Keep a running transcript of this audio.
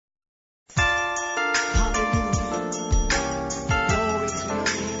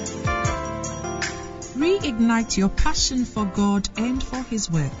reignite your passion for God and for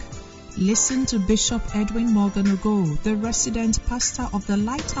His work. Listen to Bishop Edwin Morgan Ogo, the resident pastor of the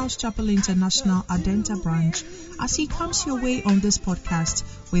Lighthouse Chapel International Adenta branch, as he comes your way on this podcast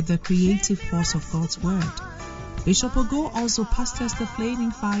with the creative force of God's Word. Bishop Ogo also pastors the Flaming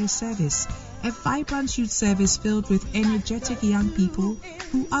Fire Service, a vibrant youth service filled with energetic young people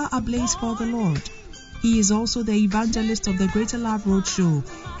who are ablaze for the Lord. He is also the evangelist of the Greater Love Roadshow,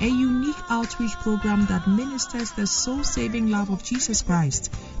 a unique outreach program that ministers the soul-saving love of Jesus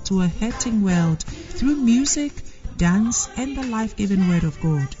Christ to a hurting world through music, dance, and the life-giving Word of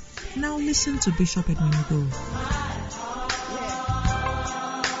God. Now listen to Bishop Edwin Ogo.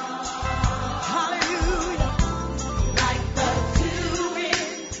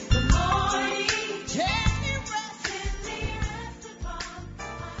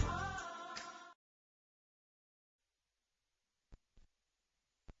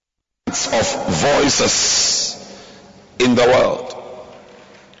 Of voices in the world,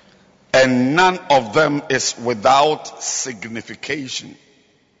 and none of them is without signification.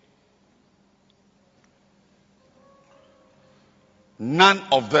 None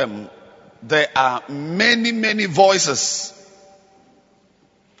of them. There are many voices.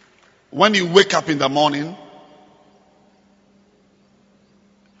 When you wake up in the morning,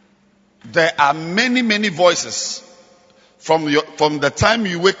 there are many voices. From the time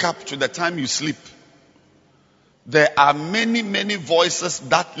you wake up to the time you sleep, there are many voices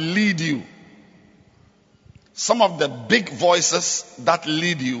that lead you. Some of the big voices that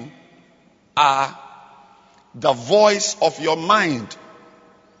lead you are the voice of your mind,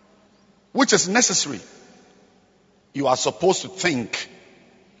 which is necessary. You are supposed to think.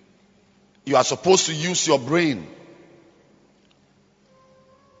 You are supposed to use your brain.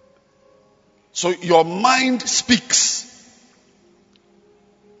 So your mind speaks.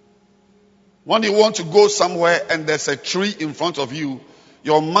 When you want to go somewhere and there's a tree in front of you,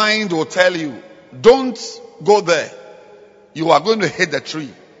 your mind will tell you, don't go there. You are going to hit the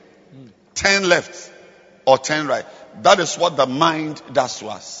tree. Turn left or turn right. That is what the mind does to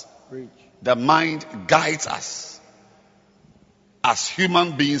us. The mind guides us as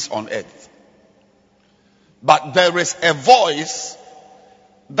human beings on earth. But there is a voice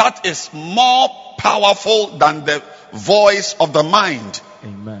that is more powerful than the voice of the mind.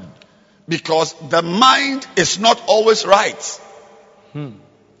 Amen. Because the mind is not always right.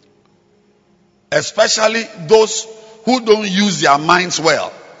 Especially those who don't use their minds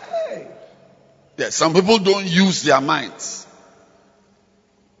well. Yes, some people don't use their minds.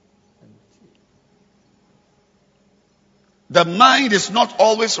 The mind is not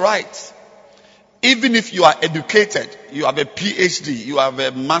always right. Even if you are educated, you have a PhD, you have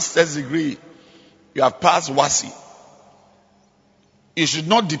a master's degree, you have passed WASSCE, you should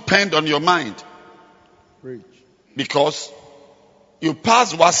not depend on your mind. Because you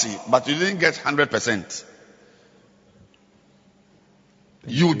passed WASSCE, but you didn't get 100%.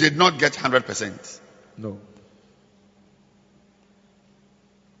 You did not get 100%. No.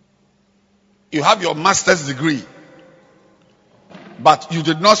 You have your master's degree, but you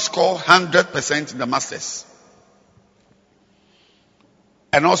did not score 100% in the masters.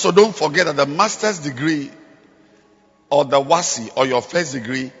 And also don't forget that the master's degree or the WASSCE or your first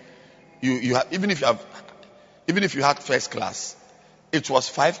degree, you have, even if you had first class, it was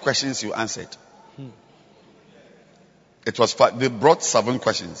 5 questions you answered. It was 5. They brought 7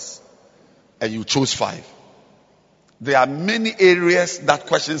 questions and you chose 5. There are many areas that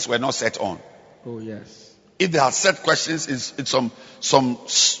questions were not set on. Oh yes. If they had set questions in some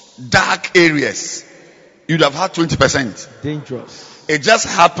dark areas, you'd have had 20%. Dangerous. It just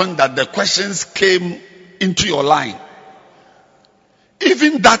happened that the questions came into your line.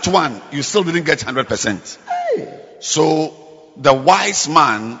 Even that one, you still didn't get 100%. So the wise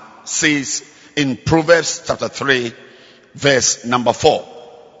man says in Proverbs chapter 3, verse number 4,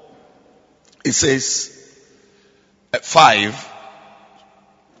 it says 5,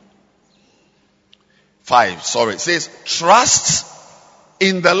 it says, trust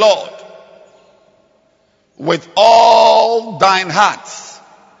in the Lord with all thine heart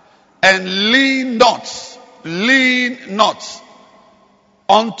and lean not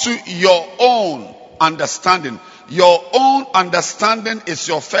unto your own understanding. Your own understanding is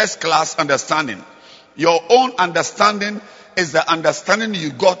your first class understanding. Your own understanding is the understanding you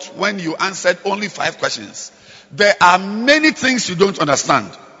got when you answered only 5 questions. There are many things you don't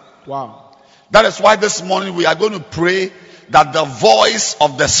understand. Wow. That is why this morning we are going to pray that the voice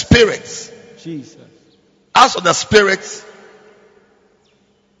of the Spirit, Jesus. as of the Spirit,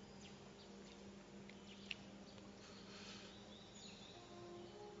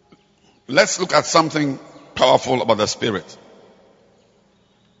 let's look at something powerful about the Spirit.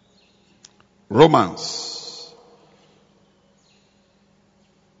 Romans.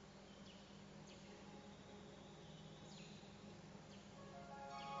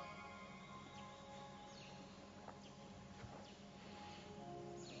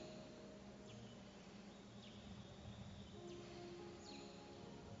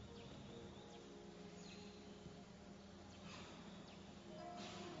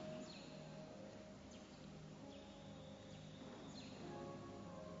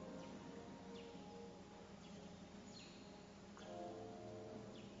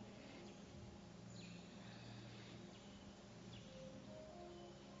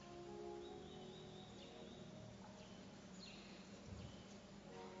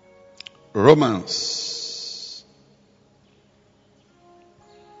 Romans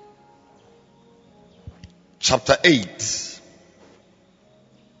chapter 8.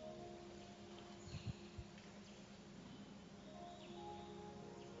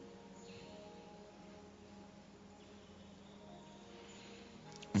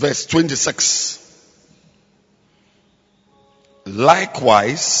 Verse 26.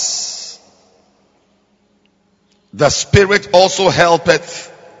 Likewise, the Spirit also helpeth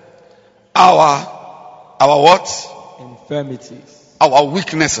our what? Infirmities. Our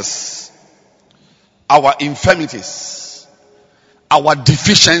weaknesses, our infirmities, our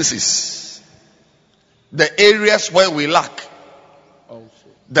deficiencies, the areas where we lack. Also.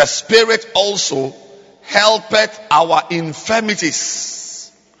 The Spirit also helpeth our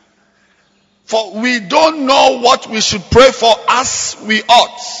infirmities. For we don't know what we should pray for as we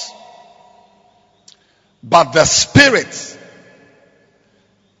ought. But the Spirit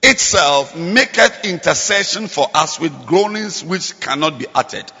itself maketh intercession for us with groanings which cannot be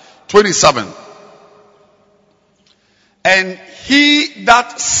uttered. 27. And he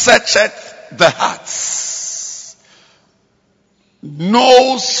that searcheth the hearts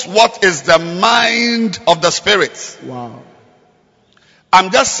knows what is the mind of the Spirit. Wow. I'm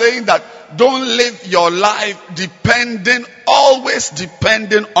just saying that don't live your life always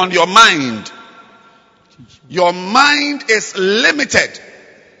depending on your mind. Your mind is limited.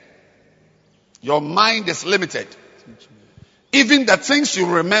 Your mind is limited. Even the things you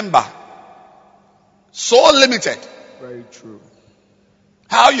remember, so limited. Very true.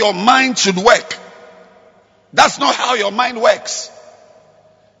 How your mind should work, that's not how your mind works.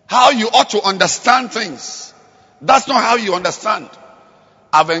 How you ought to understand things, that's not how you understand.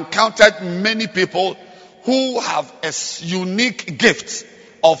 I've encountered many people who have a unique gift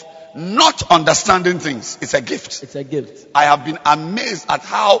of not understanding things. It's a gift. It's a gift. I have been amazed at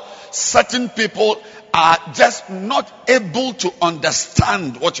how certain people are just not able to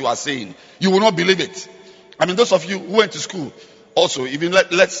understand what you are saying. You will not believe it. I mean, those of you who went to school, also, even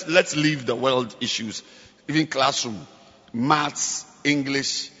let's leave the world issues, even classroom, maths,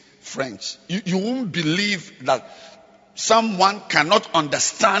 English, French. You won't believe that someone cannot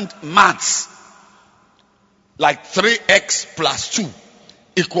understand maths. Like 3x plus 2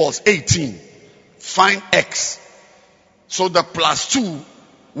 equals 18. Find x. So the plus 2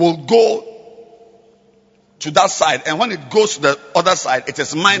 will go to that side, and when it goes to the other side, it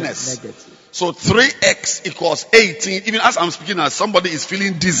is minus. Negative. So 3x equals 18. Even as I'm speaking now, somebody is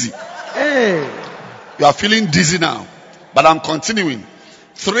feeling dizzy. Hey. You are feeling dizzy now. But I'm continuing.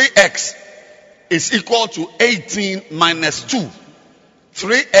 3x is equal to 18 minus 2.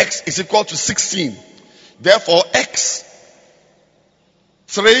 3x is equal to 16. Therefore, x,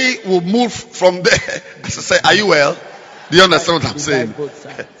 3 will move from there. As I say, are you well? Do you understand what I'm saying?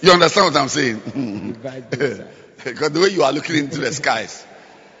 You understand what I'm saying? Because the way you are looking into the skies.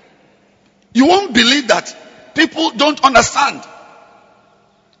 You won't believe that people don't understand.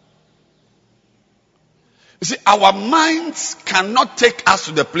 You see, our minds cannot take us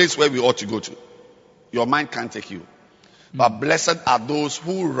to the place where we ought to go to. Your mind can't take you. But blessed are those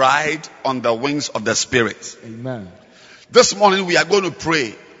who ride on the wings of the Spirit. Amen. This morning we are going to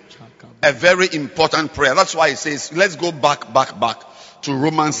pray a very important prayer. That's why it says, let's go back to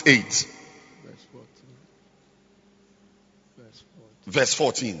Romans 8. Verse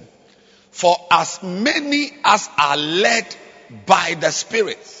 14. For as many as are led by the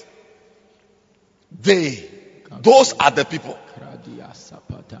Spirit, those are the people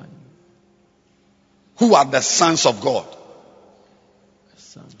who are the sons of God.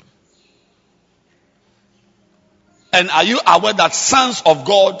 And are you aware that sons of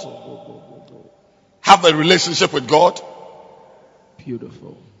God have a relationship with God?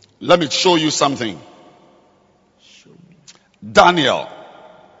 Beautiful. Let me show you something. Show me. Daniel.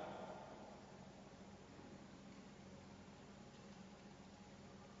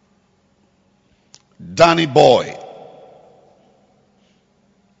 Danny Boy.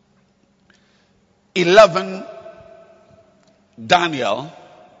 11 Daniel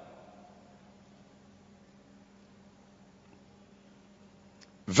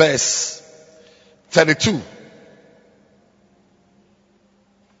verse 32.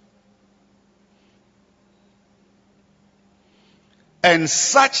 And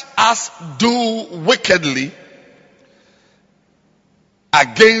such as do wickedly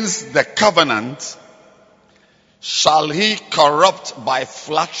against the covenant shall he corrupt by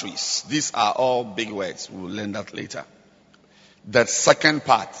flatteries. These are all big words. We will learn that later. The second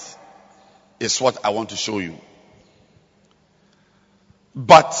part is what I want to show you.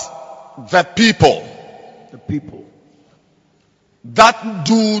 But the people that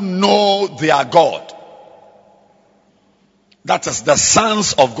do know their God, that is the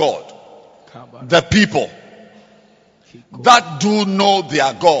sons of God, the people that do know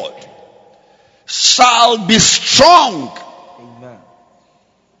their God, shall be strong. Amen.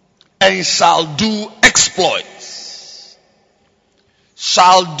 And shall do exploits,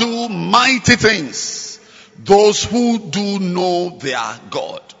 shall do mighty things. Those who do know their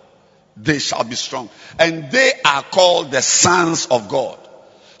God, they shall be strong. And they are called the sons of God.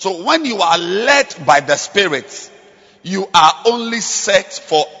 So when you are led by the Spirit, you are only set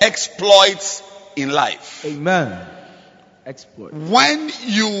for exploits in life. Amen. Exploit. When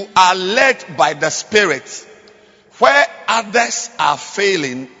you are led by the Spirit, where others are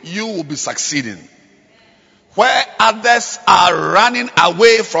failing, you will be succeeding. Where others are running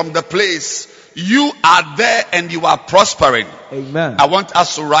away from the place, you are there and you are prospering. Amen. I want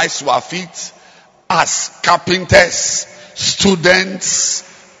us to rise to our feet as carpenters, students,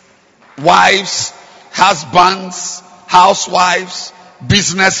 wives, husbands, housewives,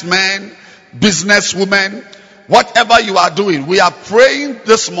 businessmen, businesswomen. Whatever you are doing, we are praying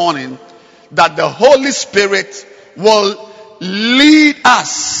this morning that the Holy Spirit will lead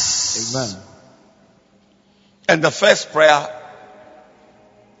us. Amen. And the first prayer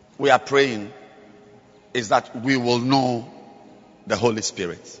we are praying is that we will know the Holy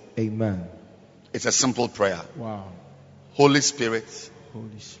Spirit. Amen. It's a simple prayer. Wow. Holy Spirit,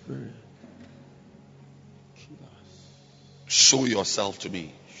 Holy Spirit, show yourself to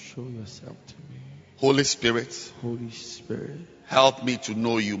me. show yourself to me. Holy Spirit, Holy Spirit, help me to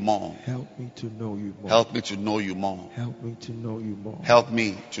know you more. help me to know you more. Help me to know you more. Help me to know you more. Help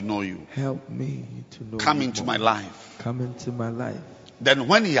me to know you. Help me to know Come you into more. my life. Come into my life. Then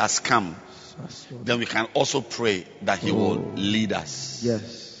when he has come, then we can also pray that he will lead us.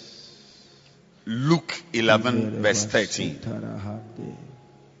 Yes. Luke 11 verse 13.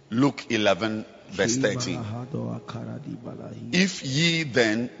 Luke 11 verse 13. If ye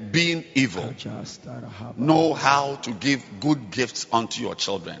then, being evil, know how to give good gifts unto your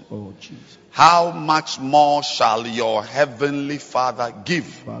children, Oh Jesus. how much more shall your heavenly Father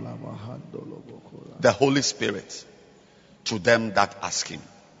give the Holy Spirit to them that ask him?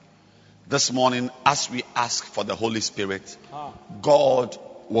 This morning, as we ask for the Holy Spirit, God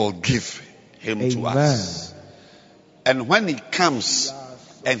will give him to us. And when he comes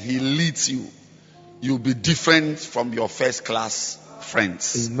and he leads you, you'll be different from your first class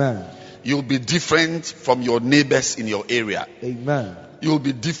friends. Amen. You'll be different from your neighbors in your area. Amen. You'll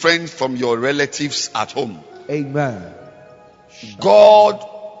be different from your relatives at home. Amen. God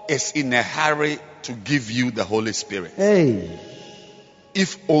is in a hurry to give you the Holy Spirit. Hey.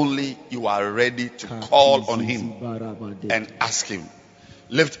 If only you are ready to call on him and ask him.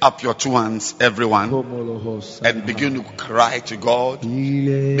 Lift up your two hands, everyone, and begin to cry to God.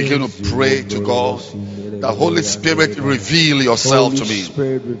 Begin to pray to God. The Holy Spirit, reveal yourself to me. Holy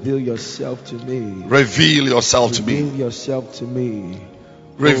Spirit, reveal yourself to me. Reveal yourself to Reveal me. yourself to me.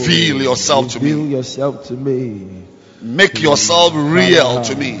 Reveal yourself to Reveal me. yourself to me. Make yourself real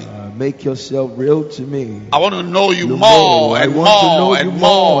to me. Make yourself real to me. I want to know you Lord, more I and want to know more you and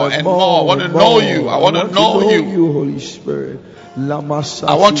more and more. I want to know you. I want to know you. Holy Spirit.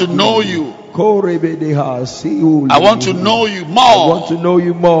 I want to know you. I want to know you more. I want to know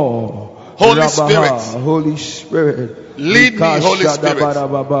you more. Holy Spirit. Holy Spirit. Lead me, Holy Spirit.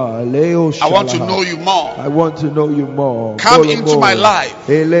 I want to know you more. I want to know you more. Come into my life.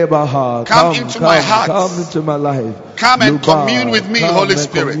 Come into my heart. Come into my life. Come and commune with me, Come Holy and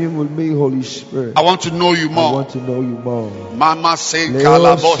Spirit. Commune with me, Holy Spirit. I want to know you I more. want to know you more. Mama say Leo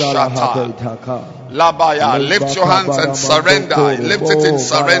kalaboshata. Shalahabetaka. Labaya. Lift your hands and surrender. Lift it in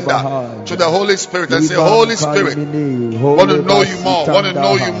surrender to the Holy Spirit and say, Holy Spirit, want to know you more. Want to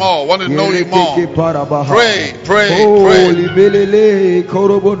know you more. Want to know you more. Pray, pray, pray. Pray.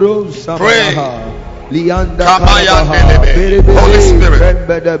 Holy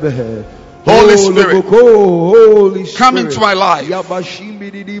Spirit. Holy Spirit, Holy Spirit, come into my life. Holy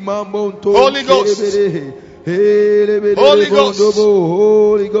Ghost. Holy Ghost.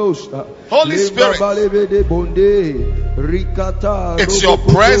 Holy Ghost. Holy Spirit. It's your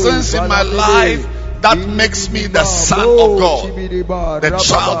presence in my life that makes me the son of God, the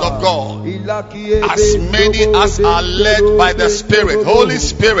child of God. As many as are led by the Spirit, Holy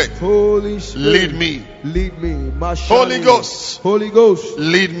Spirit, lead me. Lead me. Holy Ghost, Holy Ghost,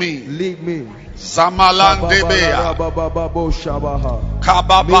 lead me. lead me. Samalandebeya,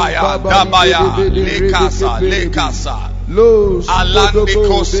 Kababaya, Dabaya, Lekasa,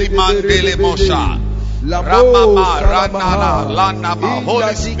 Alandikosi Mandele Mosha, Ramama, Ranana, Lanama.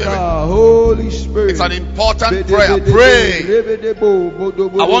 Holy Spirit, it's an important prayer. Pray.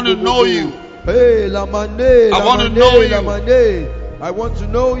 I want to know you. I want to know you. I want to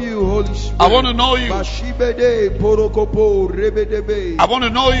know you, Holy Spirit. I want to know you. I want to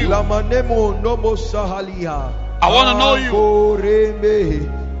know you. I want to know you. I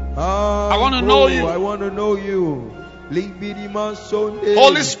want to know you. I want to know you.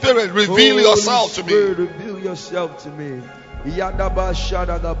 Holy Spirit, reveal yourself to me. Reveal yourself to me.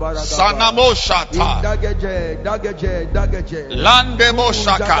 Sanamo Shata. Landemo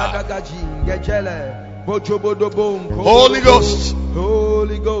Shaka. Holy Ghost,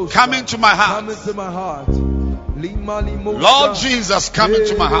 Holy Ghost, come into my heart. Come into my heart. Lord Jesus, come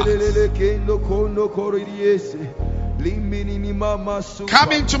into my heart.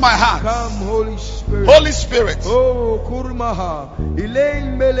 Come into my heart. Come, Holy Spirit. Holy Spirit. Oh, Kurmaha.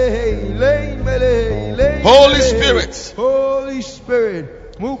 Holy Spirit. Holy Spirit.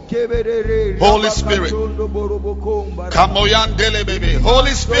 Holy Spirit. Kamoyandele baby.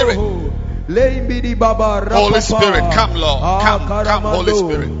 Holy Spirit. Holy Spirit, come, Lord. Come, Holy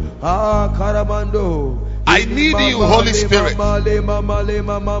Spirit. I need you, Holy Spirit.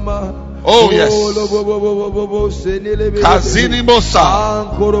 Oh, yes. Kazini Mosa.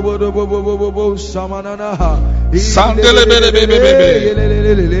 Sandele baby.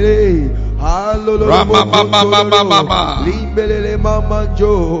 Rama mama.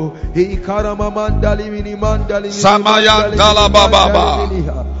 Samayandala baba.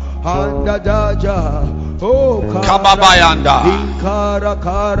 Kababayanda.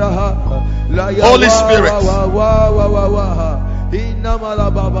 Holy Spirit.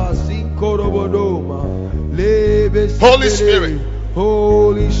 Holy Spirit. Holy Spirit.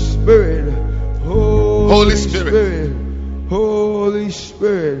 Holy Spirit. Holy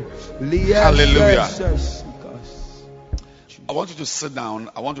Spirit. Hallelujah. I want you to sit down.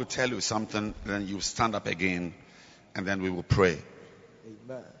 I want to tell you something. Then you stand up again, and then we will pray.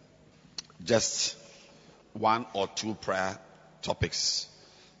 Amen. Just one or two prayer topics,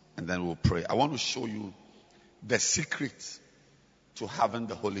 and then we'll pray. I want to show you the secret to having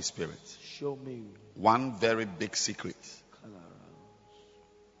the Holy Spirit. Show me one very big secret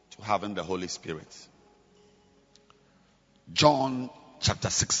to having the Holy Spirit. John chapter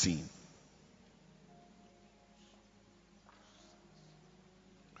 16.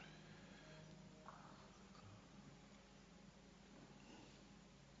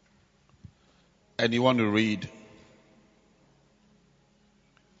 And you want to read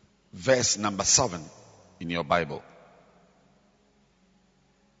verse number 7 in your Bible.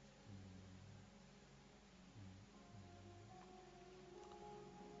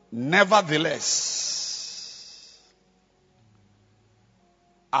 Nevertheless,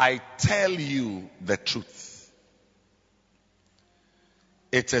 I tell you the truth.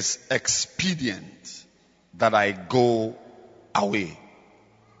 It is expedient that I go away.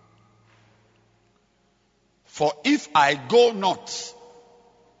 For if I go not,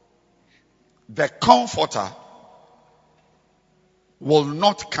 the Comforter will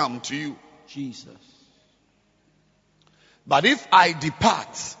not come to you. Jesus. But if I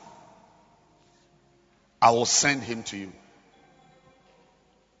depart, I will send him to you.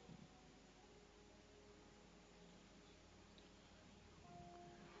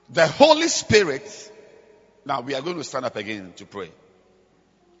 The Holy Spirit. Now we are going to stand up again to pray.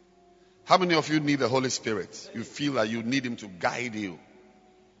 How many of you need the Holy Spirit? You feel that you need him to guide you,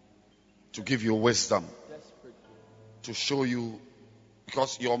 to give you wisdom, to show you,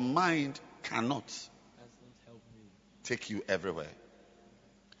 because your mind cannot take you everywhere.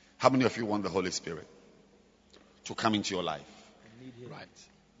 How many of you want the Holy Spirit to come into your life? Right.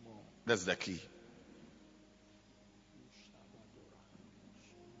 That's the key.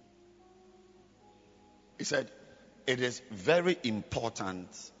 He said, it is very important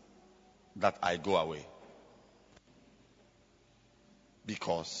that I go away.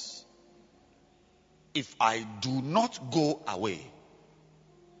 Because if I do not go away,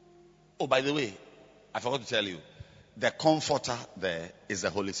 Oh, by the way, I forgot to tell you, the comforter there is the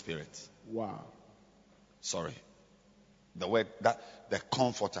Holy Spirit. Wow. Sorry. The word that the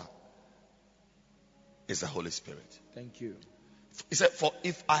comforter is the Holy Spirit. Thank you. He said, for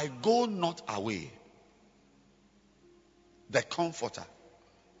if I go not away, the comforter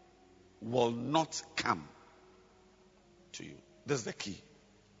will not come to you. This is the key.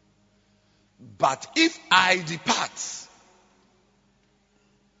 But if I depart,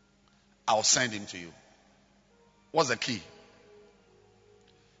 I'll send him to you. What's the key?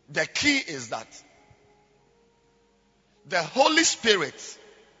 The key is that the Holy Spirit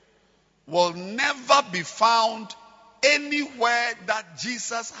will never be found anywhere that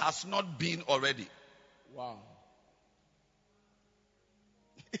Jesus has not been already. Wow.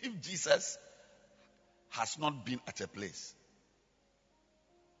 If Jesus has not been at a place,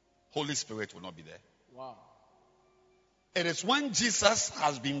 Holy Spirit will not be there. Wow. It is when Jesus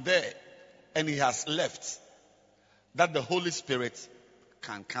has been there and he has left that the Holy Spirit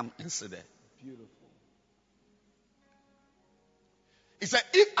can come and sit there. Beautiful. He said,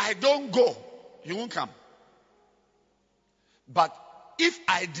 if I don't go, he won't come. But if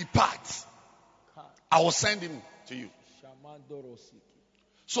I depart, I will send him to you.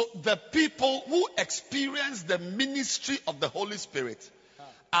 So the people who experience the ministry of the Holy Spirit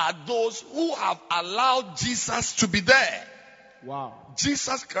are those who have allowed Jesus to be there. Wow.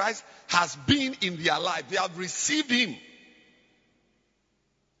 Jesus Christ has been in their life. They have received him.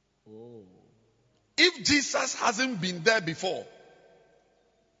 Oh. If Jesus hasn't been there before,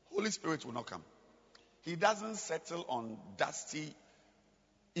 Holy Spirit will not come. He doesn't settle on dusty,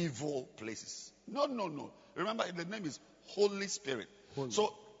 evil places. No. Remember, the name is Holy Spirit. Holy.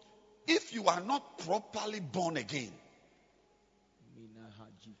 So, if you are not properly born again,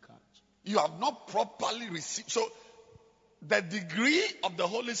 you have not properly received. So, the degree of the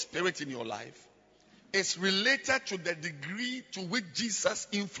Holy Spirit in your life is related to the degree to which Jesus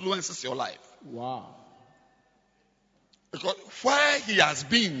influences your life. Wow. Because where he has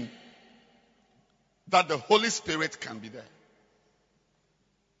been, that the Holy Spirit can be there.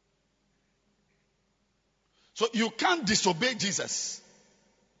 So you can't disobey Jesus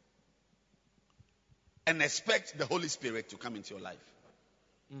and expect the Holy Spirit to come into your life.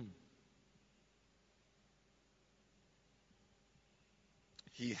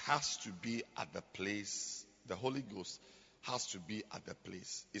 He has to be at the place. The Holy Ghost has to be at the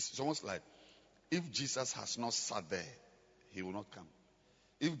place. It's almost like if Jesus has not sat there, he will not come.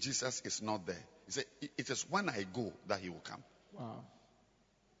 If Jesus is not there, he said, it is when I go that he will come. Wow.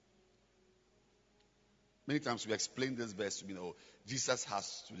 Many times we explain this verse to me, oh, Jesus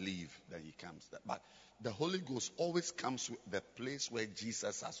has to leave, then he comes. But the Holy Ghost always comes to the place where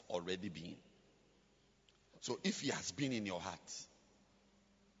Jesus has already been. So if he has been in your heart,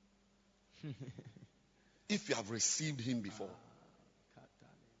 if you have received him before,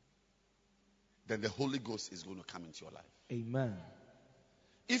 then the Holy Ghost is going to come into your life. Amen.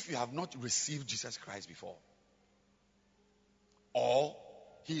 If you have not received Jesus Christ before, or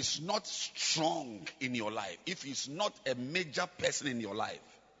he is not strong in your life, if he's not a major person in your life,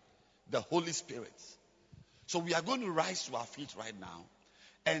 the Holy Spirit. So we are going to rise to our feet right now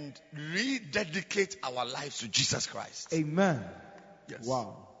and rededicate our lives to Jesus Christ. Amen. Yes.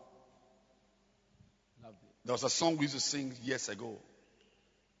 Wow. There was a song we used to sing years ago.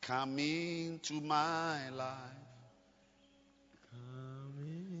 Come into my life.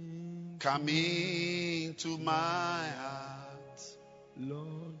 Come into my heart.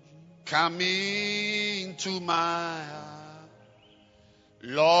 Lord. Come into my heart.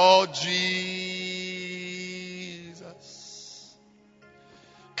 Lord Jesus.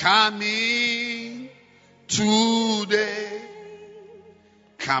 Come in today.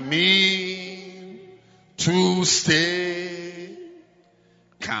 Come in to stay.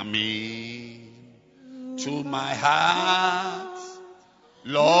 Come in to my heart.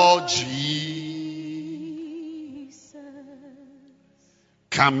 Lord Jesus,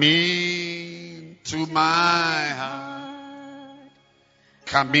 come in to my heart.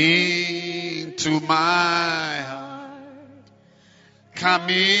 Come in to my heart. Come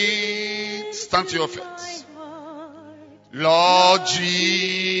in. Stand to your feet. Lord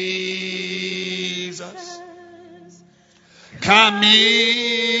Jesus, come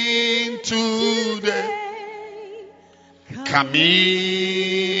in today. Come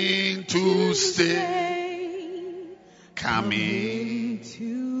in to stay. Come in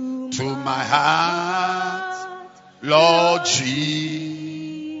to my heart, Lord Jesus.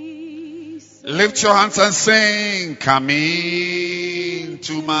 Lift your hands and sing. Come in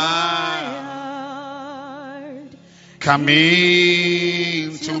to my heart. Come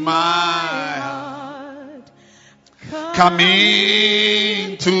into my heart. Come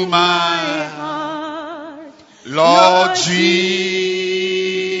into my heart. Lord Jesus.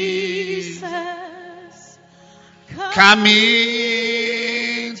 Come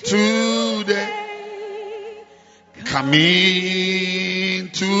in today. Come in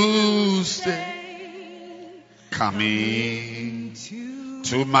to stay. Come in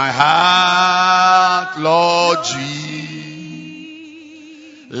to my heart, Lord Jesus.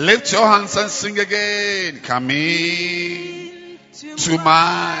 Lift your hands and sing again. Come in to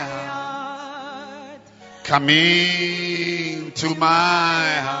my heart. Come in to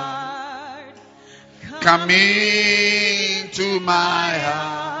my heart. Come in to my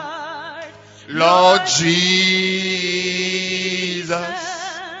heart, Lord Jesus.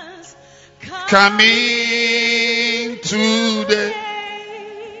 Come in today.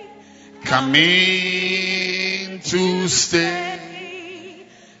 Come in to stay.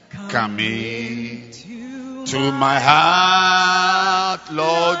 Come in to my heart,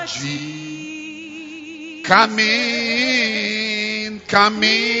 Lord Jesus. Come in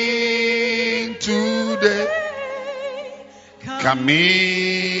today. Come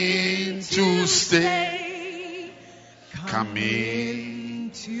in to stay. Come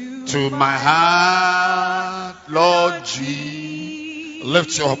in to my heart, Lord Jesus.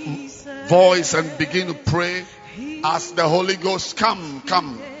 Lift your voice and begin to pray. Ask the Holy Ghost, come.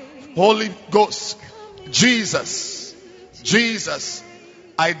 Holy Ghost, Jesus,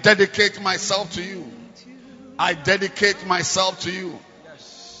 I dedicate myself to you. I dedicate myself to you.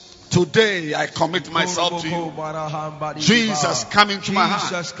 Today I commit myself to you. Jesus, come into my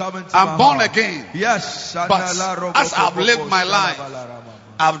heart. I'm born again. Yes. But as I've lived my life,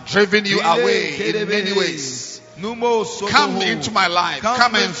 I've driven you away in many ways. Come into my life.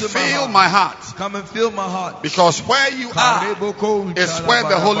 Come and fill my heart. Come and fill my heart. Because where you are is where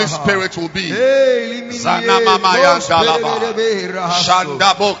the Holy Spirit will be.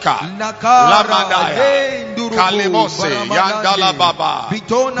 Shandaboka, Lamadaya, Kalimose, Yandalababa.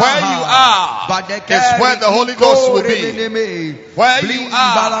 Where you are is where the Holy Ghost will be. Where you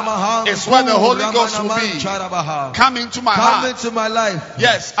are is where the Holy Ghost will be. Come into my heart. Come into my life.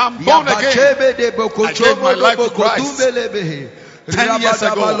 Yes, I'm born again. I gave my life to Christ 10 years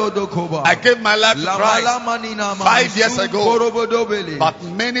ago. I gave my life to Christ 5 years ago. But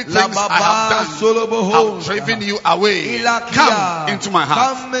many things I have done have driven you away. Come into my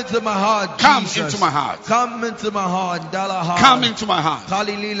heart. Come into my heart. Come into my heart. Come into my heart. Come into my heart.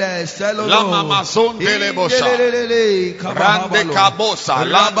 Lama mazon delebosha. Rande kabosa.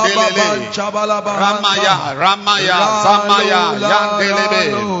 Landelele. Ramaya. Zamaya.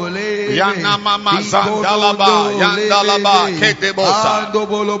 Yandelebe. Yanamama zandalaba. Yandalaba. Kete.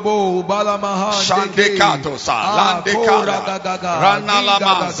 Shandekatosa, Landekara,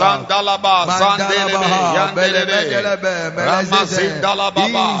 Ranalama, Zandalaba, Zandelebe, Yandelebe,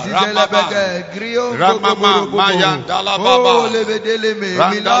 Ramazindalababa, Ramama, Mayandalababa,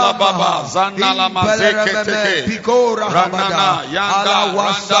 Randalababa, Zandalama, Zeketeke, Ranana, Yanda.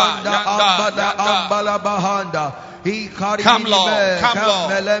 Come, Lord,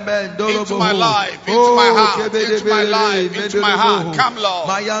 into my life, into my heart, into my life, into my heart. Come, Lord,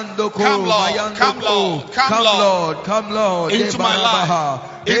 into my life,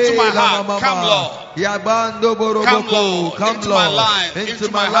 into my heart. Come, Lord. Come, Lord, into my life,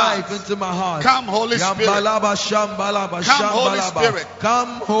 into my heart, into my heart. Come, Holy Spirit. Come, Holy Spirit.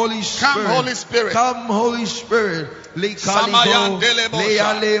 Come, Holy Spirit. Come, Holy Spirit.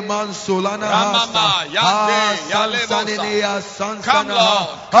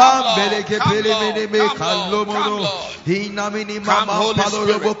 Come, Holy Spirit.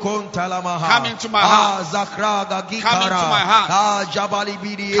 Come, into my heart. Come into my heart.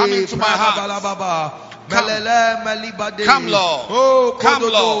 Come into my heart. Come, Lord. Come,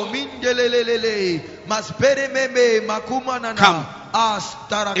 Lord. Come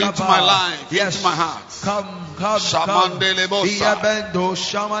into my life, into my heart. Come.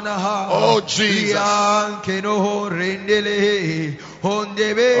 Oh, Jesus.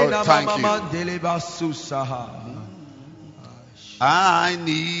 Oh, thank you. I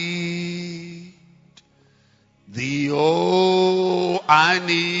need thee. Oh, I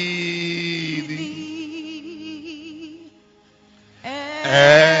need thee.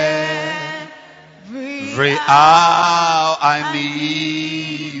 Every hour I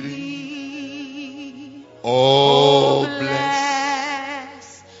need thee. Oh,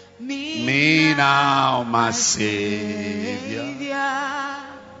 bless me now, my Savior.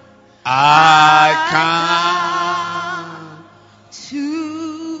 I come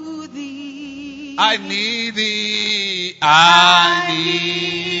to thee. I need thee. I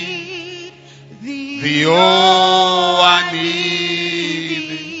need thee. Oh, I need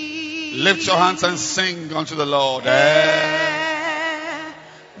thee. Lift your hands and sing unto the Lord. Every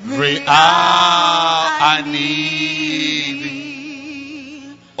hour I need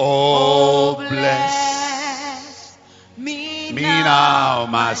thee. Oh, bless me now,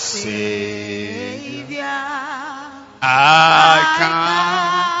 my Savior. I come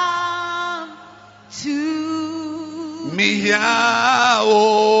to me here,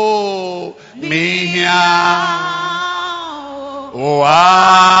 oh, me here, oh,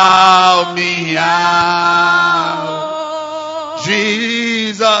 wow, me here,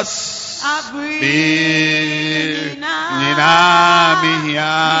 Jesus, be me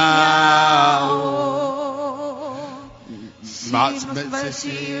here,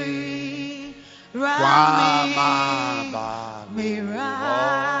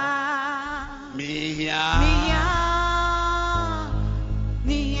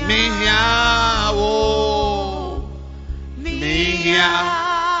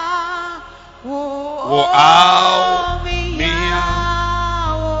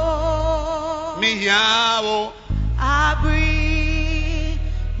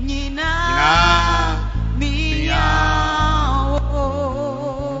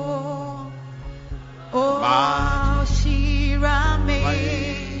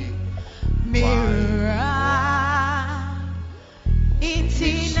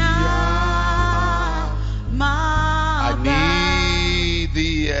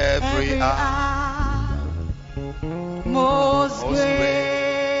 Most gracious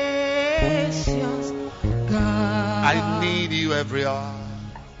God, I need you every hour.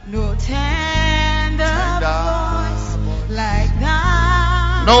 No tender voice like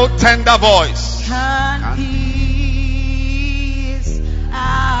that. No tender voice Can peace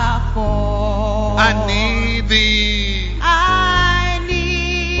afford. I need thee. I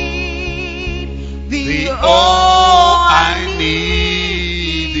need thee. Oh, I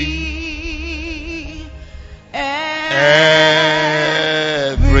need thee. Every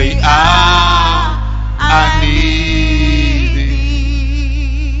hour I need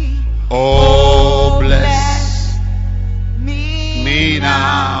thee. Oh, bless me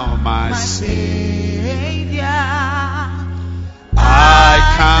now, my Savior. I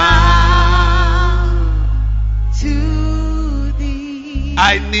come to thee.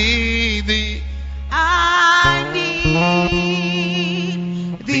 I need thee. I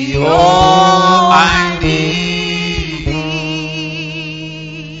need thee. Oh, I need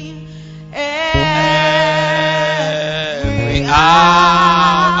every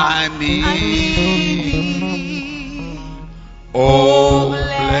hour I need. Oh,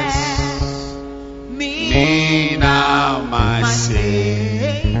 bless me now, my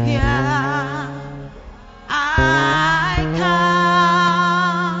Savior. I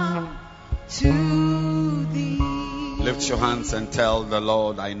come to thee. Lift your hands and tell the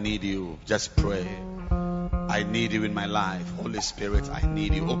Lord, I need you. Just pray. I need you in my life. Holy Spirit, I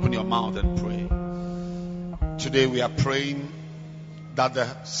need you. Open your mouth and pray. Today we are praying that the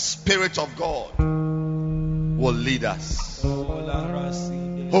Spirit of God will lead us.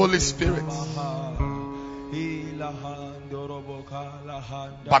 Holy Spirit.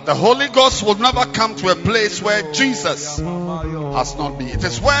 But the Holy Ghost will never come to a place where Jesus has not been. It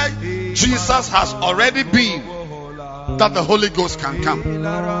is where Jesus has already been that the Holy Ghost can come.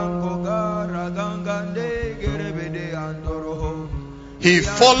 He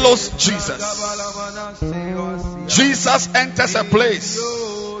follows Jesus. Jesus enters a place,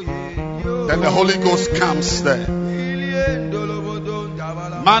 then the Holy Ghost comes there.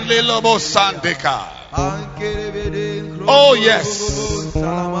 Manlilobo Sandeka. Oh yes,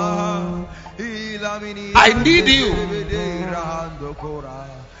 I need you.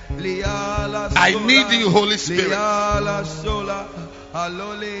 I need you, Holy Spirit.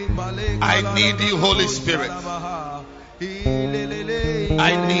 I need you, Holy Spirit.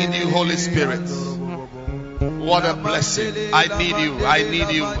 I need you, Holy Spirit. What a blessing. I need you. I need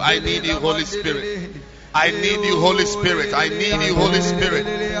you. I need you, Holy Spirit. I need you, Holy Spirit. I need you, Holy Spirit.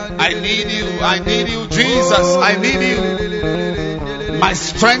 I need you. I need you, Jesus. I need you. My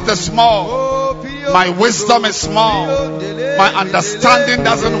strength is small. My wisdom is small. My understanding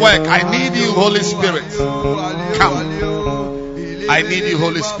doesn't work. I need you, Holy Spirit. Come. I need you,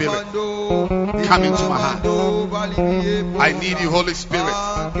 Holy Spirit. Come into my heart. I need you, Holy Spirit.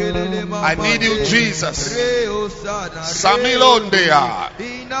 I need you, Jesus. Samilondea.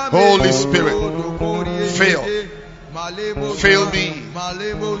 Holy Spirit. Fill. Fill me.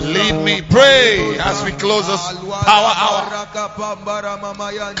 Lead me. Pray as we close this power hour.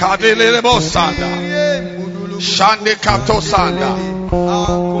 Kadelebosanda. Shande Katosanda.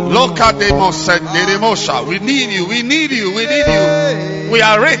 Loka Demosha. We need you. We need you. We need you. We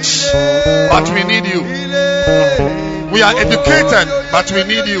are rich, but we need you. We are educated, but we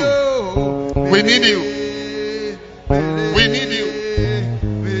need you. We need you. We need you.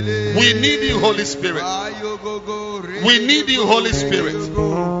 We need you, Holy Spirit. We need you, Holy Spirit.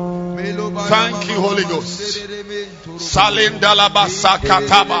 Thank you, Holy Ghost. Salindalabasa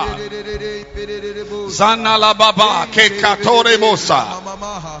kataba. Zanalababa kekatore mosa.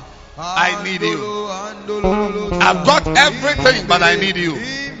 I need you. I've got everything, but I need you.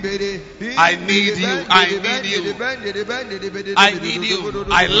 I need you. I need you. I need you.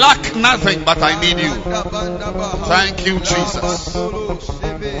 I lack nothing, but I need you. Thank you, Jesus,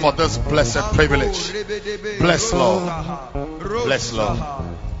 for this blessed privilege. Bless Lord. Bless Lord.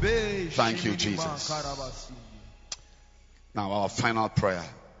 Thank you, Jesus. Now our final prayer.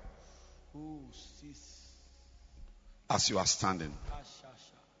 As you are standing.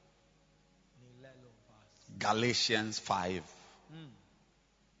 Galatians 5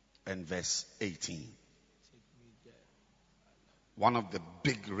 and verse 18. One of the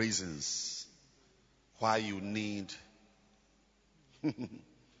big reasons why you need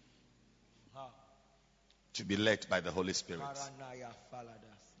to be led by the Holy Spirit.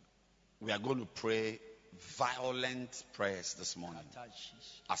 We are going to pray violent prayers this morning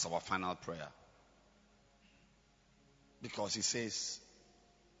as our final prayer. Because he says,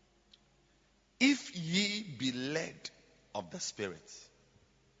 if ye be led of the Spirit,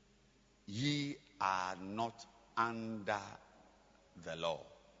 ye are not under the law.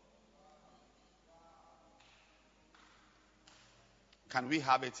 Can we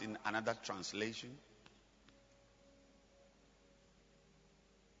have it in another translation?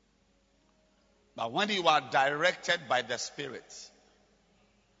 But when you are directed by the Spirit,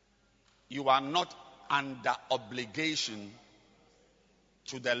 you are not under obligation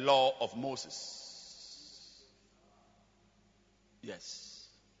to the law of Moses. Yes.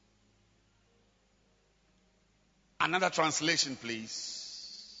 Another translation, please.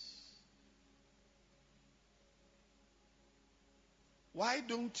 Why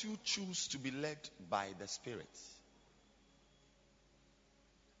don't you choose to be led by the Spirit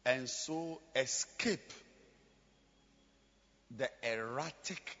and so escape the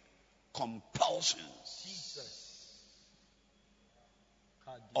erratic compulsions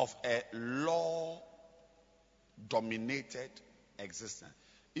of a law-dominated existence?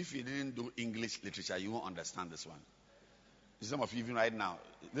 If you didn't do English literature, you won't understand this one. Some of you, even right now,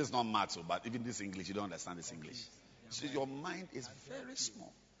 this is not maths, but even this English, you don't understand this English. So your mind is very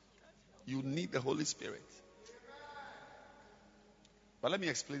small. You need the Holy Spirit. But let me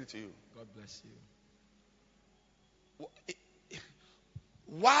explain it to you. God bless you.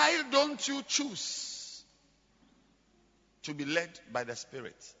 Why don't you choose to be led by the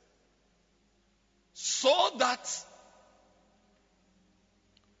Spirit? So that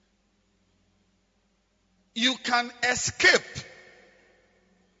you can escape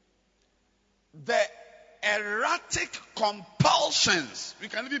the erratic compulsions. We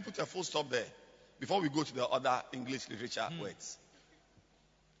can even put a full stop there before we go to the other English literature words.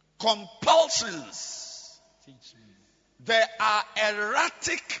 Compulsions. Teach me. There are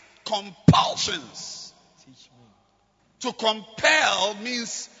erratic compulsions. Teach me. To compel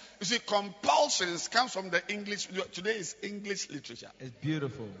means, you see, compulsions comes from the English. Today is English literature. It's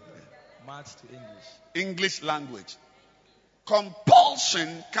beautiful. Maths to English. English language.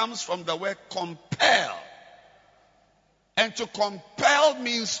 Compulsion comes from the word compel. And to compel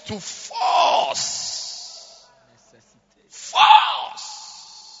means to force. Necessitate.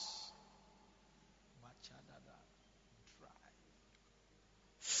 Force.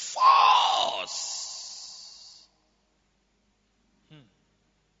 Force.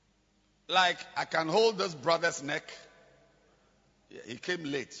 Like I can hold this brother's neck. Yeah, he came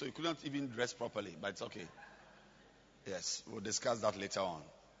late, so he couldn't even dress properly, but it's okay. Yes, we'll discuss that later on.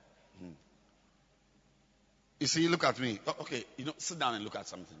 You see, look at me. Oh, okay, sit down and look at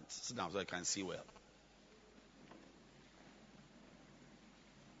something. Sit down so I can see well.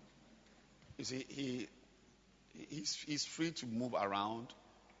 You see, he's free to move around,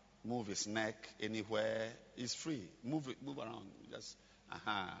 move his neck anywhere. He's free. Move around. Just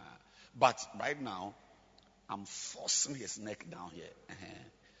But right now, I'm forcing his neck down here.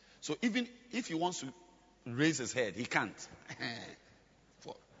 So even if he wants to raise his head, he can't.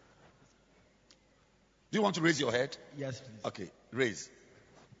 Do you want to raise your head? Yes, please. Okay, raise.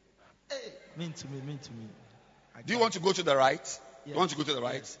 Hey, mean to me. Do you want to go to the right? Yes. You want to go to the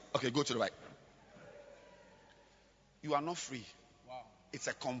right? Yes. Okay, go to the right. You are not free. Wow. It's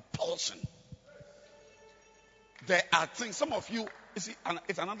a compulsion. There are things, some of you see,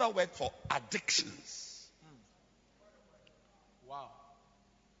 it's another word for addictions. Wow.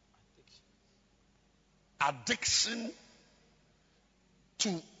 Addiction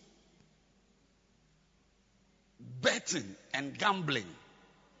to betting and gambling.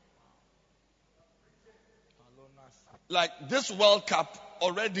 Like this World Cup,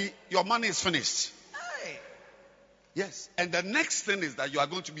 already your money is finished. Hey. Yes. And the next thing is that you are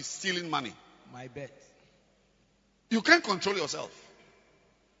going to be stealing money. My bet. You can't control yourself.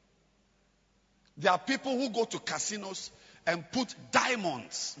 There are people who go to casinos and put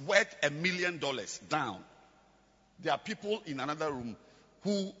diamonds worth $1 million down. There are people in another room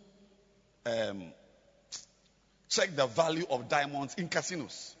who check the value of diamonds in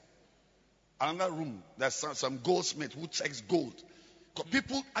casinos. Another room, there's some goldsmith who checks gold.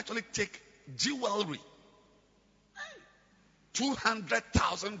 People actually take jewelry.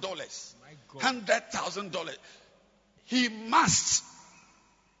 $200,000, $100,000. He must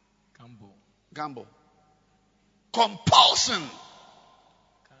gamble. Compulsion. Can't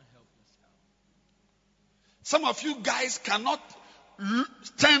help yourself. Some of you guys cannot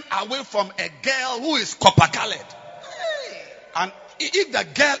turn away from a girl who is copper-colored. And if the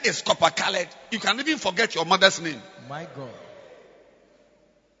girl is copper-colored, you can even forget your mother's name. My God.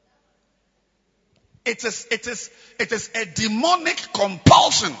 It is a demonic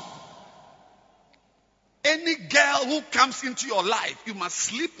compulsion. Any girl who comes into your life, you must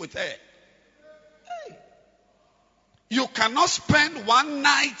sleep with her. You cannot spend one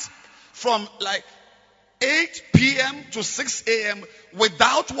night from like 8 p.m. to 6 a.m.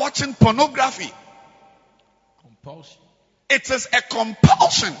 without watching pornography. Compulsion. It is a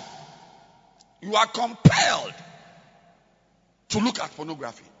compulsion. You are compelled to look at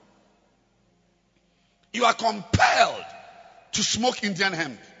pornography. You are compelled to smoke Indian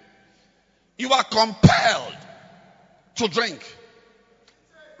hemp. You are compelled to drink.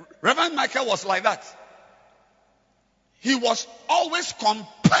 Reverend Michael was like that. He was always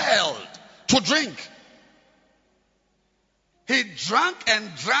compelled to drink. He drank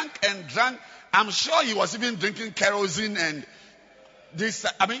and drank and drank. I'm sure he was even drinking kerosene and this.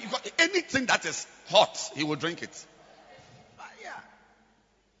 I mean, anything that is hot, he will drink it.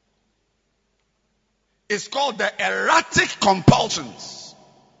 It's called the erratic compulsions.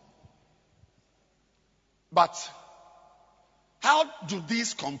 But how do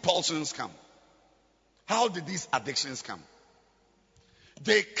these compulsions come? How did these addictions come?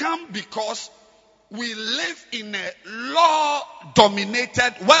 They come because we live in a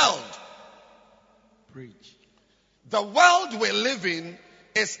law-dominated world. Preach. The world we live in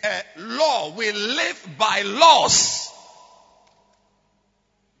is a law. We live by laws.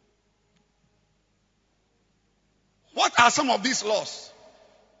 What are some of these laws?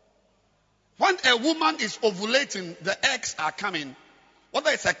 When a woman is ovulating, the eggs are coming.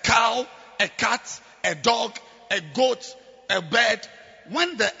 Whether it's a cow, a cat, a dog, a goat, a bird,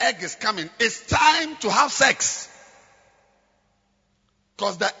 when the egg is coming, it's time to have sex.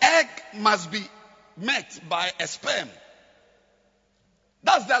 Because the egg must be met by a sperm.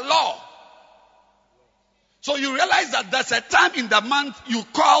 That's the law. So you realize that there's a time in the month you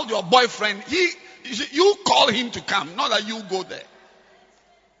call your boyfriend. You call him to come, not that you go there.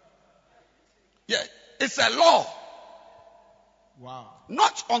 Yeah, it's a law. Wow.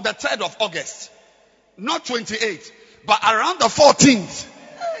 Not on the 3rd of August, not 28th, but around the 14th.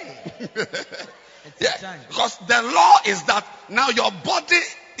 Yeah, because the law is that now your body,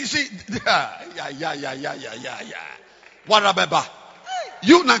 you see, Warabeba.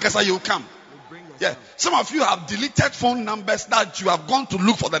 You Nankasa, you come. Yeah, some of you have deleted phone numbers that you have gone to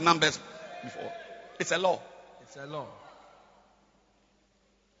look for the numbers before. It's a law. It's a law.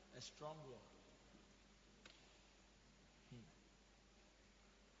 A strong law.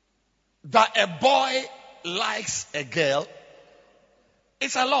 That a boy likes a girl,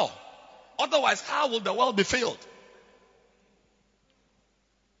 it's a law. Otherwise, how will the world be filled?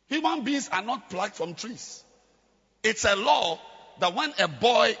 Human beings are not plucked from trees. It's a law that when a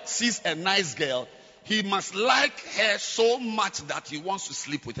boy sees a nice girl, he must like her so much that he wants to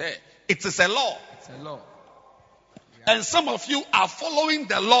sleep with her. It is a law. It's a law. And some of you are following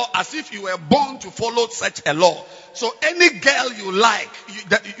the law as if you were born to follow such a law. So any girl you like,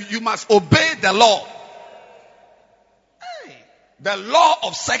 you must obey the law. The law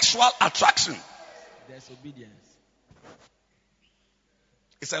of sexual attraction. There's obedience.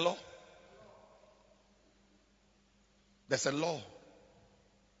 It's a law. There's a law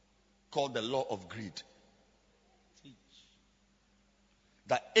called the law of greed.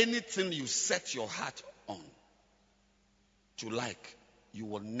 that anything you set your heart on to like, you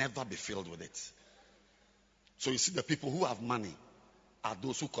will never be filled with it. So you see, the people who have money are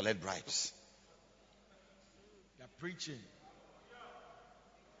those who collect bribes. They're preaching.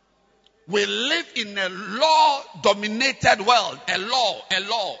 We live in a law-dominated world. A law.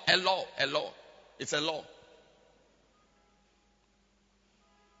 It's a law.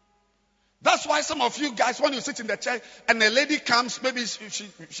 That's why some of you guys, when you sit in the church and a lady comes, maybe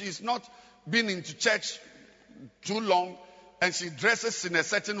she's not been into church too long, and she dresses in a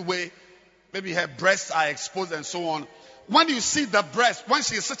certain way, maybe her breasts are exposed and so on. When you see the breast, when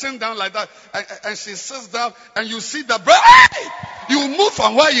she's sitting down like that, and she sits down, and you see the breast, you move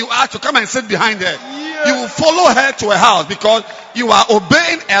from where you are to come and sit behind her. Yeah. You will follow her to a house because you are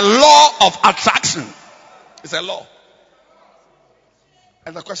obeying a law of attraction. It's a law.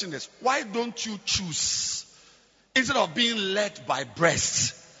 And the question is, why don't you choose, instead of being led by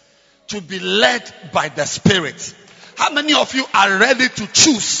breasts, to be led by the Spirit? How many of you are ready to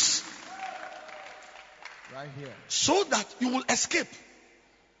choose? Right here. So that you will escape.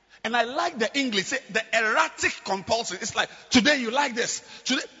 And I like the English, say the erratic compulsion. It's like, today you like this.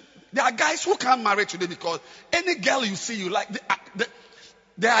 Today, there are guys who can't marry today because any girl you see you like.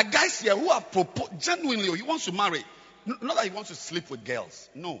 There are guys here who have proposed genuinely. He wants to marry. Not that he wants to sleep with girls.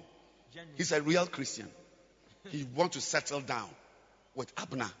 No. He's a real Christian. He wants to settle down with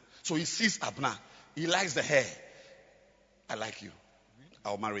Abner. So he sees Abner. He likes the hair. I like you.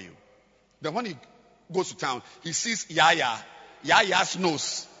 I'll marry you. Then when he goes to town, he sees Yaya. Yaya's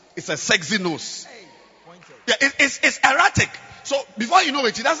nose. It's a sexy nose. Yeah, it's erratic. So before you know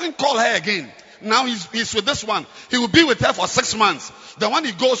it, he doesn't call her again. Now he's with this one. He will be with her for 6 months. Then when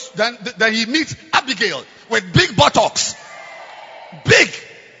he goes, then he meets Abigail with big buttocks. Big.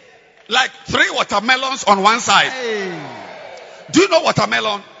 Like 3 watermelons on one side. Hey. Do you know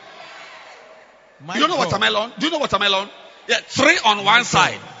watermelon? My You don't know God. watermelon? Do you know watermelon? Yeah, 3 on one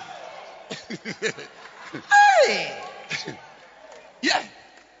side. Yeah.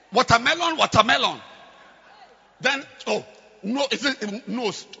 Watermelon. Then, no, is it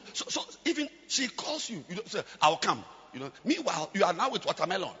nose? So even she calls you, you don't say, I'll come. Meanwhile, you are now with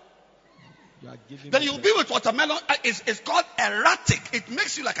watermelon. You are giving Then me you'll be with watermelon. It's called erratic. It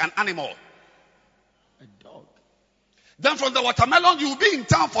makes you like an animal. a dog. Then from the watermelon, you will be in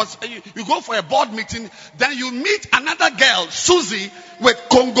town you go for a board meeting. Then you meet another girl, Susie, with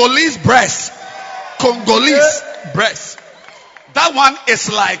Congolese breasts. Congolese breasts. That one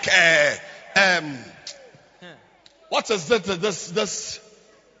is like what is this?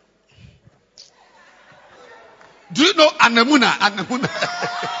 Do you know Anemuna?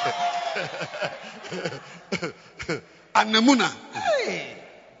 Anemuna. Hey.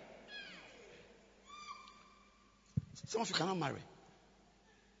 Some of you cannot marry.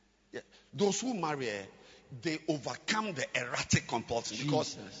 Yeah. Those who marry, they overcome the erratic compulsion.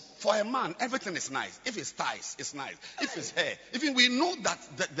 Because for a man, everything is nice. If it's ties, it's nice. If it's hair, even we know that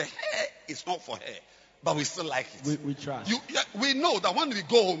the hair is not for hair, but we still like it. We trust. We know that when we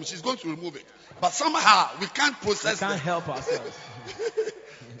go home, she's going to remove it. But somehow we can't process We can't help ourselves.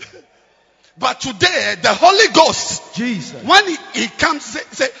 But today, the Holy Ghost, Jesus. when he comes,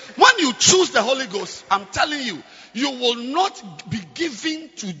 say, when you choose the Holy Ghost, I'm telling you, you will not be given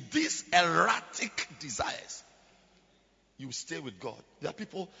to these erratic desires. You stay with God. There are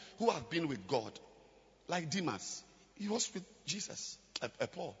people who have been with God, like Demas. He was with Jesus,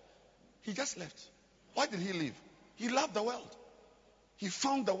 Paul. He just left. Why did he leave? He loved the world. He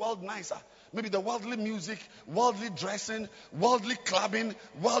found the world nicer. Maybe the worldly music, worldly dressing, worldly clubbing,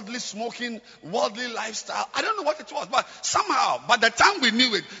 worldly smoking, worldly lifestyle. I don't know what it was, but somehow, by the time we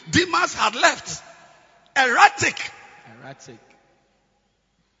knew it, Demas had left. Erratic.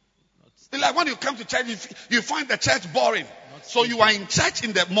 It's like when you come to church, you find the church boring. So you are in church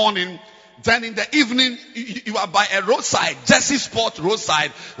in the morning, then in the evening, you are by a roadside, Jesse Sport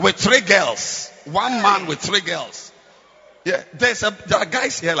roadside, with 3 girls. One man with 3 girls. Yeah, there are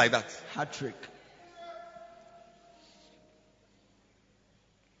guys here like that. Hat trick.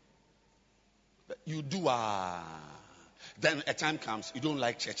 You do then a time comes, you don't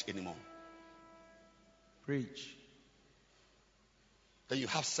like church anymore. Preach. Then you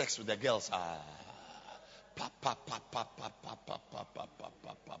have sex with the girls.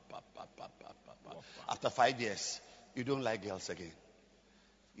 After 5 years, you don't like girls again.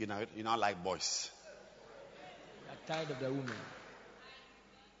 You now like boys. You are tired of the woman.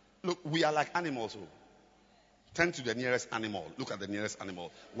 Look, we are like animals. Turn to the nearest animal. Look at the nearest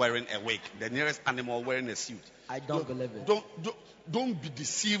animal wearing a wig. The nearest animal wearing a suit. I don't believe it. Don't be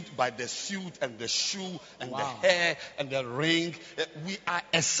deceived by the suit and the shoe and Wow. the hair and the ring. We are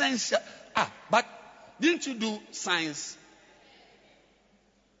essential. But didn't you do science?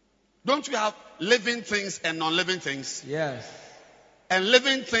 Don't we have living things and non-living things? Yes. And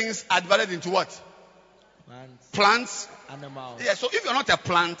living things are divided into what? Plants, Plants. animals, Yeah, so if you're not a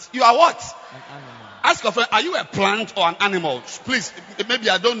plant, you are what? an animal. Ask your friend, are you a plant or an animal? Please, maybe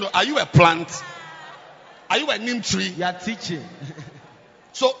I don't know. Are you a plant? Are you a neem tree? You are teaching.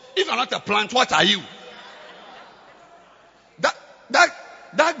 So if you're not a plant, what are you?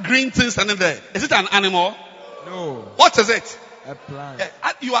 That green thing standing there, is it an animal? No. What is it? A plant.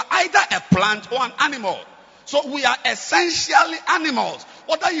 You are either a plant or an animal. So we are essentially animals.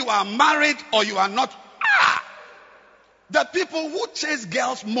 Whether you are married or you are not. The people who chase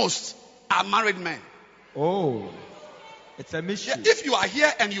girls most are married men. Oh. It's a Yeah, mystery. if you are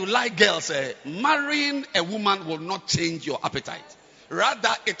here and you like girls, marrying a woman will not change your appetite.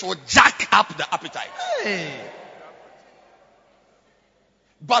 Rather, it will jack up the appetite. Hey.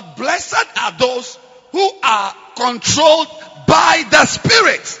 But blessed are those who are controlled by the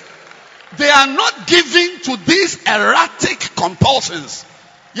Spirit. They are not given to these erratic compulsions.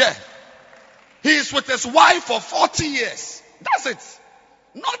 Yeah. He is with his wife for 40 years. That's it.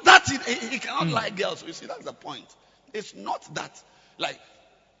 Not that he cannot like girls. You see, that's the point. It's not that. Like,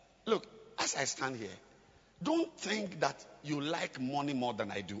 look, as I stand here, don't think that you like money more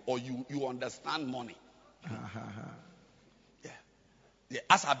than I do or you understand money. Yeah.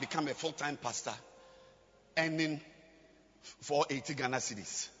 As I become a full-time pastor, earning 480 Ghana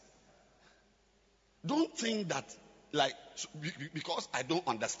cedis. Don't think that, like, because I don't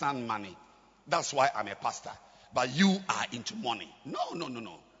understand money, that's why I'm a pastor. But you are into money. No.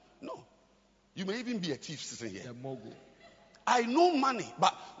 You may even be a thief sitting here. The mogul. I know money,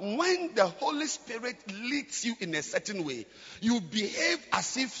 but when the Holy Spirit leads you in a certain way, you behave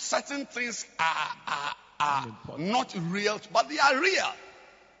as if certain things are not real, but they are real.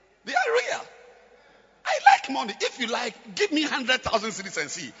 They are real. I like money. If you like, give me 100,000 cedis and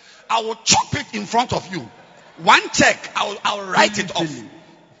see. I will chop it in front of you. One check, I'll write it off.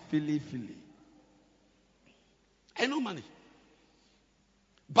 Philly. I know money.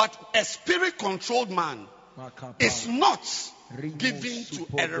 But a spirit-controlled man is not given to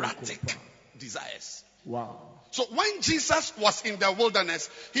erratic desires. Wow. So when Jesus was in the wilderness,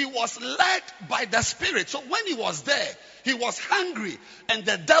 he was led by the Spirit. So when he was there, he was hungry. And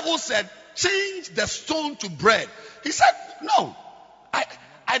the devil said, change the stone to bread. He said, no,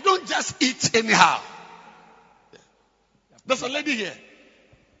 I don't just eat anyhow. There's a lady here.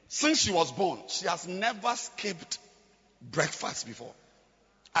 Since she was born, she has never skipped breakfast before.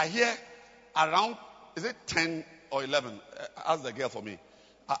 I hear around, is it 10 or 11? Ask the girl for me.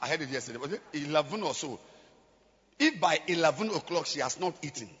 I heard it yesterday. Was it 11 or so? If by 11 o'clock she has not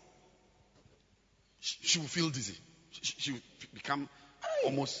eaten, she will feel dizzy. She will become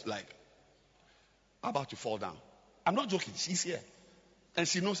almost like about to fall down. I'm not joking. She's here. And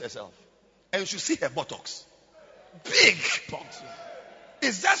she knows herself. And you should see her buttocks. Big.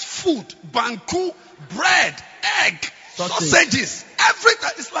 It's just food. Banku, bread, egg, sausages, everything.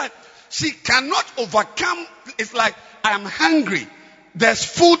 It's like she cannot overcome. It's like, I'm hungry. There's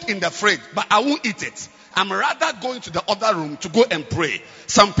food in the fridge, but I won't eat it. I'm rather going to the other room to go and pray.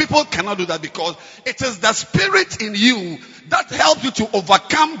 Some people cannot do that because it is the Spirit in you that helps you to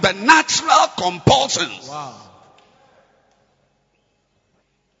overcome the natural compulsions. Wow.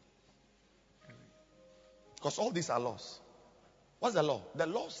 Because all these are laws. What's the law? The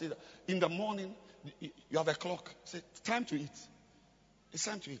law says that in the morning, you have a clock. Say, time to eat. It's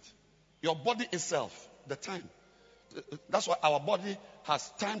time to eat. Your body itself, the time. That's why our body has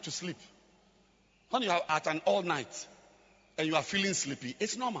time to sleep. When you are at an all night and you are feeling sleepy,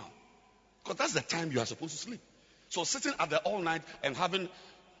 it's normal. Because that's the time you are supposed to sleep. So sitting at the all night and having...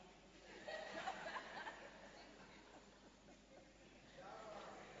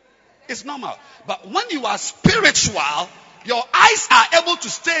 It's normal. But when you are spiritual, your eyes are able to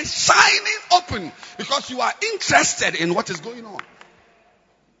stay shining open because you are interested in what is going on.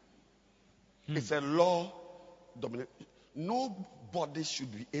 It's a law dominant. Nobody should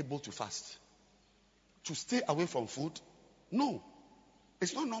be able to fast. To stay away from food? No.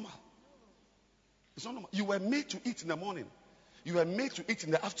 It's not normal. It's not normal. You were made to eat in the morning. You were made to eat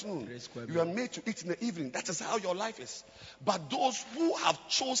in the afternoon. You were made to eat in the evening. That is how your life is. But those who have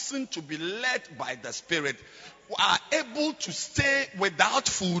chosen to be led by the Spirit are able to stay without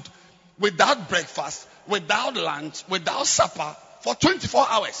food, without breakfast, without lunch, without supper for 24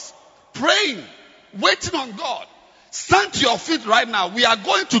 hours. Praying. waiting on God. Stand to your feet right now. We are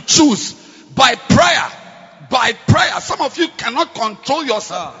going to choose by prayer. By prayer. Some of you cannot control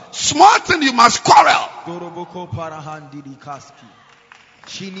yourself. Small thing you must quarrel. Doroboko parahandidi kaski.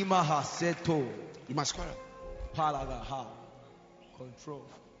 Shinimaha seto. You must quarrel. Palagaha. Control.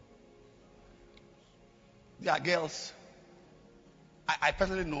 There are girls. I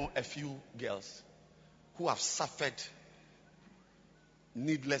personally know a few girls who have suffered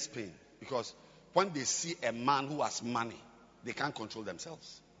needless pain because when they see a man who has money, they can't control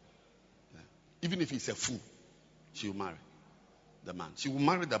themselves. Yeah. Even if he's a fool, she will marry the man. She will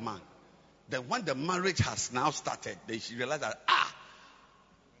marry the man. Then when the marriage has now started, then she realizes that,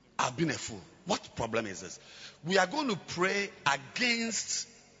 I've been a fool. What problem is this? We are going to pray against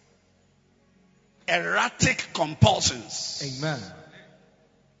erratic compulsions. Amen.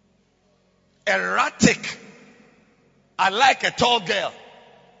 Erratic. I like a tall girl.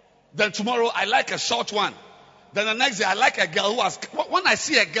 Then tomorrow I like a short one. Then the next day I like a girl who has. When I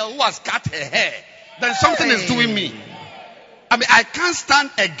see a girl who has cut her hair, then something is doing me. I mean, I can't stand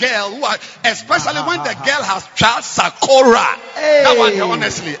a girl who, especially when the girl has child Sakura. That one,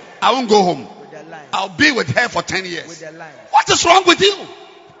 honestly, I won't go home. I'll be with her for 10 years. What is wrong with you?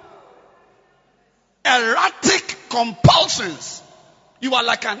 Erratic compulsions. You are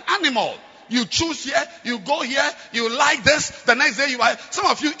like an animal. You choose here, you go here, you like this, the next day you are. Some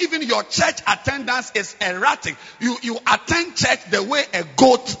of you, even your church attendance is erratic. You attend church the way a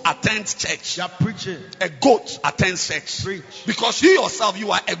goat attends church. You're preaching. A goat attends church. Preach. Because you yourself,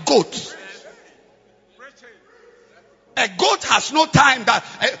 you are a goat. A goat has no time.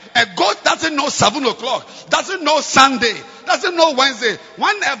 A goat doesn't know 7 o'clock, doesn't know Sunday, doesn't know Wednesday.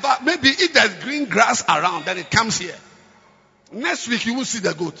 Whenever, maybe if there's green grass around, then it comes here. Next week you will see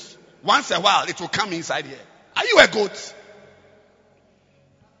the goat. Once a while it will come inside here. Are you a goat?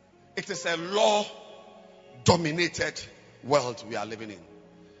 It is a law-dominated world we are living in.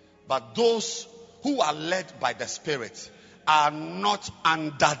 But those who are led by the Spirit are not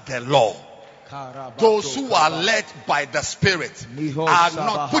under the law. Those who are led by the Spirit are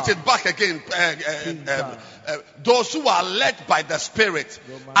not. Put it back again. Those who are led by the Spirit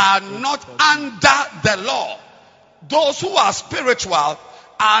are not under the law. Those who are spiritual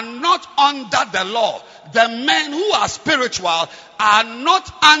are not under the law. The men who are spiritual are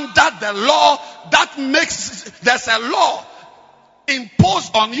not under the law that makes. There's a law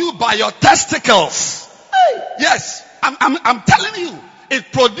imposed on you by your testicles. Yes, I'm telling you.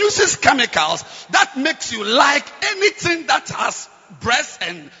 It produces chemicals that makes you like anything that has breasts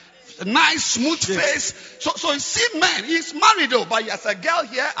and nice smooth face. So you see, man, he's married though, but he has a girl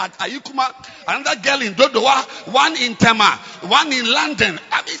here at Ayukuma, another girl in Dodowa, one in Tema, one in London.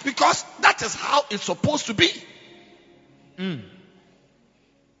 I mean, because that is how it's supposed to be.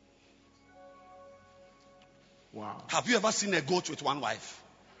 Wow. Have you ever seen a goat with one wife?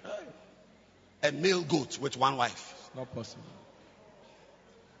 A male goat with one wife? Not possible.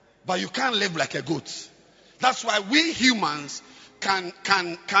 But you can't live like a goat. That's why we humans can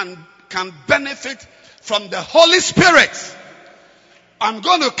benefit from the Holy Spirit. I'm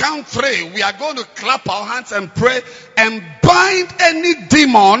going to count 3. We are going to clap our hands and pray and bind any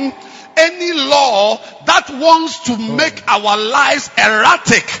demon, any law that wants to make our lives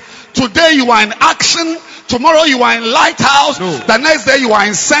erratic. Today you are in Action. Tomorrow you are in Lighthouse. The next day you are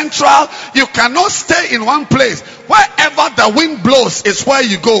in Central. You cannot stay in one place. Wherever the wind blows is where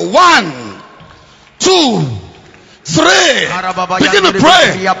you go. 1, 2, 3. Begin to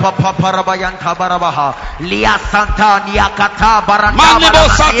pray.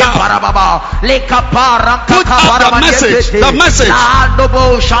 Put out the message. The message.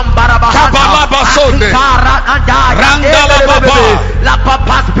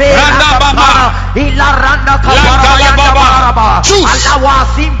 Choose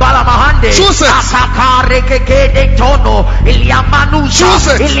it. Choose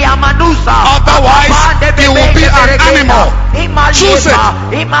it. Otherwise, it will be an animal. Choose it.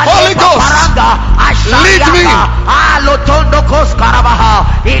 Holy Ghost, lead me.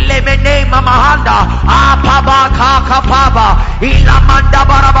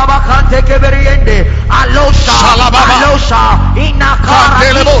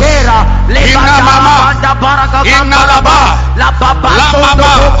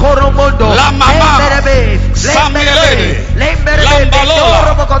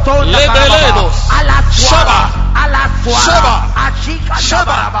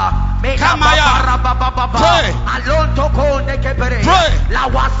 Kamaya. Pray. Pray.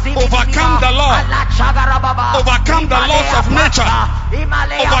 Overcome the law. Overcome the laws of nature.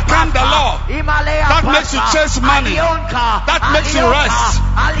 Overcome the law. That makes you chase money. That makes you rest.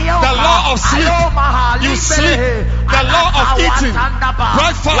 The law of sleep. You sleep. The law of eating.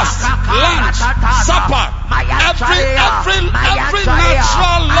 Breakfast, lunch, supper. Every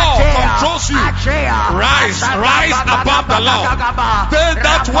natural law controls you. Rise above the law. They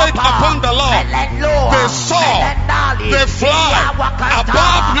that wait upon the law, they soar, they fly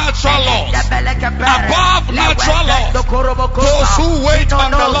above natural laws. Above natural laws. Those who wait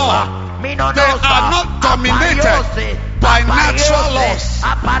on the law, they are not dominated by natural laws. I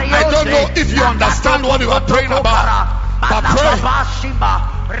don't know if you understand what you are praying about, but pray.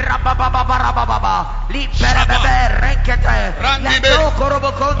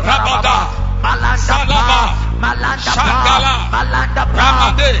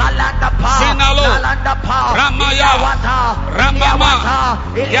 Sinalo, Ramaya, Ramama,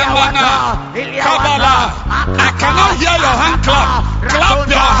 Yamana, Kabala. I cannot hear your hand clap. Clap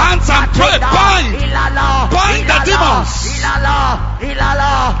your hands and pray. Bind the demons.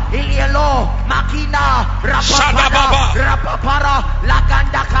 Shadababa,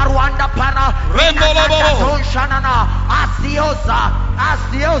 Laganda Karwanda Pana,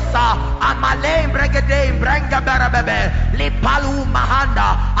 Asiosa, Amalem Bregadem, Branga Barabebe, Lipalu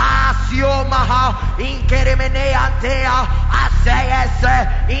Mahanda, Asio Maha, Inkeremene Antea, Asayese,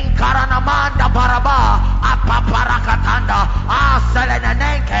 Inkaranamanda Baraba, Apaparakatanda,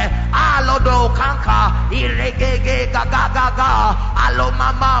 Aselenenke, Alodo Kanka, Irege Gaga,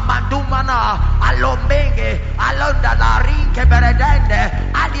 Alomama Mandumana, Alombenge, Alonda Larinke Beredende,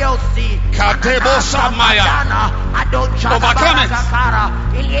 Adiosi, Katebo Samaya. Overcome it.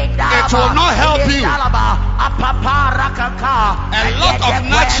 It will not help you. A lot of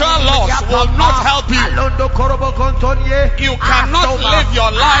natural laws will not help you. You cannot live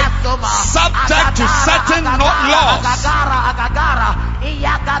your life subject to certain laws.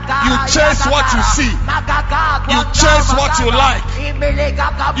 You chase what you see. You chase what you like.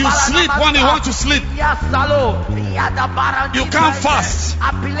 You sleep when you want to sleep. You can't fast.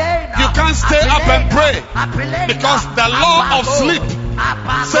 You can't stay up and pray because the law of sleep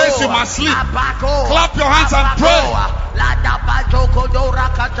says you must sleep. Clap your hands and pray.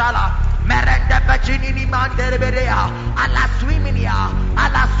 Merende Pacini Manderebea, alla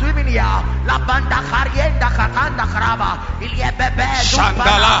swiminia, la banda carienda catanda craba, il ye bebe,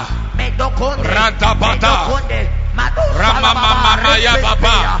 Shandala, Medoconde, Radabata, Ramamamaya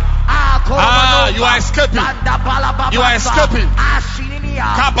Baba. You are escaping. You are escaping.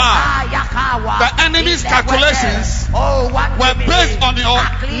 Kaba. The enemy's calculations were based on your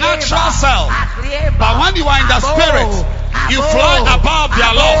natural self. But when you are in the spirit, you fly above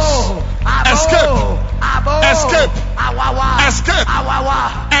their laws. Escape. Escape. Escape.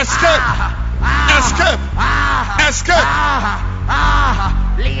 Escape. Escape. Escape.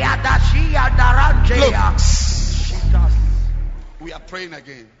 Look, we are praying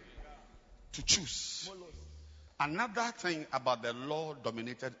again to choose. Another thing about the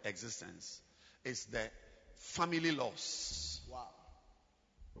law-dominated existence is the family laws. Wow.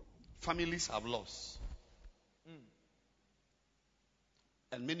 Families have laws.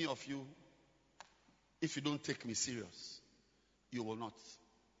 And many of you, if you don't take me serious, you will not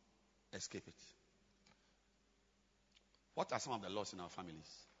escape it. What are some of the laws in our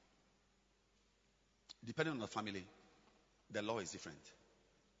families? Depending on the family, the law is different.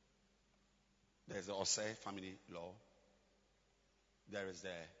 There is the Osei family law. There is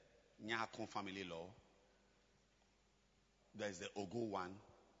the Nyakon family law. There is the Ogo one.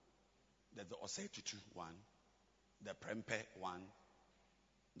 There's the Osei Tutu one. The Prempe one.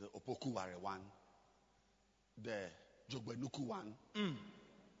 The Opokuware one. The Jogbenuku one.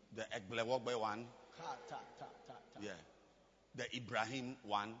 The Egblewogbe one. Yeah. The Ibrahim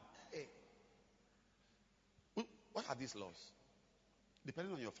one. What are these laws?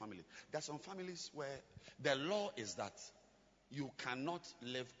 Depending on your family. There are some families where the law is that you cannot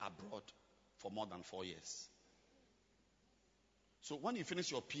live abroad for more than 4 years. So when you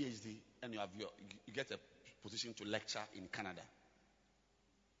finish your PhD and you get a position to lecture in Canada,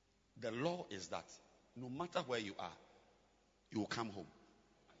 the law is that no matter where you are, you will come home.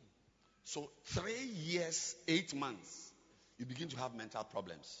 So 3 years, 8 months, you begin to have mental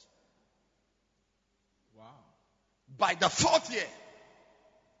problems. Wow. By the 4th year,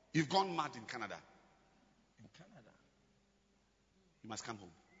 you've gone mad in Canada. In Canada. You must come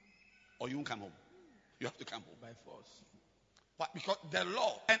home. Or you won't come home. You have to come home. By force. But because the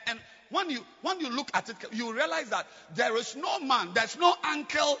law, and when you look at it, you realize that there is no man, there's no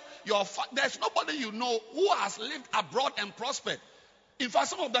uncle, there's nobody you know who has lived abroad and prospered. In fact,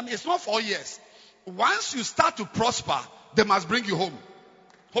 some of them, it's not 4 years. Once you start to prosper, they must bring you home.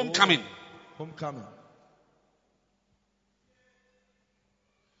 Homecoming. Homecoming.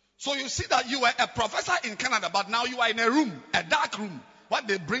 So you see that you were a professor in Canada, but now you are in a room, a dark room, where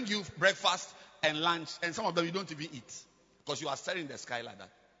they bring you breakfast and lunch, and some of them you don't even eat because you are staring in the sky like that.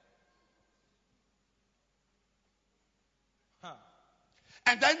 Huh.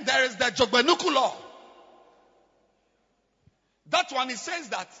 And then there is the Jogbenuku law. That one, it says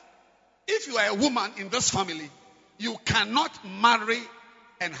that if you are a woman in this family, you cannot marry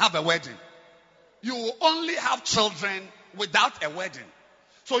and have a wedding. You will only have children without a wedding.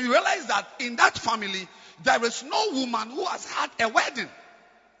 So you realize that in that family, there is no woman who has had a wedding.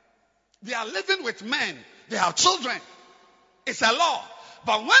 They are living with men. They have children. It's a law.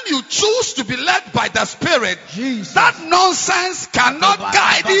 But when you choose to be led by the Spirit, Jesus. that nonsense cannot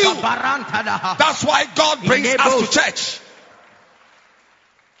guide you. That's why God brings us to church.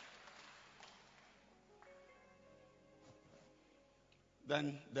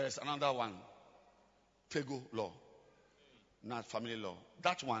 Then there's another one. Tego law. Not family law.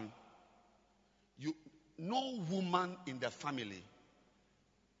 That one, no woman in the family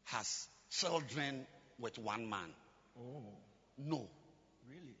has children with one man. Oh. No.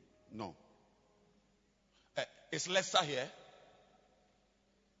 Really? No. Is Lester here?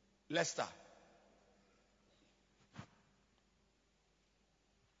 Lester.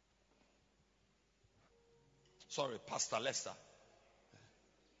 Sorry, Pastor Lester.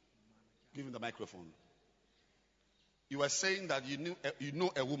 Give him the microphone. You were saying that you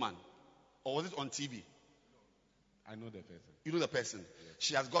know a woman, or was it on TV? I know the person. You know the person. Yes.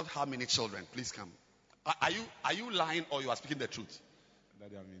 She has got how many children? Please come. Are you lying or you are speaking the truth?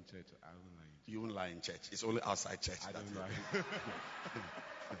 Daddy, I'm in church. I don't lie. You won't lie in church. It's only outside church. I don't lie.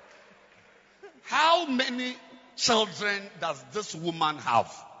 How many children does this woman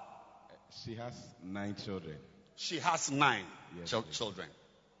have? She has 9 children. She has 9 Yes, children.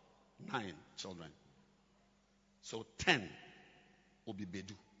 9 children. So 10 will be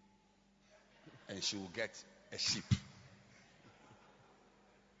Bedu. And she will get a sheep.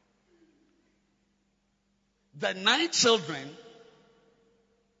 The 9 children,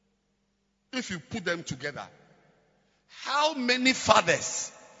 if you put them together, how many fathers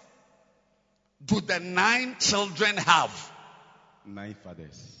do the 9 children have? 9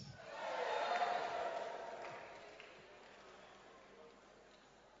 fathers.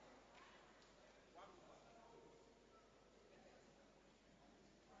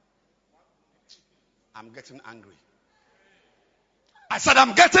 I'm getting angry. I said,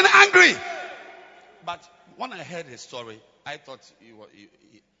 I'm getting angry. But when I heard his story, I thought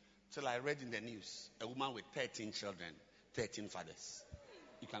till I read in the news, a woman with 13 children, 13 fathers.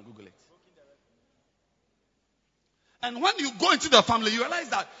 You can Google it. And when you go into the family, you realize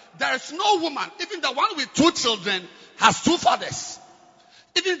that there is no woman, even the one with 2 children, has 2 fathers.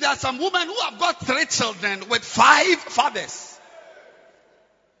 Even there are some women who have got 3 children with 5 fathers.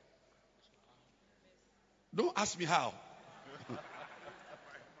 Don't ask me how.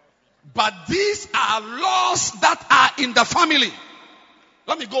 But these are laws that are in the family.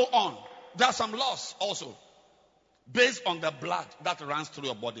 Let me go on. There are some laws also. Based on the blood that runs through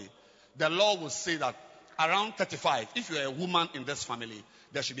your body. The law will say that around 35, if you're a woman in this family,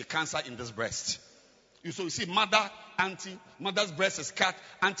 there should be cancer in this breast. You see mother, auntie, mother's breast is cut,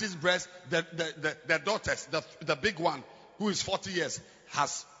 auntie's breast, the daughters, the big one who is 40 years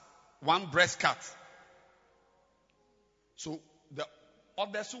has one breast cut. So the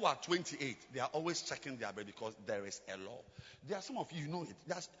others who are 28, they are always checking their breast because there is a law. There are some of you know it.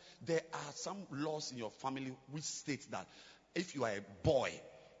 There are some laws in your family which state that if you are a boy,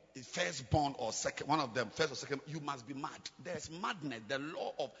 firstborn or second, one of them, first or second, you must be mad. There's madness. The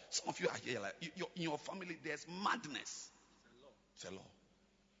law of some of you are here, like in your family, there's madness. It's a law.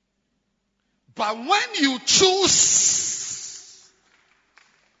 But when you choose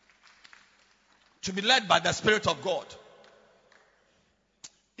to be led by the Spirit of God,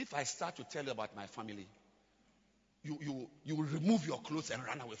 if I start to tell you about my family, you will remove your clothes and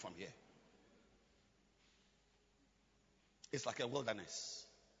run away from here. It's like a wilderness.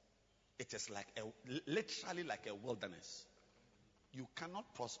 It is literally like a wilderness. You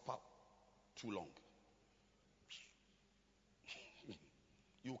cannot prosper too long.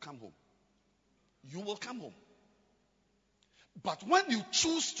 You will come home. You will come home. But when you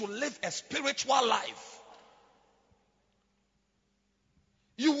choose to live a spiritual life,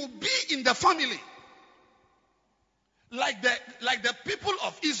 you will be in the family. Like the people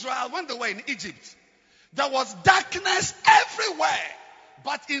of Israel when they were in Egypt. There was darkness everywhere.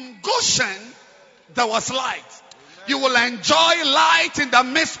 But in Goshen, there was light. You will enjoy light in the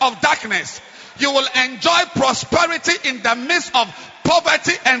midst of darkness. You will enjoy prosperity in the midst of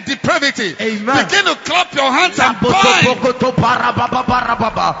poverty and depravity. Amen. Begin to clap your hands and bind. It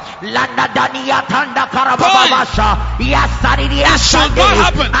should not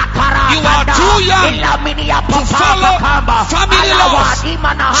happen. You are too young to follow family laws.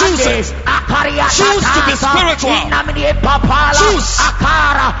 Choose it. Choose to be spiritual. Choose.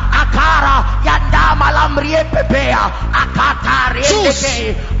 Choose.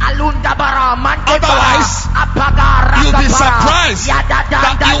 Otherwise, you'll be surprised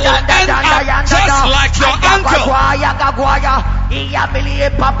that you will end up just like your uncle.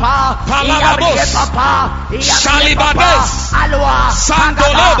 Palabos, Shalibades,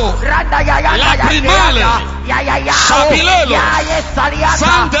 Sandolobo, Lacrimale, Shabilelo,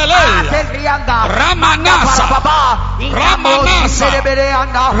 Sandele, Ramanasa,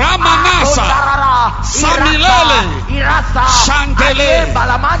 Samilele, Shandele,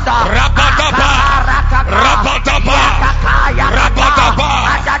 Rabadaba, Rabadaba, Rabadaba,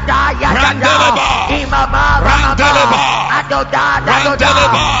 Randeleba, Randeleba,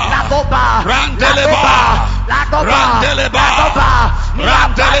 Randeleba, Randeleba, Randeleba,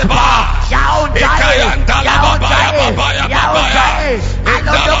 Randeleba, Ikayandala babaya babaya babaya,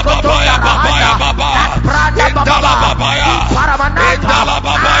 Indala babaya babaya babaya, Indala babaya, Indala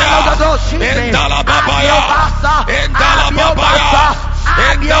babaya, Indala babaya, Indala babaya,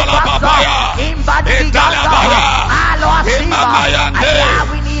 Indala babaya, Indala babaya, Imamayande,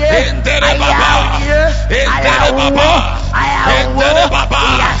 Indere baba, Indere baba, Indere baba,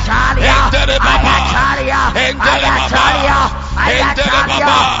 Indere baba, Indere baba, Indere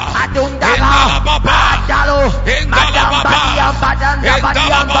baba, Indala baba, Indala baba,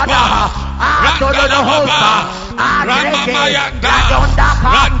 Indala baba, Randala baba, Ramamayanda,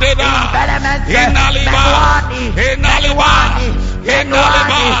 Randeda, Inaliba, Inaliba,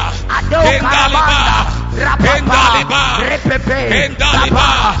 Indaliba, Indaliba, Indaliba, Indaliba,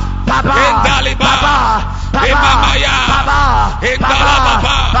 Indaliba, Imamaya,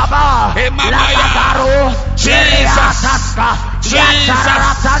 Indalababa, Imamaya, Jesus, Jesus,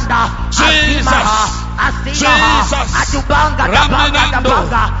 Jesus, Jesus, Ramanando,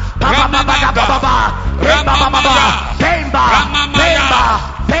 Ramananda, Ramamaya, Ramamaya,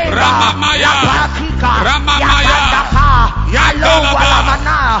 Ramamaya, Ramamaya, Yandalaba,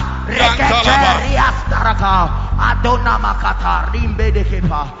 Yandalaba, Adona makata rimbe de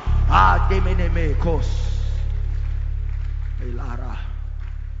kepa ademeneme kos elara.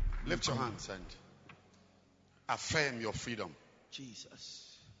 Lift your hands and affirm your freedom.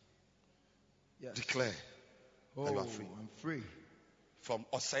 Jesus. Yes. Declare that you are free. I'm free. From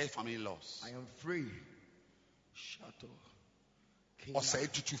Osei family laws. I am free. Shato.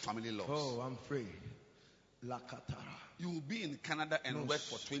 Osei Tutu family laws. Oh, I'm free. Lakatara. You will be in Canada and work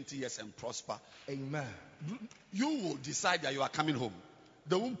for 20 years and prosper. Amen. You will decide that you are coming home.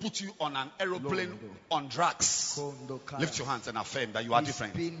 They won't put you on an aeroplane on drugs. Lift your hands and affirm that you are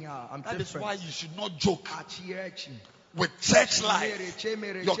different. That is why you should not joke with church life,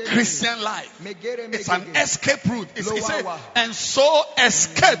 your Christian life. It's an escape route. It's and so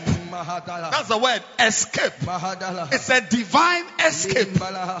escape. That's the word, escape. It's a divine escape.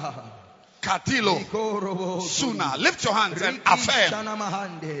 Katilo, Suna. Lift your hands and affirm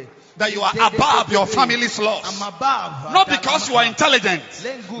that you are above your family's laws. Not because you are intelligent,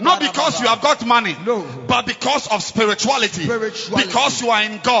 not because you have got money, but because of spirituality. Because you are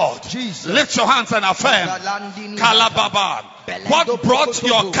in God. Lift your hands and affirm. Kalababa. What brought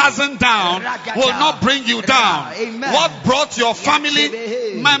your cousin down will not bring you down. What brought your family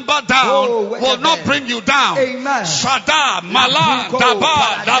member down will not bring you down. Shada, Malan,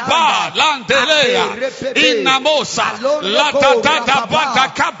 Daba, Landelea, Inamosa, Latata, Bata,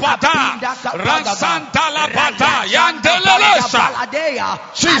 Kabata, Ransantala, Bata, Yandelesa.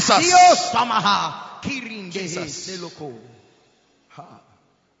 Jesus.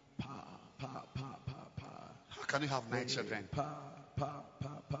 Can you have 9 children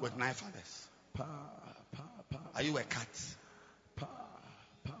with 9 fathers? Are you a cat?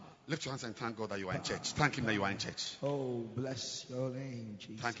 Lift your hands and thank God that you are in church. Thank Him that you are in church. Oh, bless your name,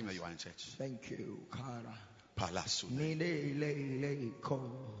 Jesus. Thank Him that you are in church. Thank you, Kara. Palasu.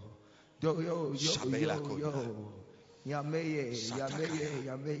 Yameye.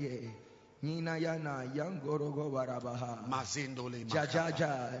 Nina yana yangorogo barabaha. Mazindole.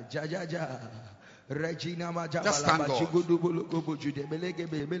 Jajaja. Regina Just thank God.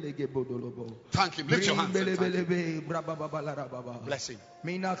 Thank Him. Lift your hands. And thank Him. Bless Him.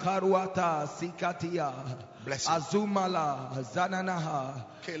 Mina karuata sikatia Bless Him. azumala zananaha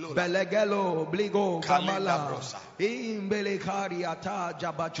Kelola. belegelo bligo Kalinda kamala brosa. imbele kariata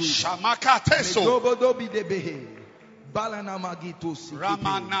jabachu Shamakateso. dobodobi debehe balana magitu sikiti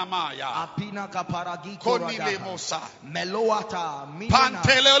Ramanamaya. apina kaparagi Konile korada Mosa. meloata minana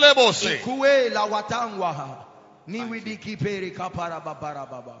Pantelelebose. ikue la watangwa niwidi kiperi kapara babara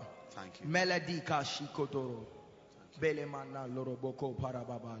baba Thank you. melody ka shikodoro belemana loroboko para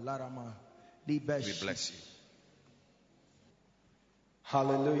baba larama We libesh. bless you.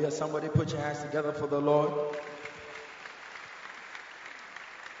 Hallelujah. Somebody put your hands together for the Lord.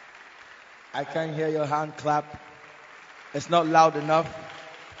 I can't hear your hand clap. It's not loud enough.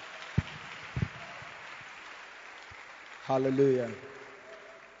 Hallelujah.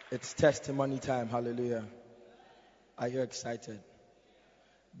 It's testimony time. Hallelujah. Are you excited?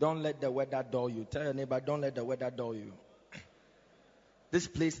 Don't let the weather dull you. Tell your neighbor, don't let the weather dull you. This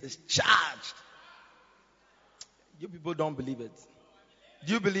place is charged. You people don't believe it.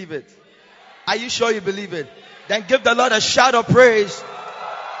 Do you believe it? Are you sure you believe it? Then give the Lord a shout of praise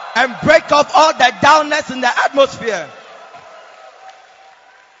and break off all the downness in the atmosphere.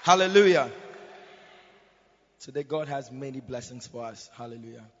 Hallelujah. Today God has many blessings for us.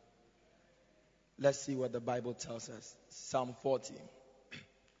 Hallelujah. Let's see what the Bible tells us. Psalm 40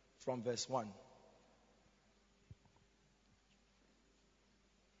 from verse 1.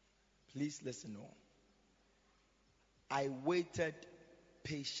 Please listen. I waited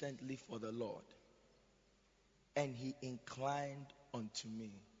patiently for the Lord, and He inclined unto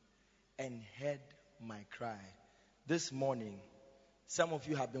me and heard my cry. This morning, some of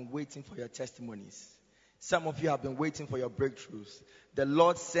you have been waiting for your testimonies. Some of you have been waiting for your breakthroughs. The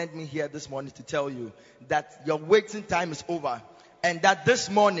Lord sent me here this morning to tell you that your waiting time is over, and that this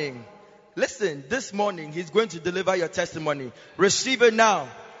morning, listen, this morning He's going to deliver your testimony. Receive it now.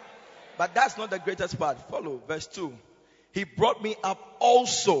 But that's not the greatest part. Follow verse 2. He brought me up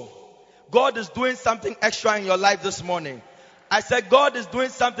also. God is doing something extra in your life this morning. I said God is doing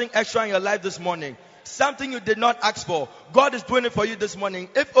something extra in your life this morning. Something you did not ask for. God is doing it for you this morning.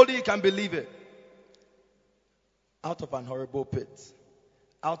 If only you can believe it. Out of an horrible pit,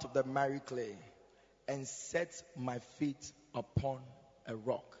 out of the miry clay, and set my feet upon a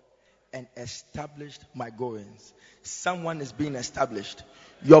rock and established my goings. Someone is being established.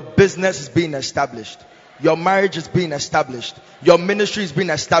 Your business is being established. Your marriage is being established. Your ministry is being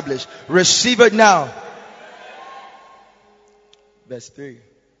established. Receive it now. Verse 3.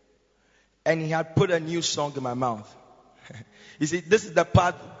 And He had put a new song in my mouth. You see, this is the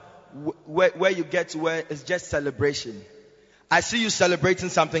part where you get to where it's just celebration. I see you celebrating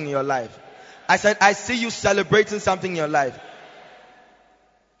something in your life. I said, I see you celebrating something in your life.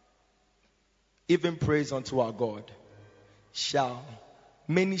 Even praise unto our God.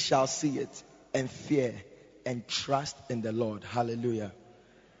 Many shall see it and fear and trust in the Lord. Hallelujah.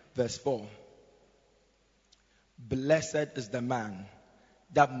 Verse 4. Blessed is the man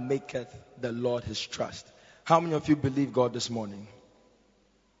that maketh the Lord his trust. How many of you believe God this morning?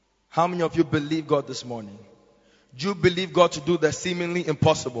 How many of you believe God this morning? Do you believe God to do the seemingly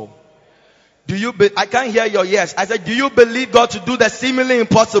impossible? I can't hear your yes. I said, do you believe God to do the seemingly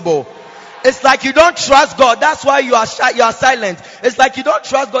impossible? It's like you don't trust God. That's why you are shy, you are silent. It's like you don't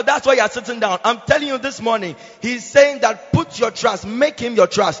trust God. That's why you are sitting down. I'm telling you this morning, He's saying that put your trust, make Him your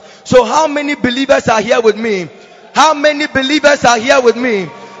trust. So how many believers are here with me? How many believers are here with me?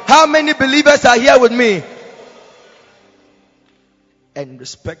 How many believers are here with me? And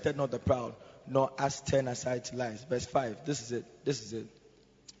respected not the proud, nor as turn aside to lies. Verse 5. This is it. This is it.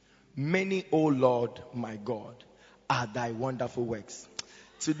 Many, O Lord, my God, are thy wonderful works.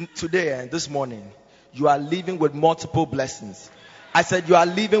 Today and this morning, you are living with multiple blessings. I said you are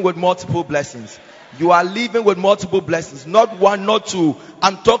living with multiple blessings. You are living with multiple blessings. Not one, not two.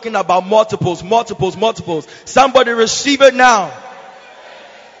 I'm talking about multiples. Somebody receive it now.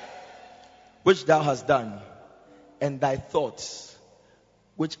 Which thou hast done, and thy thoughts,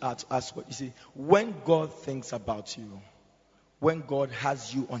 which are to us. You see, when God thinks about you, when God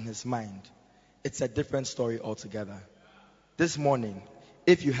has you on His mind, it's a different story altogether. This morning,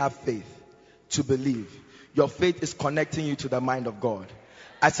 if you have faith to believe, your faith is connecting you to the mind of God.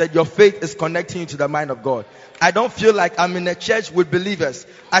 I said your faith is connecting you to the mind of God. I don't feel like I'm in a church with believers.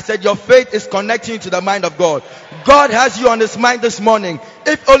 I said your faith is connecting you to the mind of God. God has you on His mind this morning.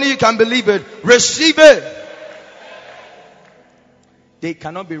 If only you can believe it, receive it. They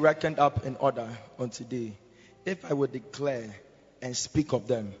cannot be reckoned up in order on today. If I would declare and speak of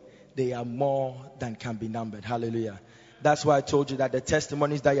them, they are more than can be numbered. Hallelujah. That's why I told you that the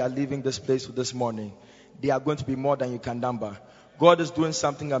testimonies that you are leaving this place with this morning, they are going to be more than you can number. God is doing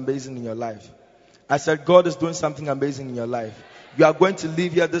something amazing in your life. I said, God is doing something amazing in your life. You are going to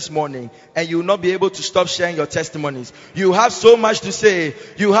leave here this morning and you will not be able to stop sharing your testimonies. You have so much to say.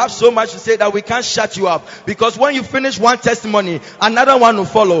 You have so much to say that we can't shut you up. Because when you finish one testimony, another one will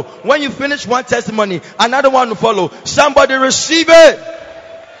follow. When you finish one testimony, another one will follow. Somebody receive it.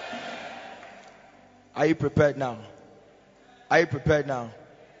 Are you prepared now? Are you prepared now?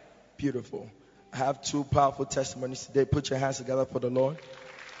 Beautiful. I have two powerful testimonies today. Put your hands together for the Lord.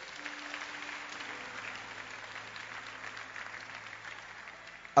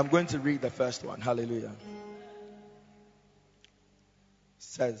 I'm going to read the first one. Hallelujah. It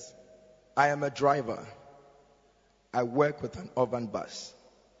says, I am a driver. I work with an urban bus.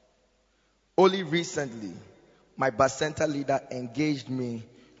 Only recently, my bus center leader engaged me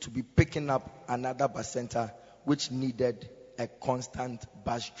to be picking up another bus center which needed a constant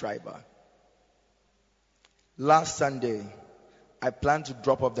bus driver. Last Sunday, I planned to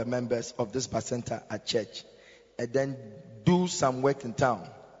drop off the members of this bus center at church and then do some work in town.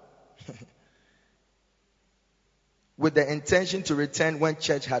 With the intention to return when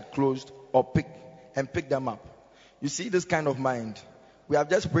church had closed or pick them up. You see this kind of mind. We have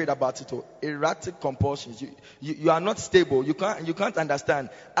just prayed about it. Erratic compulsions. You are not stable. You can't understand.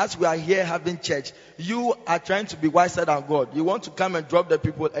 As we are here having church, you are trying to be wiser than God. You want to come and drop the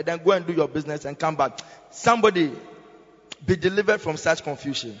people and then go and do your business and come back. Somebody be delivered from such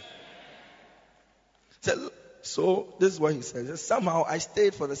confusion. So this is what he says. Somehow I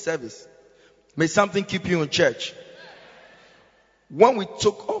stayed for the service. May something keep you in church. When we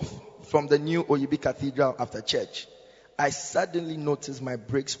took off from the new Oyibi Cathedral after church, I suddenly noticed my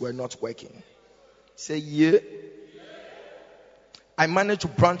brakes were not working. Say yeah. I managed to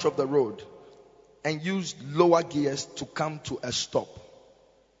branch off the road and used lower gears to come to a stop.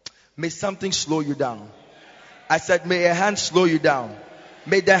 May something slow you down. I said, may a hand slow you down.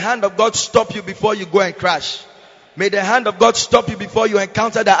 May the hand of God stop you before you go and crash. May the hand of God stop you before you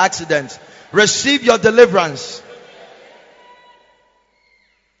encounter the accident. Receive your deliverance.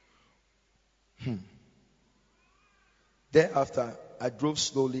 Thereafter, I drove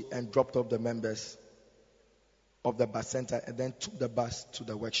slowly and dropped off the members of the bus center and then took the bus to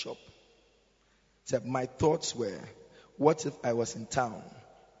the workshop. So my thoughts were, what if I was in town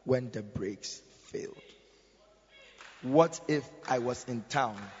when the brakes failed? What if I was in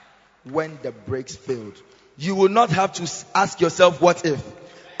town when the brakes failed? You will not have to ask yourself what if.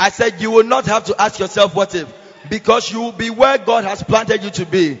 I said you will not have to ask yourself what if. Because you will be where God has planted you to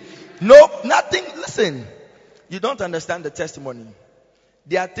be. No, nothing. Listen, you don't understand the testimony.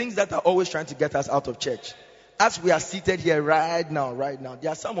 There are things that are always trying to get us out of church. As we are seated here right now,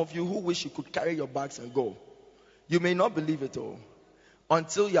 there are some of you who wish you could carry your bags and go. You may not believe it all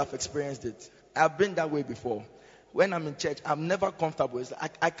until you have experienced it. I've been that way before. When I'm in church, I'm never comfortable. It's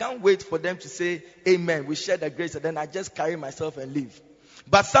like, I can't wait for them to say, amen, we share the grace, and then I just carry myself and leave.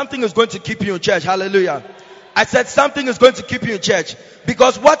 But something is going to keep you in church. Hallelujah. I said something is going to keep you in church.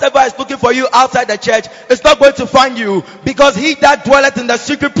 Because whatever is looking for you outside the church is not going to find you. Because he that dwelleth in the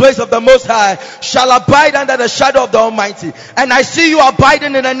secret place of the Most High shall abide under the shadow of the Almighty. And I see you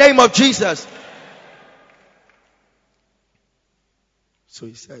abiding in the name of Jesus. So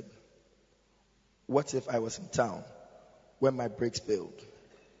he said, what if I was in town when my brakes failed?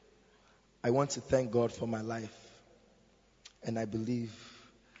 I want to thank God for my life. And I believe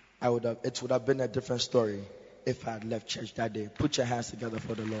it would have been a different story if I had left church that day. Put your hands together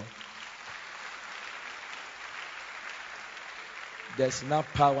for the Lord. There's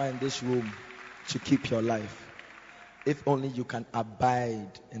enough power in this room to keep your life. If only you can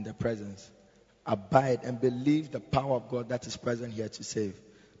abide in the presence. Abide and believe the power of God that is present here to save.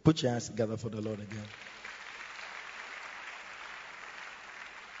 Put your hands together for the Lord again.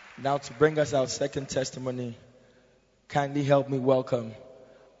 Now to bring us our second testimony, kindly help me welcome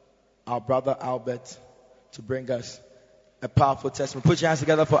our brother Albert to bring us a powerful testimony. Put your hands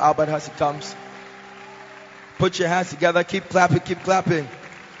together for Albert as he comes. Put your hands together. Keep clapping, keep clapping.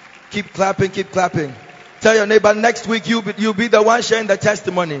 Keep clapping, keep clapping. Tell your neighbor next week you'll be the one sharing the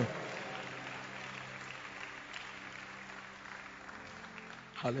testimony.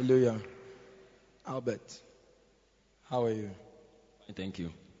 Hallelujah. Albert, how are you? Thank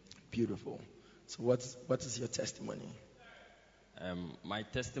you. Beautiful. So what is your testimony? My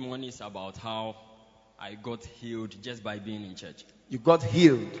testimony is about how I got healed just by being in church. You got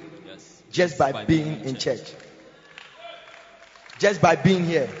healed? Yes. Just by being in church. Just by being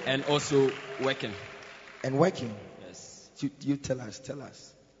here. And also working. And working? Yes. You tell us.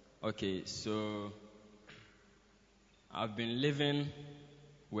 Okay, so I've been living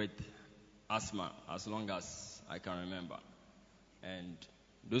with asthma as long as I can remember. And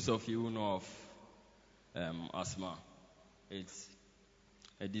those of you who know of asthma, it's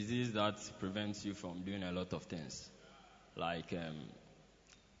a disease that prevents you from doing a lot of things. Like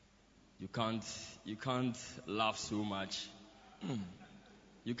you can't laugh so much.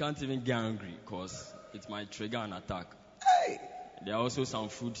 You can't even get angry because it might trigger an attack. There are also some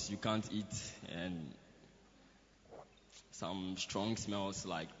foods you can't eat and some strong smells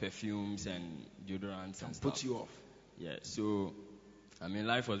like perfumes and deodorants and stuff. Put you off. Yeah, so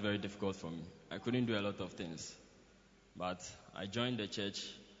life was very difficult for me. I couldn't do a lot of things. But I joined the church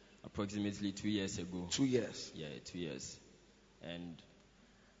approximately 2 years ago. 2 years. Yeah, 2 years. And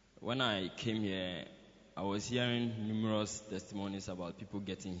when I came here, I was hearing numerous testimonies about people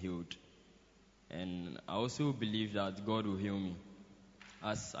getting healed. And I also believe that God will heal me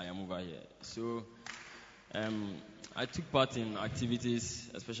as I am over here. So I took part in activities,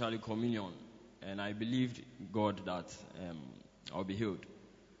 especially communion. And I believed God that I'll be healed.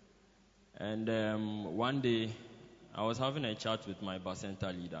 And one day, I was having a chat with my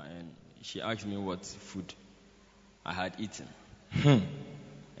Bacenta leader, and she asked me what food I had eaten.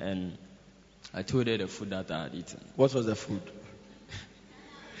 And I told her the food that I had eaten. What was the food?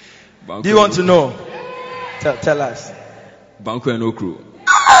 Banku Do you want to know? Tell us. Banku and okro.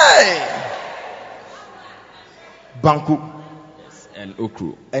 Hey! Banku Yes, and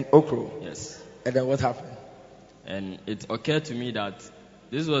okro. and okro. Yes. And then what happened? And it occurred to me that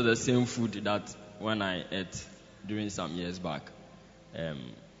this was the same food that when I ate during some years back,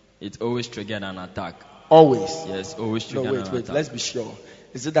 it always triggered an attack. Always. Yes, always No, triggered an wait. attack. Let's be sure.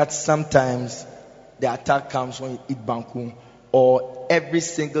 Is it that sometimes the attack comes when you eat banku, or every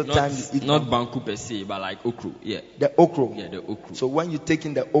single time you eat Not banku per se, but like okro. Yeah. the okro? Yeah, the okro. So when you take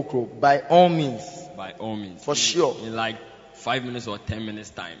in the okro, by all means, By all means. For sure. In like 5 minutes or 10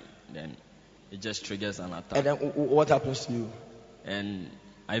 minutes time, then it just triggers an attack. and then what happens to you? And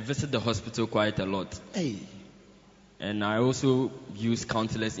I visit the hospital quite a lot. Hey, And I also use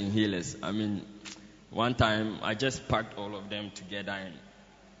countless inhalers. One time I just packed all of them together, and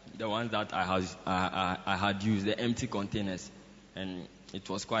the ones that I had used, the empty containers, and it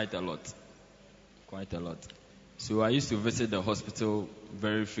was quite a lot. Quite a lot. So I used to visit the hospital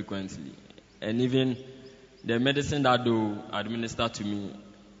very frequently. And even the medicine that they administer to me,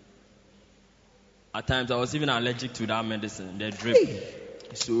 at times I was even allergic to that medicine, the drip.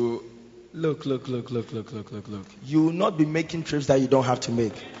 So look. You will not be making trips that you don't have to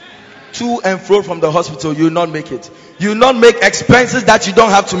make. To and fro from the hospital, you will not make it. You will not make expenses that you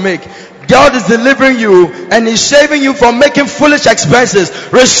don't have to make. God is delivering you and He's saving you from making foolish expenses.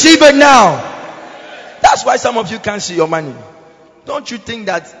 Receive it now. That's why some of you can't see your money. Don't you think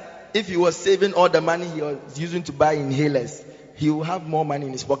that if he was saving all the money he was using to buy inhalers, he will have more money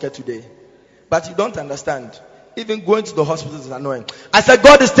in his pocket today? But you don't understand. Even going to the hospital is annoying. I said,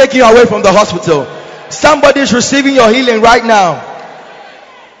 God is taking you away from the hospital. Somebody is receiving your healing right now.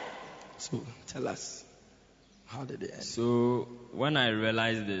 So tell us, how did it end? So when I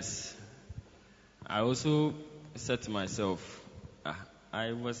realized this, I also said to myself,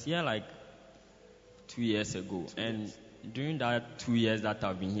 I was here like 2 years ago, and during that 2 years that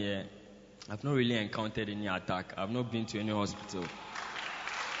I've been here, I've not really encountered any attack. I've not been to any hospital.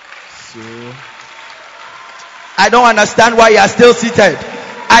 So I don't understand why you are still seated.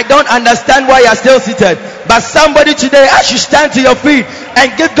 I don't understand why you are still seated. But somebody today, as you stand to your feet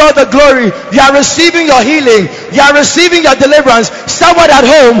and give God the glory, you are receiving your healing. You are receiving your deliverance. Someone at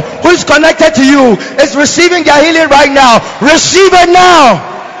home who is connected to you is receiving their healing right now. Receive it now.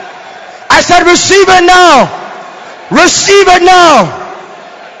 I said receive it now. Receive it now.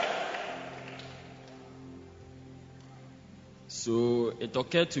 So it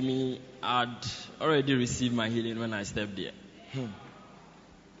occurred to me I'd already received my healing when I stepped there.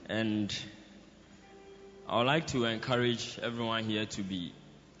 And I would like to encourage everyone here to be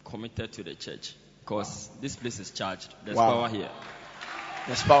committed to the church, because this place is charged. There's power here.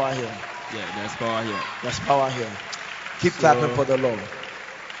 There's power here. Yeah, there's power here. There's power here. Keep clapping for the Lord.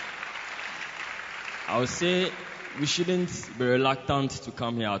 I would say we shouldn't be reluctant to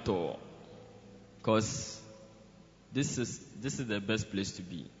come here at all, because this is the best place to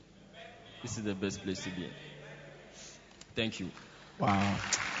be. This is the best place to be. Thank you. Wow.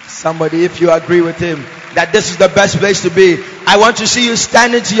 Somebody, if you agree with him that this is the best place to be, I want to see you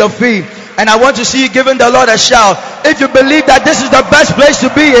standing to your feet, and I want to see you giving the Lord a shout. If you believe that this is the best place to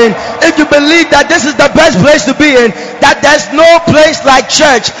be in, if you believe that this is the best place to be in, that there's no place like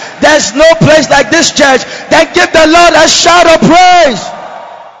church, there's no place like this church, then give the Lord a shout of praise.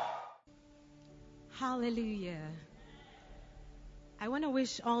 I want to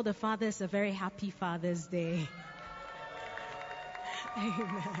wish all the fathers a very happy Father's Day.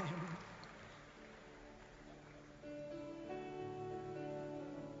 Amen.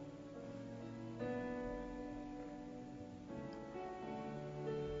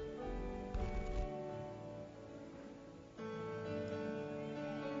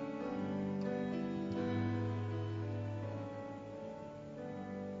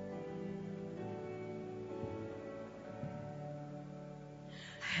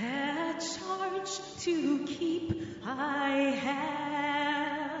 Had charge to keep, I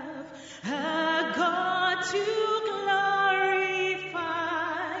have a God to glorify,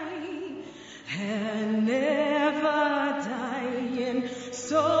 and never dying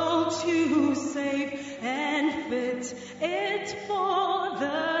soul to save, and fit it for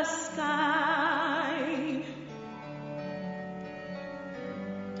the sky.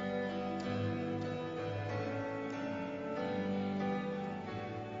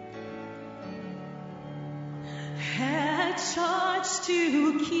 Had charge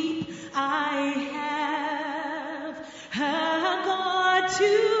to keep, I have a God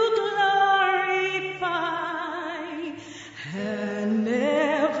to glorify, and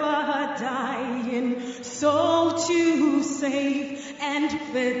never dying soul to save, and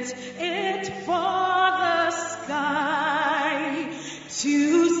fit it for the sky,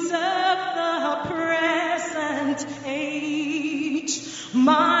 to serve the present age,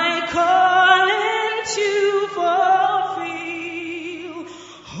 my calling to fulfill.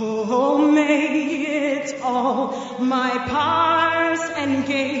 Oh, may it all my powers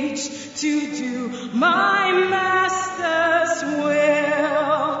engage to do my Master's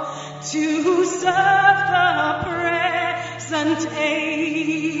will, to serve the present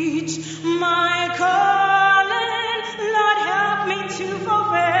age, my calling, Lord, help me to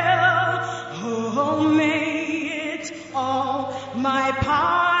fulfill. Oh, may it all my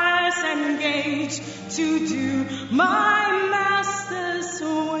powers engage to do my Master's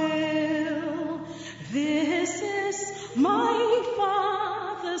will. This is my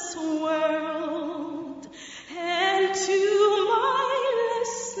Father's world, and to my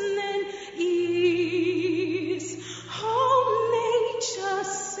listening ears, all nature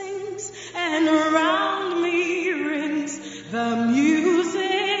sings, and around me rings the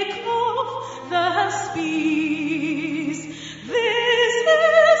music of the spheres. This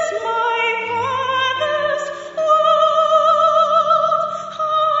is my Father's world.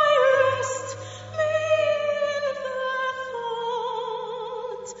 I rest me in the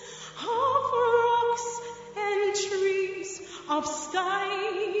thought of rocks and trees, of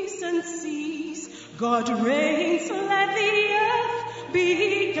skies and seas. God reigns, let the earth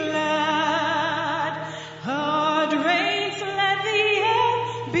be glad. God reigns, let the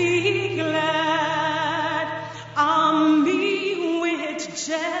earth be glad. Me with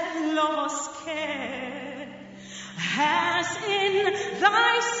jealous care, as in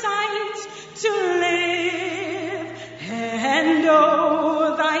thy sight to live, and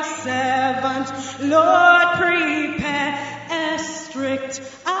oh, thy servant, Lord, prepare a strict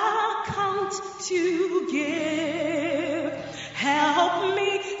account to give. Help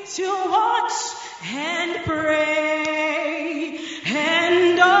me to watch and pray,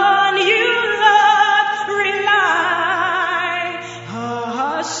 and on you, Lord, rely.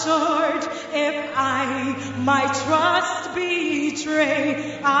 Assured, if I my trust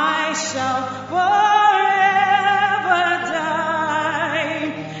betray, I shall forever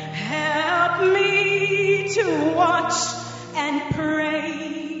die. Help me to watch and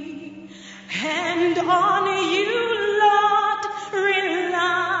pray, and on you, Lord,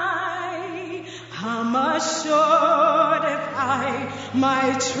 rely. I'm assured, if I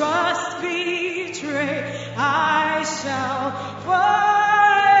my trust betray, I shall forever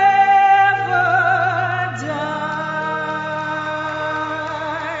die.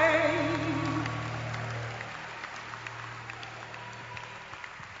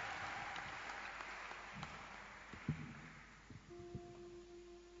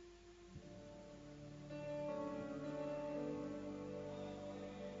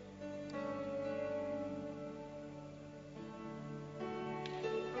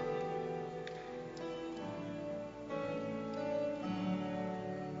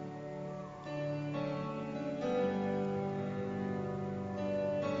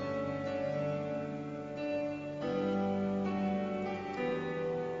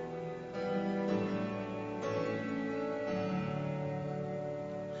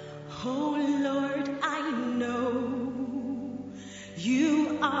 Oh Lord, I know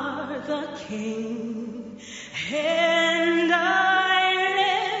you are the King, and I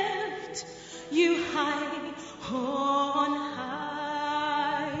lift you high on high.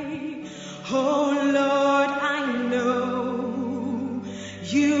 Oh Lord, I know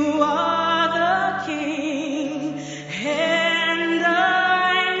you are the King, and I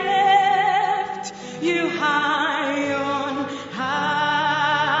lift you high on high.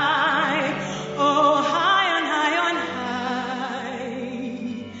 Oh, high on high on high,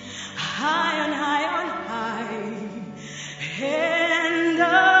 high on high on high, and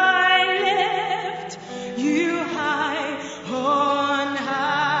I lift you high on high.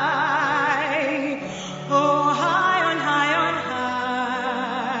 Oh, high on high on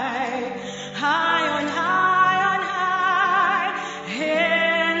high, high on high on high,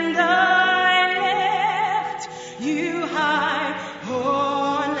 and I lift you high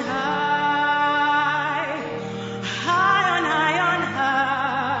on high, high on high on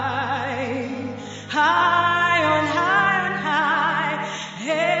high, high on high on high,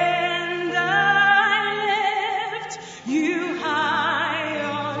 and I lift you high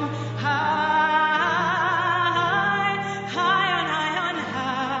on high, high on high on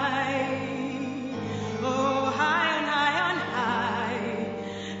high, oh, high on high on high,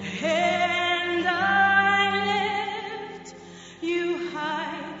 and I lift you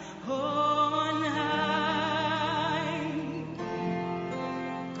high on high.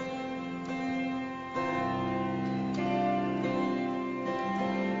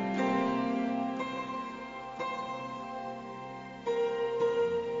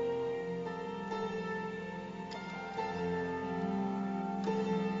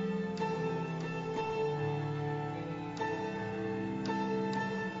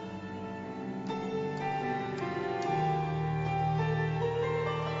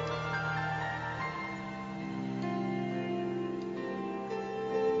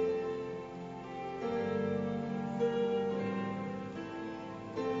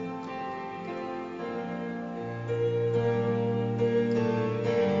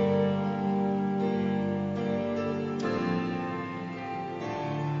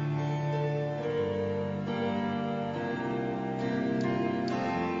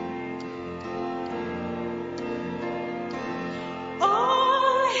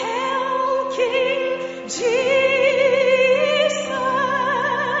 All hail King Jesus.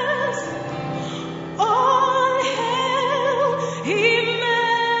 All hail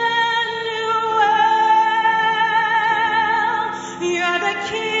Emmanuel. You're the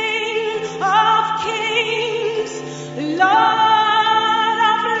King of Kings, Lord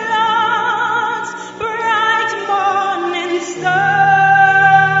of Lords, bright morning star.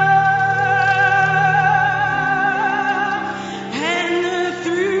 And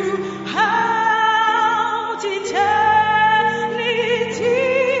throughout eternity,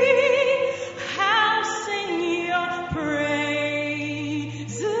 I'll sing your praises,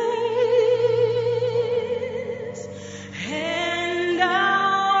 and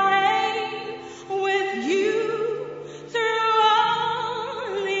I'll reign with you through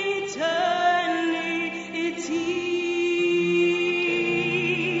all eternity.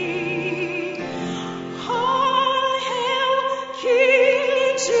 All hail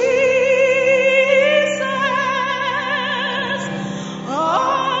King Jesus.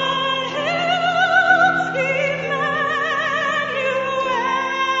 All hail Emmanuel.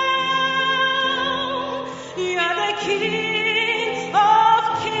 You're the King of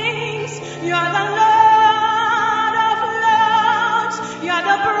Kings. You're the Lord of Lords. You're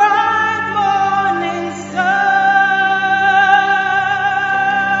the bright morning star.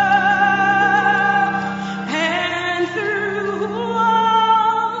 And through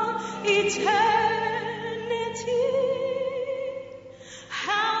all eternity,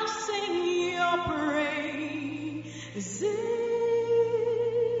 I'll sing your praises,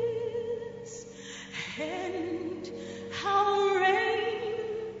 and I'll reign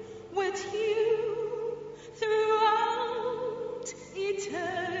with you throughout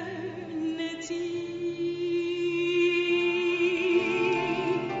eternity.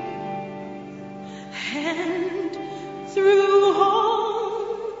 And through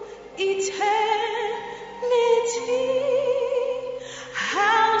all eternity,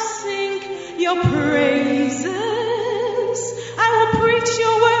 I'll sing your praises. I will preach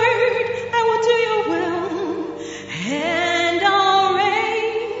your word. I will do your will. And I'll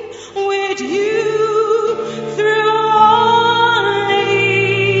reign with you through all eternity.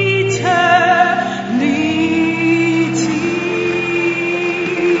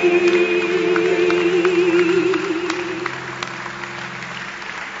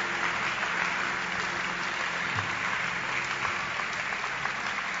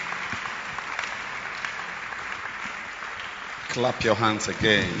 Clap your hands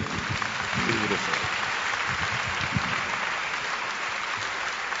again. Beautiful.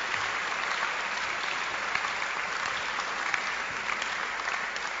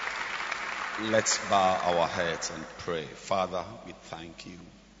 Let's bow our heads and pray. Father, we thank you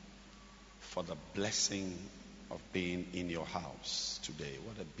for the blessing of being in your house today.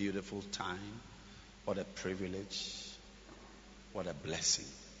 What a beautiful time. What a privilege. What a blessing.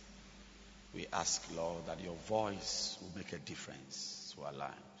 We ask, Lord, that your voice will make a difference to our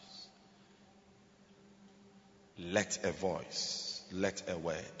lives. Let a voice, let a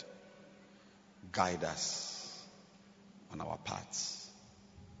word guide us on our paths.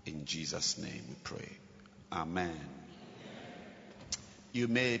 In Jesus' name we pray. Amen. You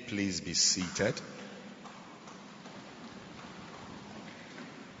may please be seated.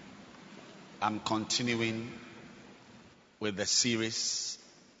 I'm continuing with the series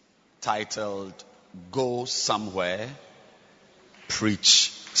titled Go Somewhere, Preach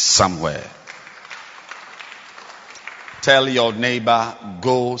Somewhere. Tell your neighbor,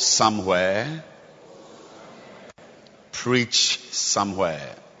 go somewhere, preach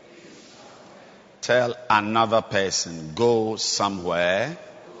somewhere. Tell another person, go somewhere,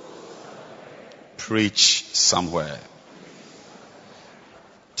 preach somewhere.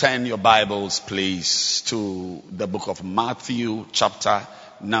 Turn your Bibles, please, to the book of Matthew, chapter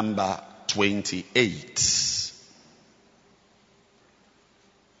number 28.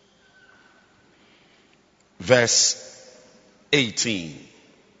 Verse 18.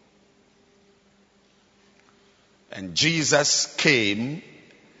 And Jesus came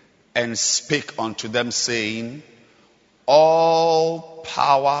and spake unto them, saying, all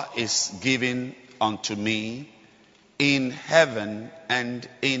power is given unto me in heaven and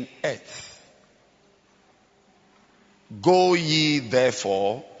in earth. Go ye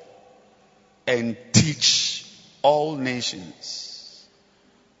therefore and teach all nations,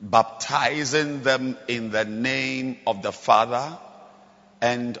 baptizing them in the name of the Father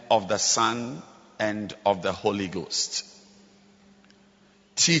and of the Son and of the Holy Ghost,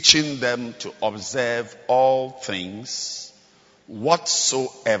 teaching them to observe all things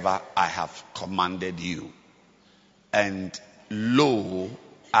whatsoever I have commanded you. And lo,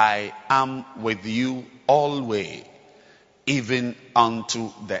 I am with you always, even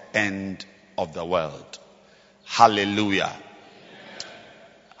unto the end of the world. Hallelujah. Amen.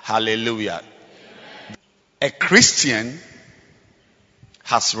 Hallelujah. Amen. A Christian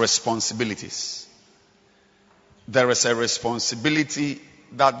has responsibilities. There is a responsibility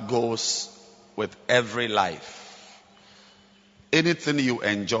that goes with every life. Anything you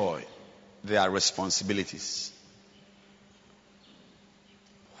enjoy, there are responsibilities.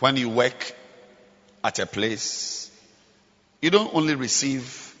 When you work at a place, you don't only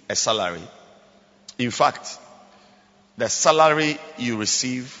receive a salary. In fact, the salary you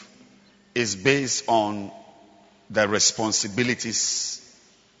receive is based on the responsibilities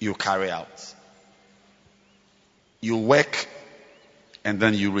you carry out. You work and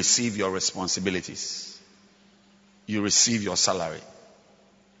then you receive your responsibilities. You receive your salary.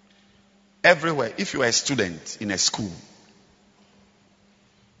 Everywhere, if you are a student in a school,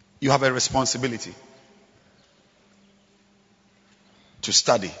 you have a responsibility to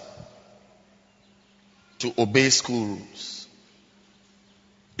study, to obey school rules.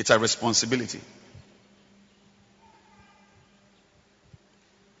 It's a responsibility.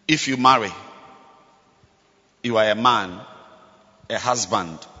 If you marry, you are a man, a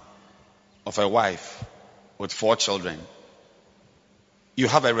husband of a wife with 4 children. You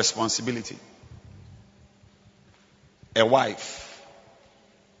have a responsibility. A wife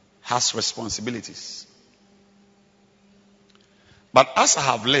has responsibilities. But as I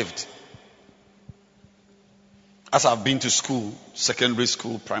have lived, as I've been to school, secondary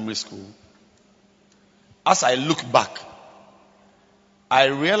school, primary school, as I look back, I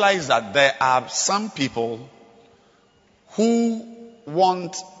realize that there are some people who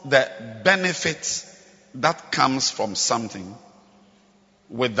want the benefit that comes from something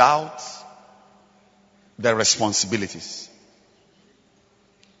without the responsibilities.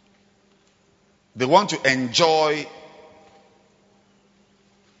 They want to enjoy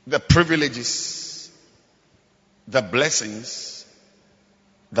the privileges, the blessings,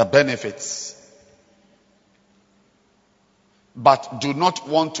 the benefits, but do not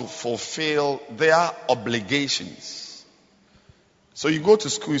want to fulfill their obligations. So you go to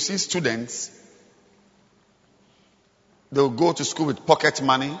school, you see students, they'll go to school with pocket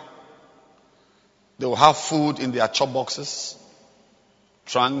money, they'll have food in their chop boxes,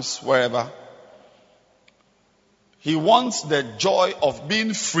 trunks, wherever. He wants the joy of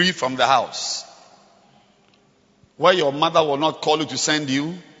being free from the house, where your mother will not call you to send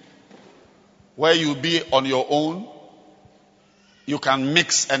you, where you'll be on your own. You can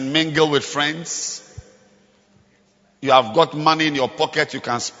mix and mingle with friends. You have got money in your pocket, you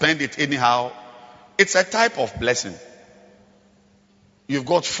can spend it anyhow. It's a type of blessing. You've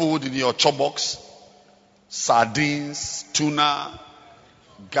got food in your chop box, sardines, tuna,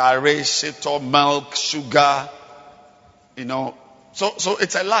 garri, shito, milk, sugar, So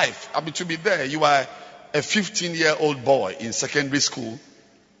it's a life. I mean, to be there, you are a 15-year-old boy in secondary school,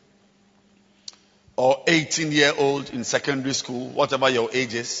 or 18-year-old in secondary school, whatever your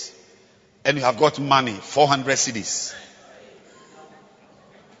age is, and you have got money, 400 cedis.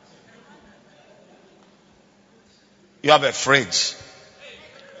 You have a fridge.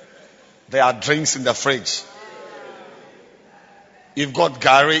 There are drinks in the fridge. You've got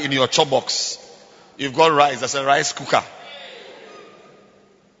garri in your chop box. You've got rice. There's a rice cooker.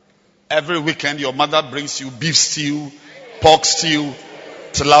 Every weekend, your mother brings you beef stew, pork stew,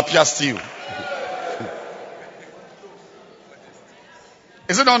 tilapia stew.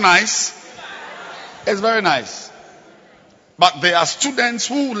 Is it not nice? It's very nice. But there are students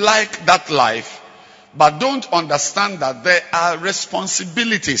who like that life, but don't understand that there are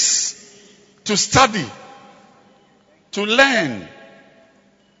responsibilities to study, to learn,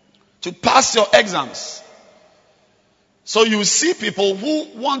 to pass your exams. So you see people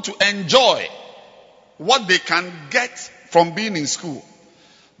who want to enjoy what they can get from being in school,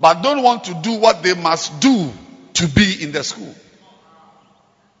 but don't want to do what they must do to be in the school.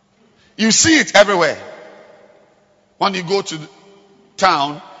 You see it everywhere. When you go to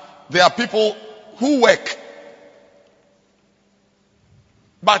town, there are people who work.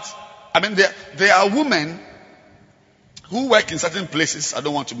 But, there are women who work in certain places I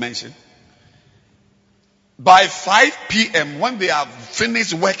don't want to mention. By 5 p.m., when they have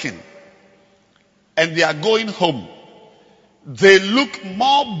finished working and they are going home, they look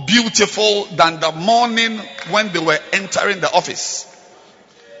more beautiful than the morning when they were entering the office.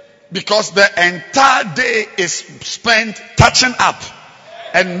 Because the entire day is spent touching up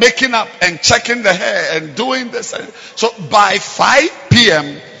and making up and checking the hair and doing this. So by 5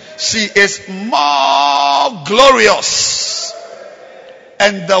 p.m., she is more glorious.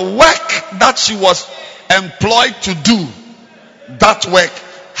 And the work that she was employed to do, that work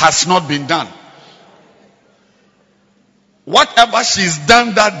has not been done. Whatever she's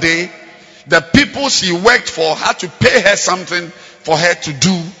done that day, the people she worked for had to pay her something for her to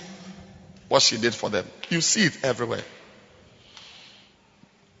do what she did for them. You see it everywhere.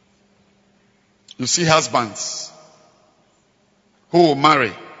 You see husbands who will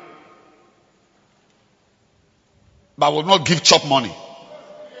marry but will not give chop money.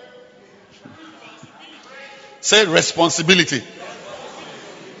 Say responsibility.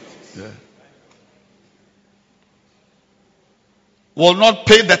 Yeah. Will not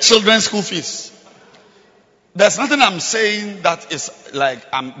pay the children's school fees. There's nothing I'm saying that is like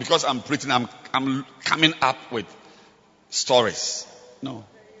because I'm preaching, I'm coming up with stories. No.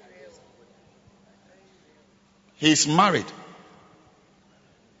 He's married.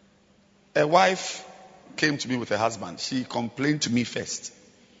 A wife came to me with her husband. She complained to me first.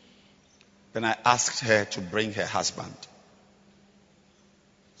 Then I asked her to bring her husband.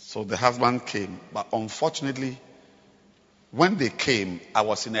 So the husband came, but unfortunately, when they came, I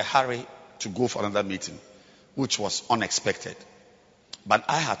was in a hurry to go for another meeting, which was unexpected. But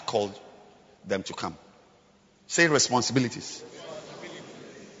I had called them to come. Say responsibilities.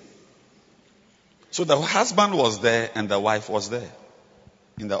 So the husband was there and the wife was there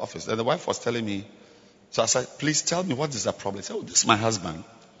in the office. And the wife was telling me, so I said, please tell me what is the problem. I said, this is my husband.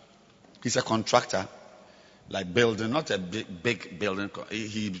 He's a contractor, like building, not a big building.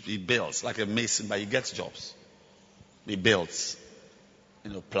 He builds like a mason, but he gets jobs. He builds,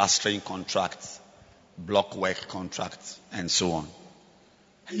 plastering contracts, block work contracts, and so on.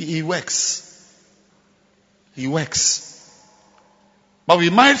 He works. He works. But we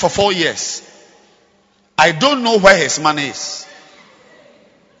married for 4 years. I don't know where his money is.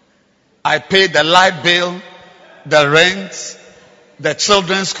 I pay the light bill, the rent, the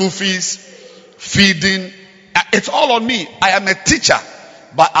children's school fees, feeding. It's all on me. I am a teacher.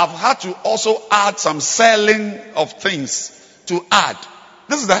 But I've had to also add some selling of things to add.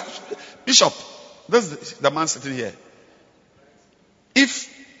 This is the bishop. This is the man sitting here.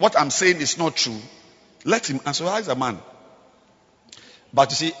 If what I'm saying is not true, let him answer. How is the man? But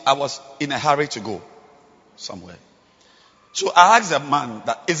you see, I was in a hurry to go somewhere. So I asked the man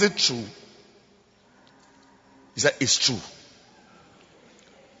that, is it true? He said, it's true.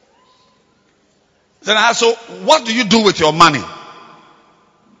 Then I asked, so what do you do with your money?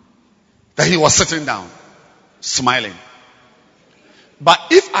 Then he was sitting down, smiling. But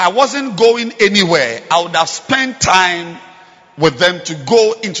if I wasn't going anywhere, I would have spent time with them to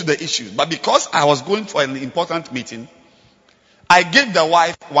go into the issues. But because I was going for an important meeting, I gave the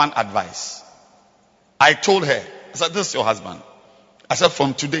wife one advice. I told her, I said, this is your husband. I said,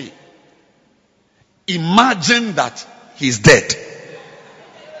 from today, imagine that he's dead.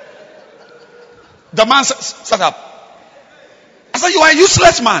 The man sat up. I said, you are a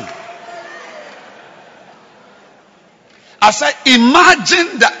useless man. I said,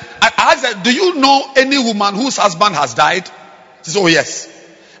 imagine that. I said, do you know any woman whose husband has died? She said, oh yes.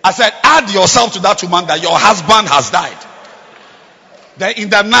 I said, add yourself to that woman that your husband has died. Then in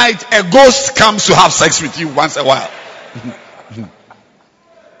the night, a ghost comes to have sex with you once a while.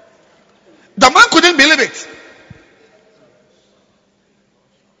 The man couldn't believe it.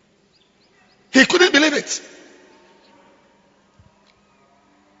 He couldn't believe it.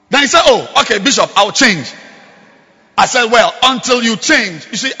 Then he said, oh, okay, Bishop, I'll change. I said, well, until you change.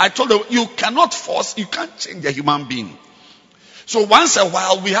 You see, I told her, you cannot force, you can't change a human being. So once a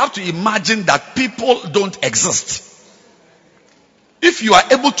while, we have to imagine that people don't exist. If you are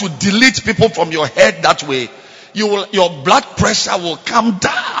able to delete people from your head that way, your blood pressure will come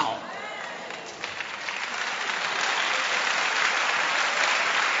down.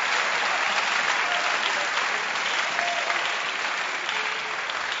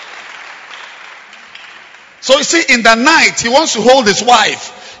 So you see, in the night, he wants to hold his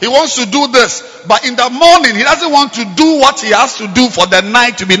wife. He wants to do this. But in the morning, he doesn't want to do what he has to do for the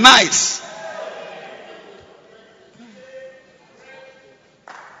night to be nice.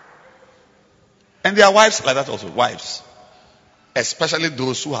 And there are wives like that also. Wives. Especially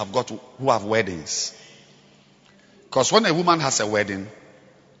those who have weddings. Because when a woman has a wedding,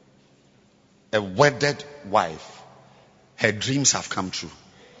 a wedded wife, her dreams have come true.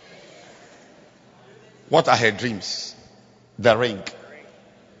 What are her dreams? The ring.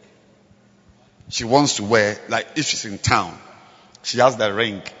 She wants to wear, like if she's in town, she has the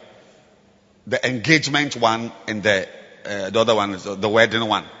ring. The engagement one and the other one is the wedding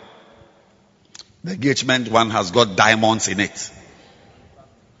one. The engagement one has got diamonds in it.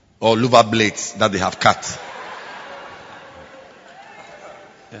 Or lover blades that they have cut.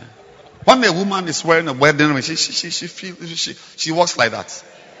 Yeah. When a woman is wearing a wedding ring, she walks like that.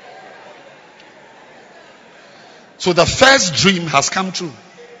 So the first dream has come true.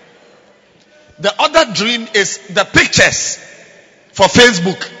 The other dream is the pictures for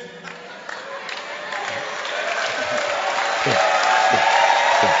Facebook.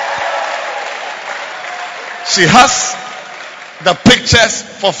 She has the pictures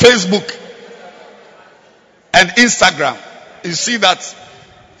for Facebook and Instagram. You see that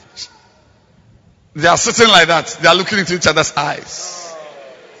they are sitting like that. They are looking into each other's eyes.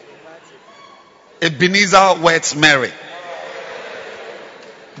 Ebenezer weds Mary.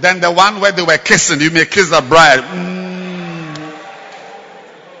 Then the one where they were kissing, you may kiss the bride.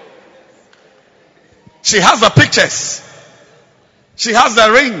 She has the pictures. She has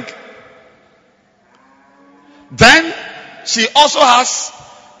the ring. Then she also has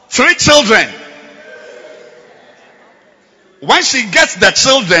 3 children. When she gets the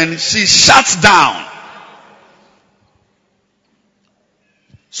children, she shuts down.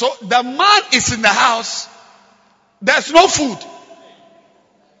 So the man is in the house. There's no food.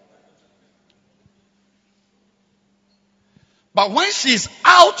 But when she's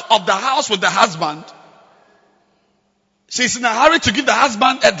out of the house with the husband, she's in a hurry to give the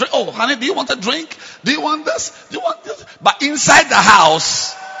husband a drink. Oh, honey, do you want a drink? Do you want this? Do you want this? But inside the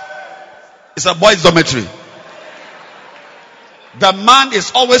house, it's a boys' dormitory. The man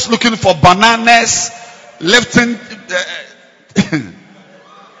is always looking for bananas, lifting.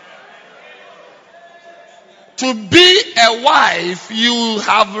 To be a wife, you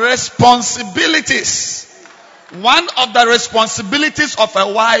have responsibilities. One of the responsibilities of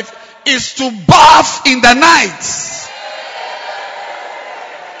a wife is to bath in the night.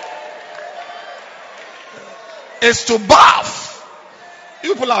 Is to bath.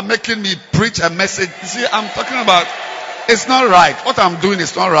 You people are making me preach a message. You see, I'm talking about, it's not right. What I'm doing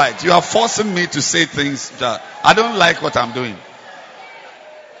is not right. You are forcing me to say things that I don't like what I'm doing.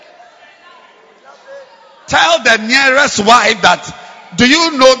 Tell the nearest wife that, do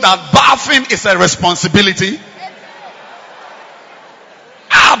you know that bathing is a responsibility?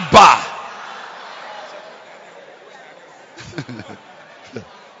 Abba.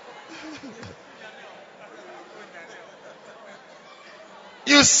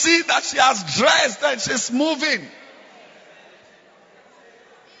 You see that she has dressed and she's moving.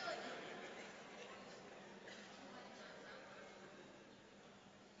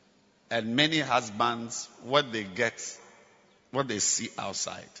 And many husbands, what they get, what they see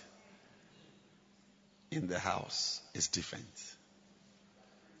outside, in the house is different.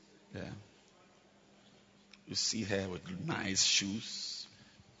 Yeah. You see her with nice shoes,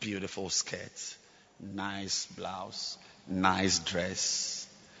 beautiful skirt, nice blouse, nice dress.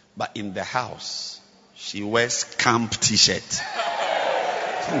 But in the house, she wears camp t-shirt.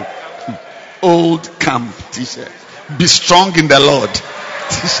 Old camp t-shirt. Be strong in the Lord.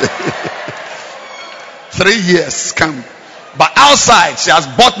 T-shirt. 3 years camp. But outside, she has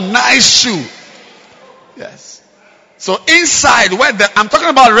bought nice shoe. Yes. So inside, I'm talking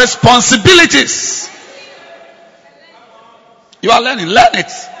about responsibilities. You are learning. Learn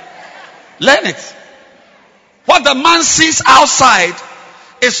it. Learn it. What the man sees outside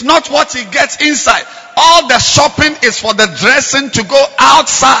is not what he gets inside. All the shopping is for the dressing to go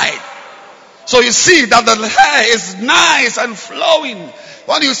outside. So you see that the hair is nice and flowing.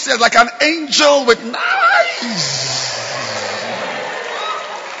 When you see it like an angel with nice.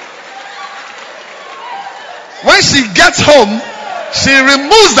 When she gets home, she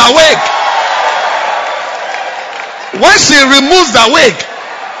removes the wig. When she removes the wig,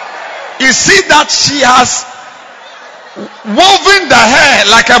 you see that she has woven the hair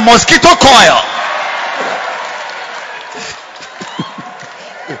like a mosquito coil.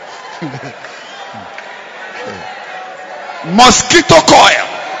 Mosquito coil.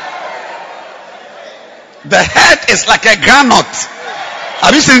 The head is like a granite.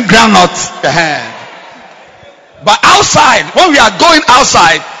 Have you seen granite? The head. But outside, when we are going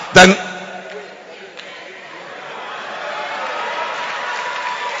outside, then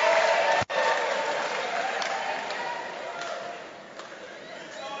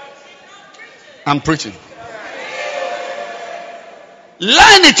I'm preaching.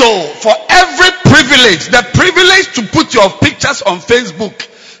 Learn it all. For every privilege, the privilege to put your pictures on Facebook,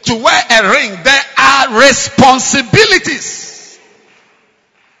 to wear a ring, there are responsibilities.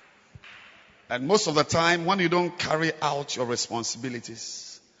 And most of the time, when you don't carry out your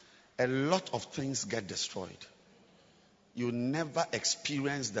responsibilities, a lot of things get destroyed. You never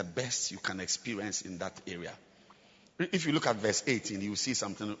experience the best you can experience in that area. If you look at verse 18, you will see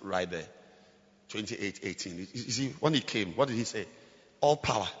something right there. 28:18. You see, when he came, what did he say? All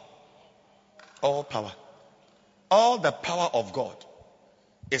power. All power. All the power of God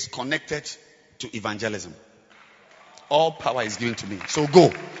is connected to evangelism. All power is given to me. So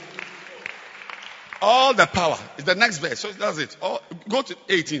go. All the power is the next verse. So that's it. Go to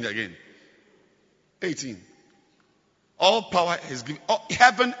 18 again. 18. All power is given.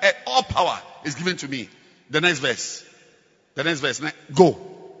 Heaven, all power is given to me. The next verse. The next verse. Go.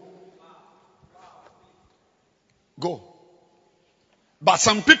 Go. But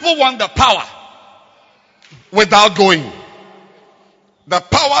some people want the power without going. The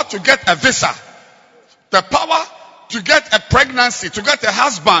power to get a visa. The power to get a pregnancy, to get a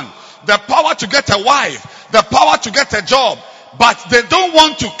husband. The power to get a wife. The power to get a job. But they don't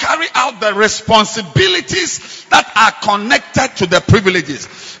want to carry out the responsibilities that are connected to the privileges.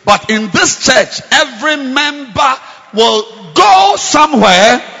 But in this church, every member will go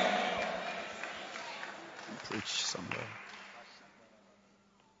somewhere. Preach somewhere.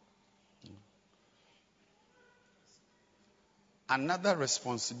 Another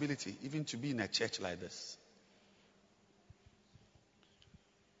responsibility, even to be in a church like this.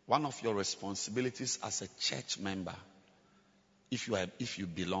 One of your responsibilities as a church member, if you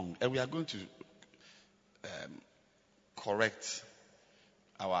belong, and we are going to correct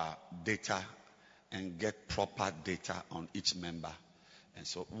our data and get proper data on each member. And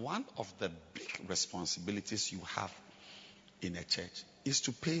so one of the big responsibilities you have in a church is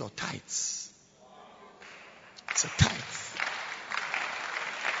to pay your tithes. It's a tithe.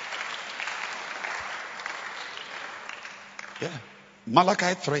 Yeah.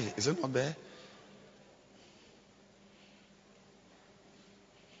 Malachi 3, is it not there?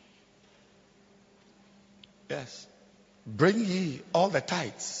 Yes. Bring ye all the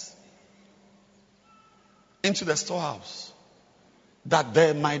tithes into the storehouse, that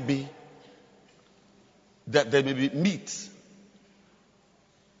there may be meat.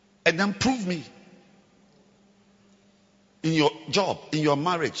 And then prove me in your job, in your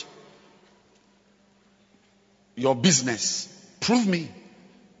marriage, your business. Prove me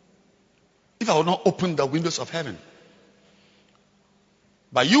if I will not open the windows of heaven.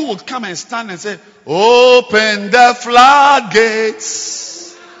 But you will come and stand and say, open the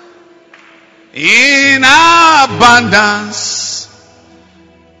floodgates in abundance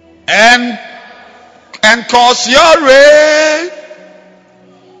and cause your rain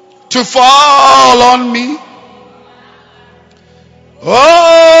to fall on me.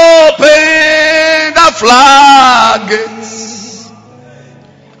 Open the floodgates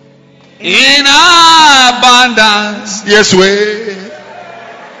in abundance, yes, way,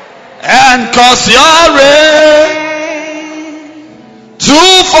 and cause your rain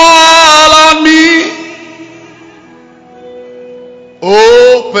to fall on me.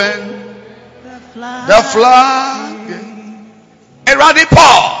 Open the flag, ready,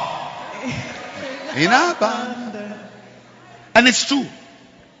 Paul, in abundance. And it's true.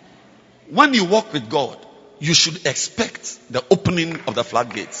 When you walk with God, you should expect the opening of the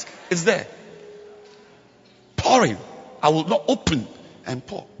floodgates. It's there. Pouring. I will not open and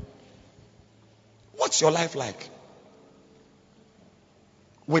pour. What's your life like?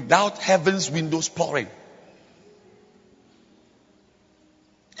 Without heaven's windows pouring.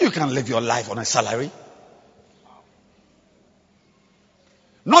 You can live your life on a salary.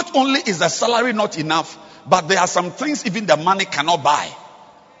 Not only is the salary not enough, but there are some things even the money cannot buy.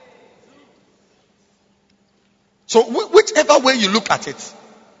 So whichever way you look at it,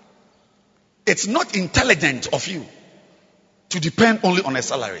 it's not intelligent of you to depend only on a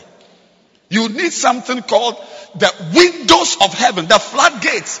salary. You need something called the windows of heaven, the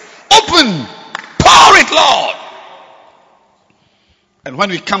floodgates. Open, pour it, Lord. And when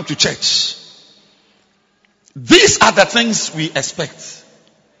we come to church, these are the things we expect.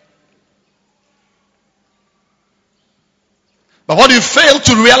 But what you fail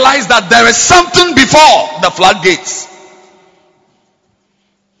to realize that there is something before the floodgates.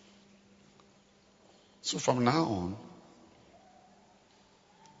 So from now on,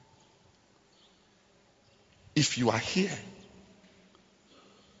 if you are here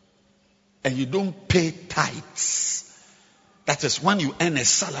and you don't pay tithes, that is when you earn a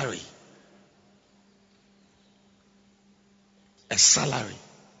salary. A salary.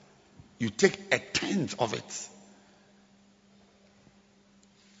 You take a tenth of it.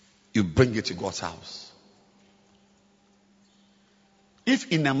 You bring it to God's house.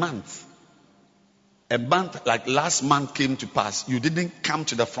 If in a month like last month came to pass, you didn't come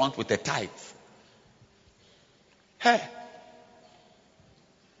to the front with a tithe. Hey.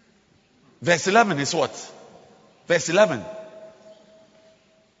 Verse 11 is what? Verse 11.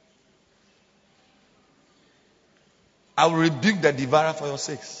 I will rebuke the devourer for your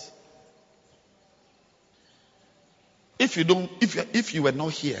sakes. If you were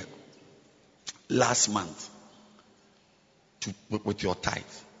not here last month with your tithe,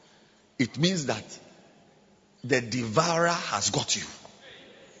 it means that the devourer has got you.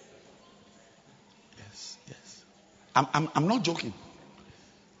 Yes. I'm not joking.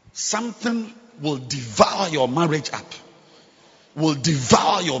 Something will devour your marriage up, will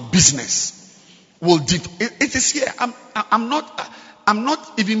devour your business. It is here. I'm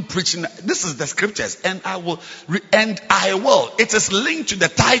not even preaching. This is the scriptures, and I will. It is linked to the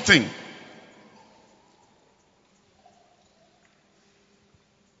tithing.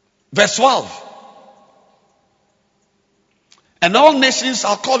 Verse 12. And all nations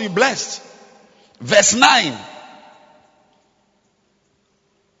shall call you blessed. Verse 9.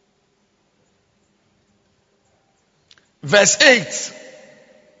 Verse 8.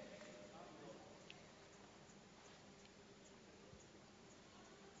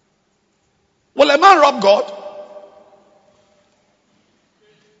 Will a man rob God?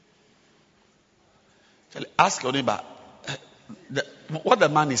 Ask your neighbor, what the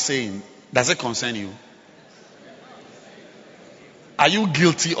man is saying, does it concern you? Are you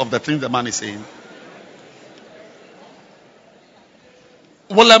guilty of the things the man is saying?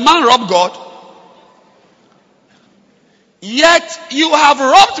 Will a man rob God? Yet you have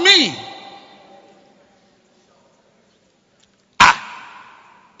robbed me.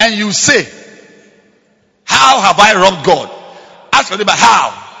 And you say, how have I robbed God? Ask your neighbor,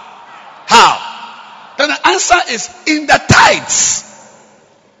 how? Then the answer is in the tithes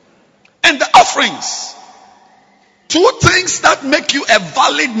and the offerings. Two things that make you a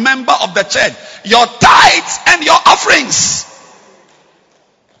valid member of the church: your tithes and your offerings.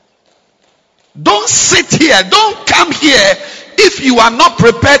 Don't sit here, don't come here if you are not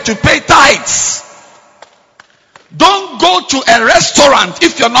prepared to pay tithes. Don't go to a restaurant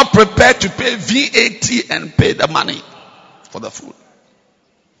if you're not prepared to pay VAT and pay the money for the food.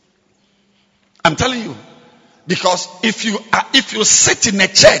 I'm telling you, because if you sit in a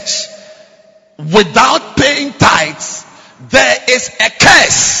church without paying tithes, there is a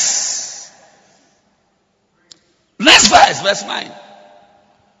curse. Next verse, verse 9.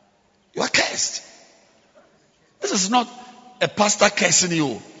 You are cursed. This is not a pastor cursing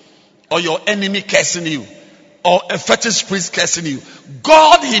you, or your enemy cursing you, or a fetish priest cursing you.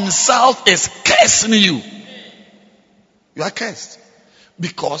 God himself is cursing you. You are cursed.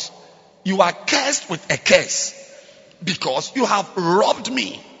 Because you are cursed with a curse. Because you have robbed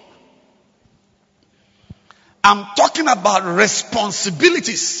me. I'm talking about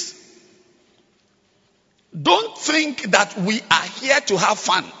responsibilities. Don't think that we are here to have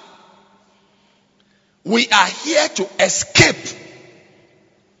fun. We are here to escape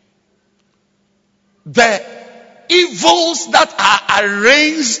the evils that are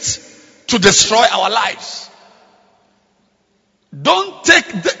arranged to destroy our lives. Don't take,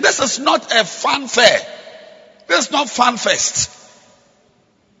 this is not a fun fair. This is not fun fest.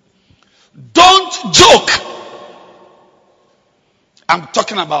 Don't joke. I'm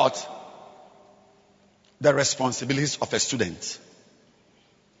talking about the responsibilities of a student,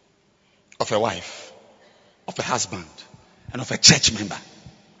 of a wife, of a husband, and of a church member.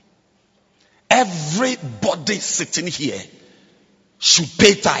 Everybody sitting here should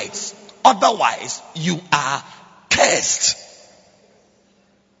pay tithes. Otherwise, you are cursed.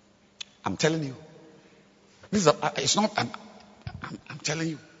 I'm telling you. This is it's not. I'm telling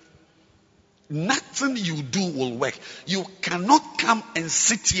you. Nothing you do will work. You cannot come and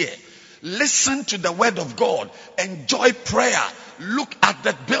sit here, listen to the word of God, enjoy prayer, look at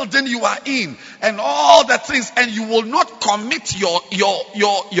the building you are in, and all the things, and you will not commit your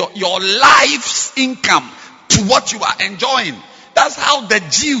life's income to what you are enjoying. That's how the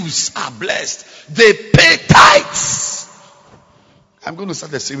Jews are blessed. They pay tithes. I'm going to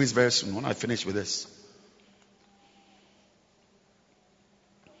start the series very soon when I finish with this.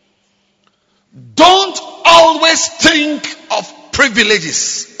 Don't always think of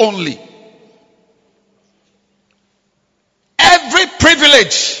privileges only. Every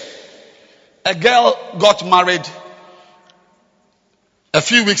privilege. A girl got married a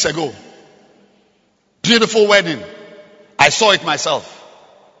few weeks ago. Beautiful wedding. I saw it myself.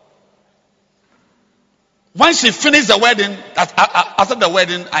 When she finished the wedding, after the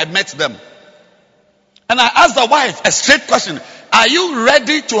wedding, I met them. And I asked the wife a straight question. Are you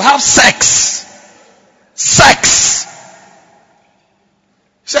ready to have sex? Sex.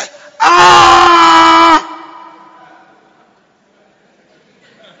 She said,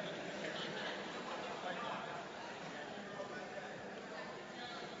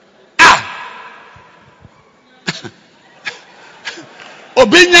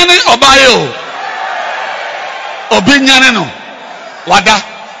 Obinyane obayo. Obinyane no.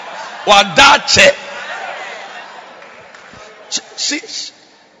 Wada che.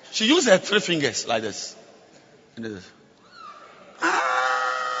 She used her 3 fingers like this. And this.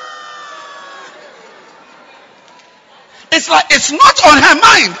 It's like it's not on her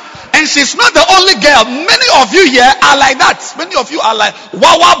mind. And she's not the only girl. Many of you here are like that. Many of you are like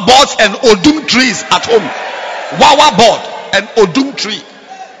Wawa boards and Odum trees at home. Wawa board and Odum tree.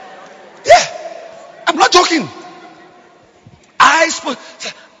 Yeah. I'm not joking.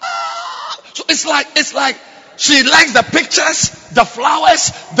 So it's like she likes the pictures, the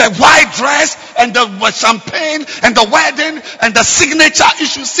flowers, the white dress, and the champagne, and the wedding, and the signature. You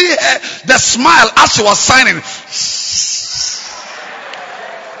should see her, the smile as she was signing.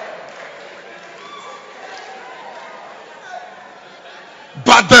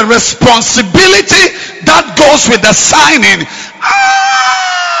 But the responsibility that goes with the signing.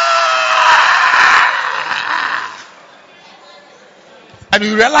 And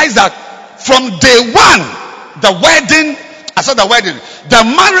you realize that from day one, the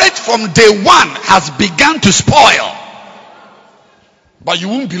marriage from day one has begun to spoil. But you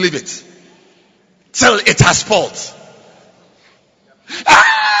won't believe it till it has spoiled.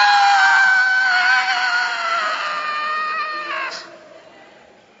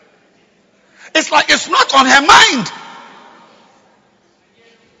 It's like it's not on her mind.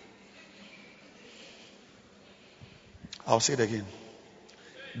 I'll say it again.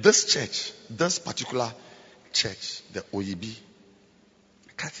 This church, this particular church, the OEB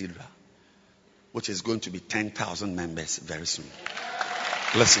Cathedral, which is going to be 10,000 members very soon.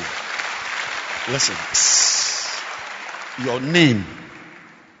 Listen. Your name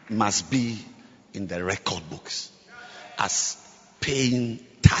must be in the record books as paying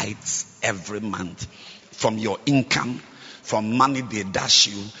tithes every month from your income, from money they dash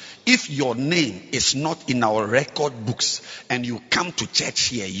you. If your name is not in our record books and you come to church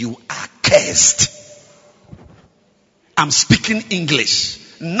here, you are cursed. I'm speaking English.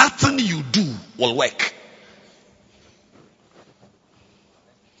 Nothing you do will work.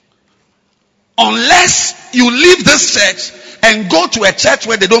 Unless you leave this church and go to a church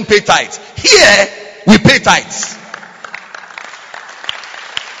where they don't pay tithes. Here, we pay tithes.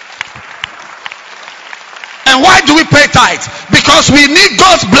 And why do we pay tithes? Because we need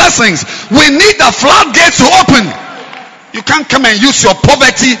God's blessings. We need the floodgates to open. You can't come and use your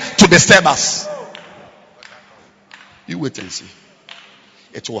poverty to disturb us. You wait and see.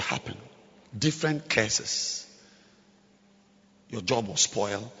 It will happen. Different curses Your job will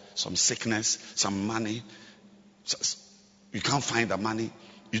spoil, some sickness, some money. You can't find the money.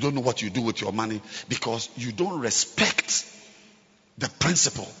 You don't know what you do with your money because you don't respect the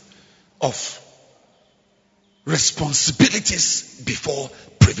principle of responsibilities before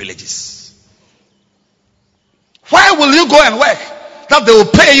privileges. Why will you go and work that they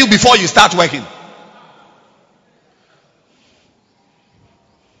will pay you before you start working?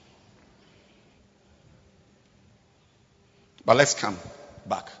 But let's come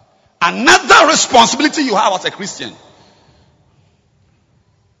back. Another responsibility you have as a Christian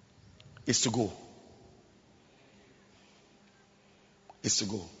is to go. Is to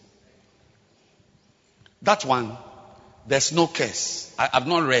go. That one, there's no curse. I've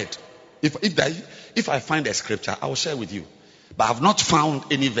not read. If I find a scripture, I will share with you. But I've not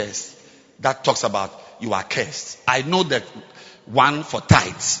found any verse that talks about you are cursed. I know that one for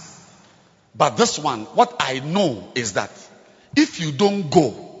tithes. But this one, what I know is that if you don't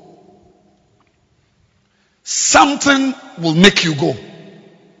go, something will make you go.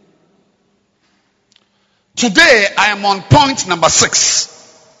 Today, I am on point number 6.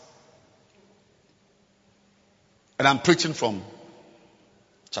 And I'm preaching from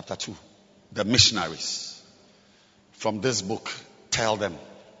chapter 2, the missionaries. From this book, Tell Them.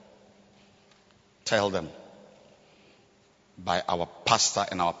 Tell Them. By our pastor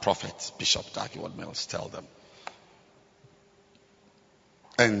and our prophet, Bishop Dag Heward-Mills. Tell Them.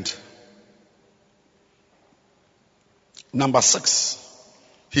 And number 6,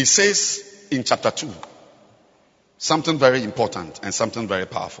 he says in chapter 2, something very important and something very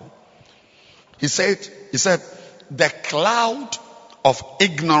powerful. He said, the cloud of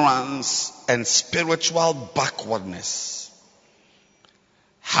ignorance and spiritual backwardness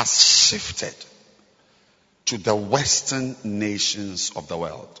has shifted to the Western nations of the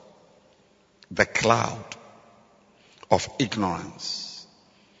world. The cloud of ignorance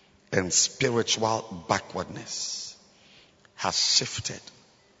and spiritual backwardness has shifted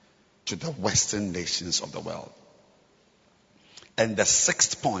to the Western nations of the world. And the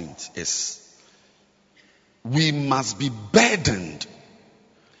 6th point is, we must be burdened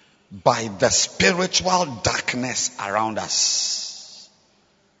by the spiritual darkness around us.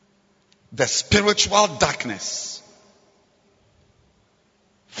 The spiritual darkness.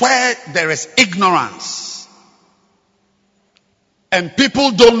 Where there is ignorance and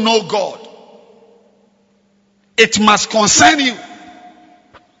people don't know God, it must concern you.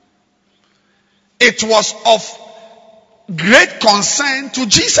 It was of great concern to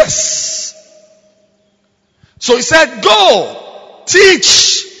Jesus. So he said, go,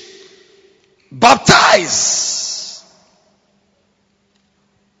 teach, baptize.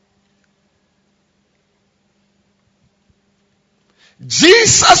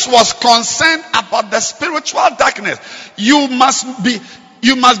 Jesus was concerned about the spiritual darkness. You must be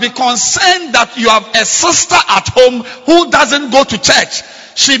concerned that you have a sister at home who doesn't go to church.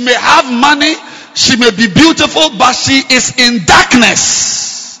 She may have money, she may be beautiful, but she is in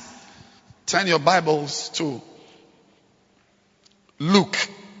darkness. Turn your Bibles to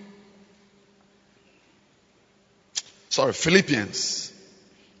Philippians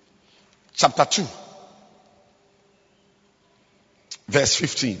chapter 2 verse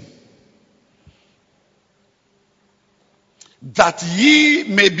 15. That ye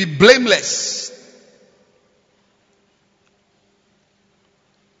may be blameless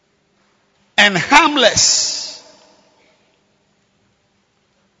and harmless,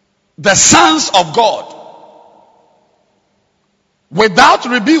 the sons of God, without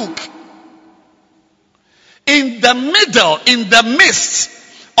rebuke, in the midst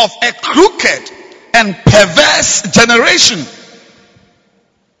of a crooked and perverse generation.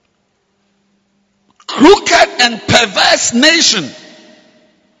 Crooked and perverse nation,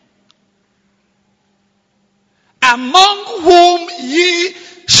 among whom ye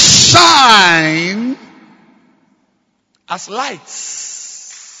shine as lights.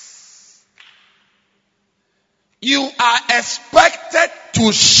 You are expected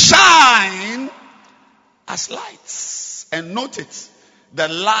to shine as lights. And note it, the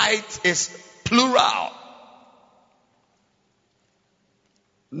light is plural.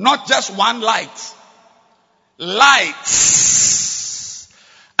 Not just one light. Lights.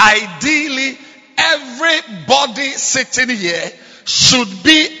 Ideally, everybody sitting here should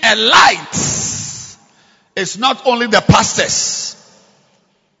be a light. It's not only the pastors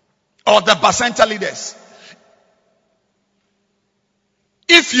or the Bacenta leaders.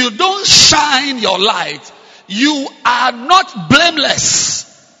 If you don't shine your light, you are not blameless.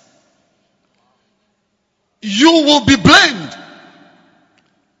 You will be blamed.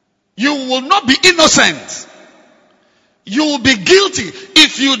 You will not be innocent. You will be guilty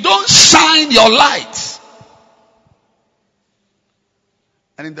if you don't shine your light.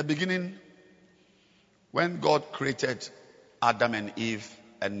 And in the beginning, when God created Adam and Eve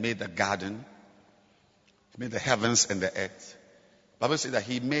and made the garden, he made the heavens and the earth, the Bible says that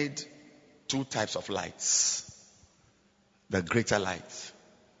he made two types of lights. The greater light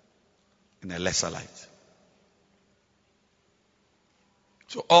and a lesser light.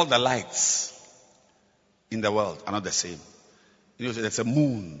 So all the lights in the world are not the same. You know, there's a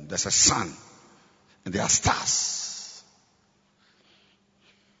moon, there's a sun, and there are stars.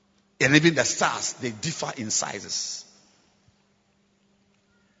 And even the stars, they differ in sizes.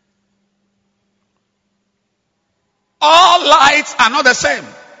 All lights are not the same.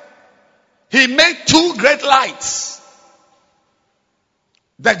 He made two great lights.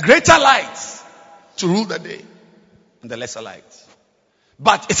 The greater light to rule the day, and the lesser light.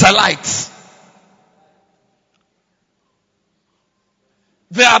 But it's a light.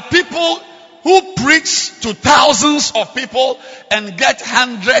 There are people who preach to thousands of people and get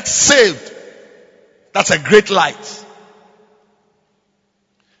hundreds saved. That's a great light.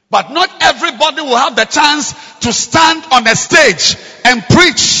 But not everybody will have the chance to stand on a stage and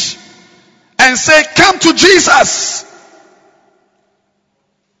preach and say, "Come to Jesus."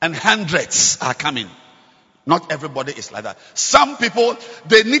 And hundreds are coming. Not everybody is like that. Some people,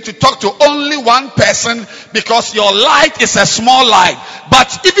 they need to talk to only one person because your light is a small light.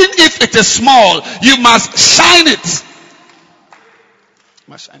 But even if it is small, you must shine it. You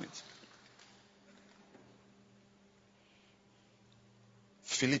must shine it.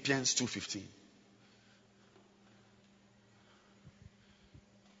 Philippians 2:15.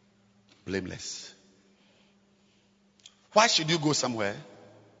 Blameless. Why should you go somewhere?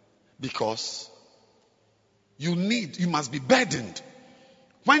 Because you must be burdened.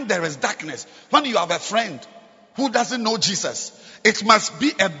 When there is darkness, when you have a friend who doesn't know Jesus, it must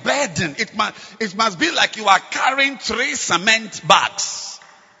be a burden. It must be like you are carrying 3 cement bags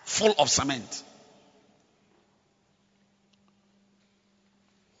full of cement.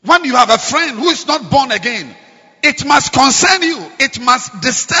 When you have a friend who is not born again, it must concern you. It must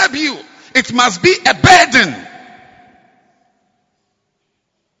disturb you. It must be a burden.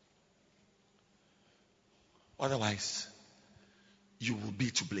 Otherwise, you will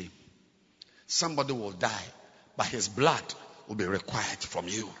be to blame. Somebody will die, but his blood will be required from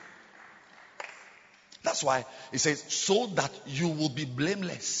you. That's why it says, so that you will be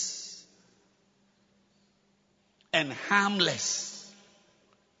blameless and harmless.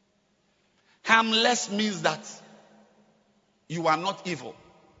 Harmless means that you are not evil.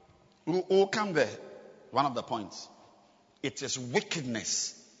 We will come there. One of the points. It is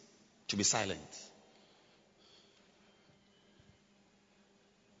wickedness to be silent.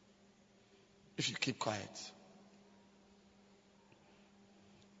 If you keep quiet,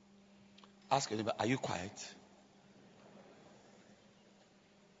 ask your neighbor, are you quiet?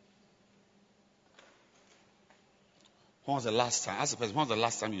 When was the last time? Ask the person, when was the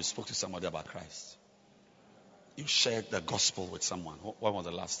last time you spoke to somebody about Christ? You shared the gospel with someone. When was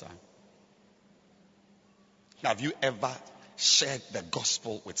the last time? Have you ever shared the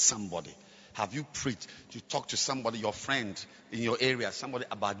gospel with somebody? Have you preached? You talk to somebody, your friend in your area, somebody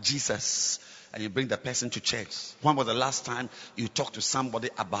about Jesus, and you bring the person to church? When was the last time you talked to somebody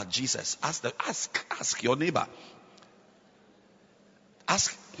about Jesus? Ask your neighbor.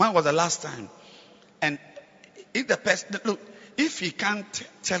 Ask, when was the last time? And if the person, look, if he can't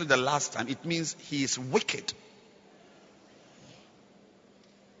tell you the last time, it means he is wicked.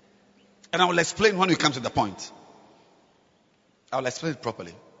 And I will explain when we come to the point. I will explain it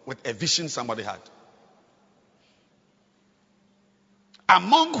properly with a vision somebody had.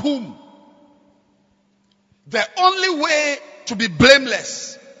 Among whom the only way to be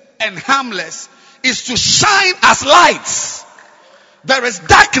blameless and harmless is to shine as lights. There is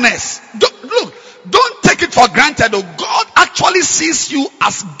darkness. Don't take it for granted. God actually sees you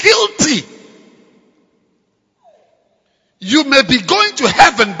as guilty. You may be going to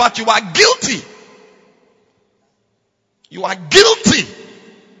heaven, but you are guilty. You are guilty.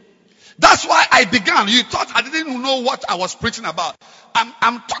 That's why I began. You thought I didn't know what I was preaching about.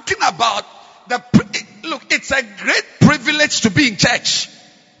 I'm talking about look, it's a great privilege to be in church.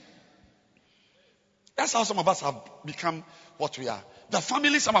 That's how some of us have become what we are. The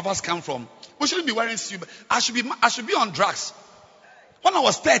family some of us come from, we shouldn't be wearing suit. I should be on drugs. When I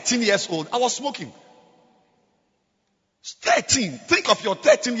was 13 years old, I was smoking. 13. Think of your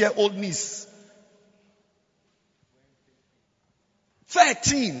 13-year-old niece.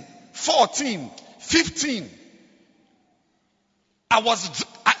 13, 14, 15.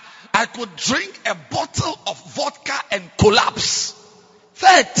 I could drink a bottle of vodka and collapse.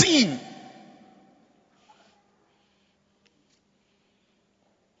 13.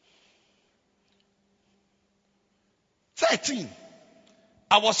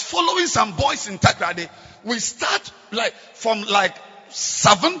 I was following some boys in Takrade. We start from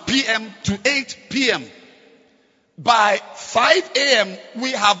 7 p.m. to 8 p.m. By 5 a.m.,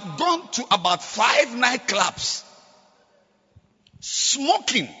 we have gone to about 5 nightclubs.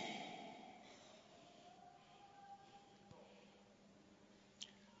 Smoking.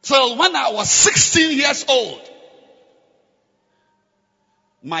 Till when I was 16 years old,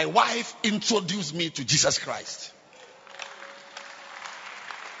 my wife introduced me to Jesus Christ.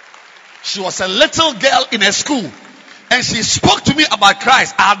 She was a little girl in a school, and she spoke to me about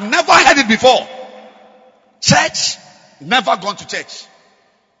Christ. I had never heard it before. Church, never gone to church.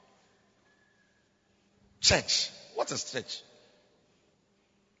 Church, what is church?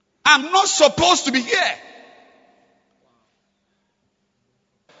 I'm not supposed to be here.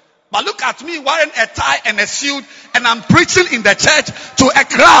 But look at me wearing a tie and a suit, and I'm preaching in the church to a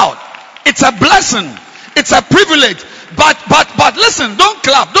crowd. It's a blessing. It's a privilege. But listen, don't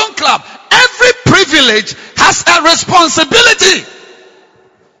clap. Every privilege has a responsibility.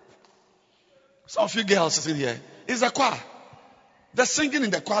 Some of you girls sitting here, it's a choir. The singing in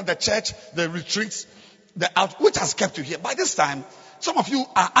the choir, the church, the retreats, which has kept you here. By this time, some of you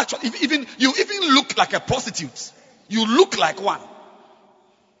are actually, you even look like a prostitute. You look like one.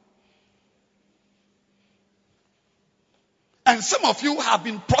 And some of you have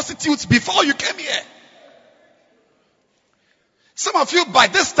been prostitutes before you came here. Some of you by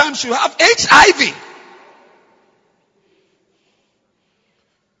this time should have HIV.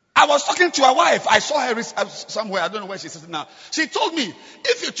 I was talking to a wife. I saw her somewhere. I don't know where she's sitting now. She told me,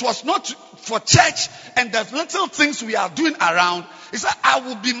 if it was not for church and the little things we are doing around, she said, I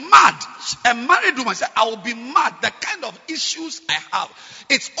will be mad. A married woman said, I will be mad. The kind of issues I have.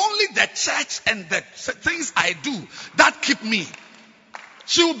 It's only the church and the things I do that keep me.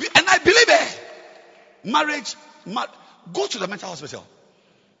 She will be, and I believe her. Marriage, go to the mental hospital.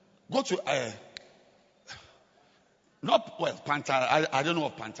 Go to Pantan. I don't know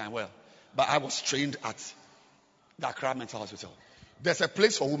of Pantan well, but I was trained at the Accra Mental Hospital. There's a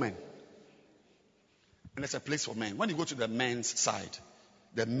place for women, and there's a place for men. When you go to the men's side,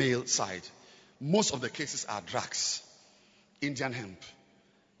 the male side, most of the cases are drugs, Indian hemp,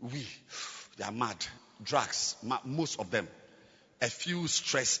 they are mad, drugs, most of them, a few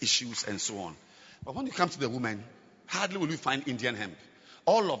stress issues and so on. But when you come to the women, hardly will you find Indian hemp.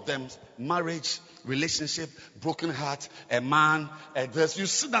 All of them, marriage, relationship, broken heart, a man, a dress. You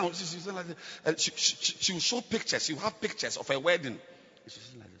sit down, she will show pictures. She will have pictures of a wedding.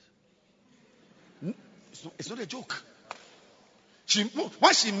 She's like this. It's not a joke.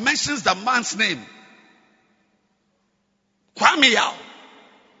 When she mentions the man's name, Kwame Yao,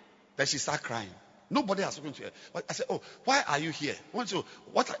 then she starts crying. Nobody has spoken to her. But I said, oh, why are you here? I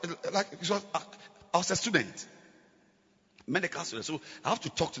was a student. Medical student. So I have to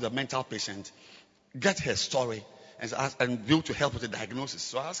talk to the mental patient, get her story, and be able to help with the diagnosis.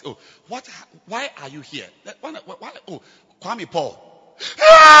 So I ask, why are you here? Why, Kwame Paul.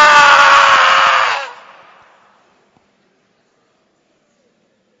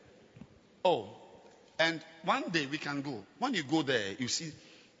 And one day we can go. When you go there, you see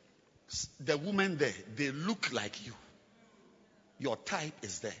the women there, they look like you. Your type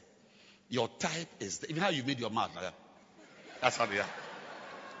is there. Your type is there. Even how you made your mouth like that. That's how they are.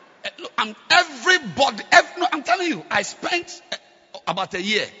 Look, I'm telling you, I spent about a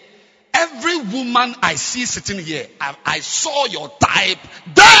year. Every woman I see sitting here, I saw your type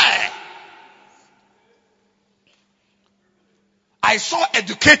there. I saw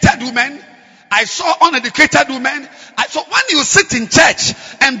educated women. I saw uneducated women. So when you sit in church,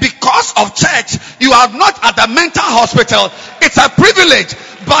 and because of church, you are not at the mental hospital, it's a privilege.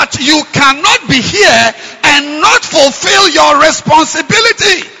 But you cannot be here and not fulfill your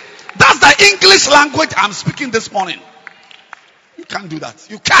responsibility. That's the English language I'm speaking this morning. You can't do that.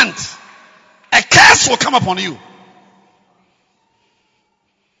 You can't. A curse will come upon you.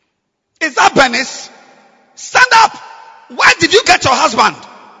 Is that Bernice? Stand up. Where did you get your husband?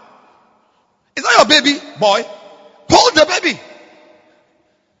 Is that your baby boy? Hold the baby.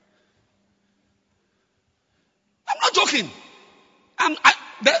 I'm not joking.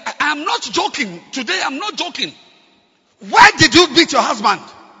 I'm not joking. Today I'm not joking. Where did you meet your husband?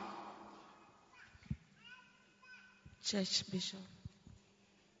 Church, Bishop.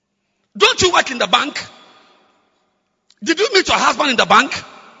 Don't you work in the bank? Did you meet your husband in the bank?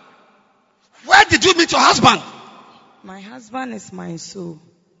 Where did you meet your husband? My husband is my soul.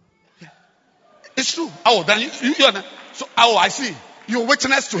 It's true. Oh, then you are. So, oh, I see. You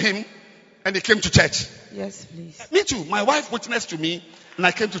witnessed to him and he came to church. Yes, please. Me too. My wife witnessed to me and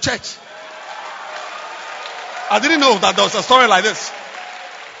I came to church. I didn't know that there was a story like this.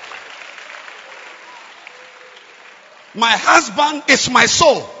 My husband is my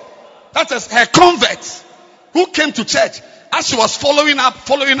soul. That is her convert who came to church. As she was following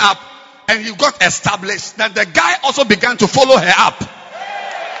up, and you got established, that the guy also began to follow her up.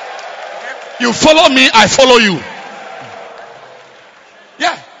 You follow me, I follow you.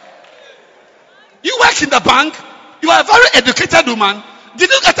 Yeah. You work in the bank. You are a very educated woman.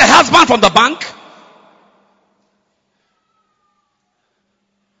 Did you get a husband from the bank?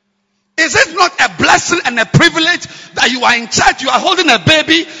 Is it not a blessing and a privilege that you are in church, you are holding a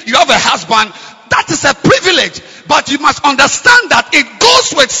baby, you have a husband? That is a privilege. But you must understand that it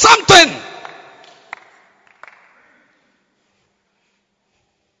goes with something.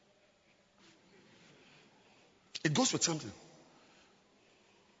 It goes with something.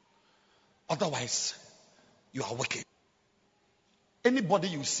 Otherwise, you are wicked. Anybody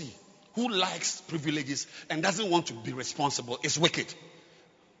you see who likes privileges and doesn't want to be responsible is wicked.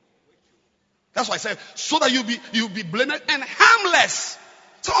 That's why I said, so that you'll be blameless and harmless.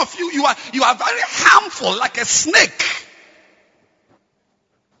 Some of you are very harmful, like a snake.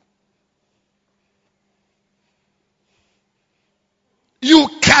 You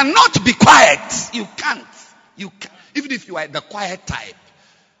cannot be quiet. You can't. Even if you are the quiet type,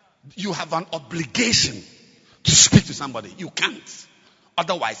 you have an obligation to speak to somebody. You can't.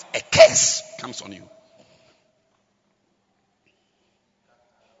 Otherwise, a curse comes on you.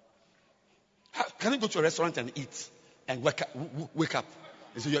 Can you go to a restaurant and eat and wake up?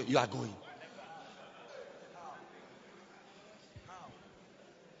 And so you are going.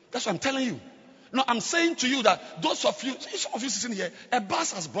 That's what I'm telling you. No, I'm saying to you that those of you, some of you sitting here, a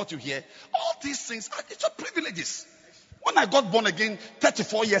bus has brought you here. All these things are your privileges. When I got born again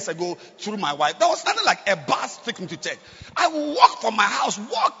 34 years ago through my wife, there was nothing like a bus taking me to church. I would walk from my house,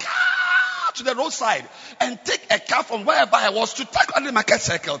 walk to the roadside and take a car from wherever I was to take on the market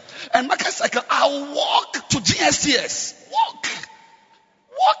circle. And market circle, I'll walk to GSTS.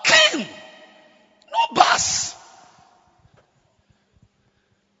 Walking. No bus.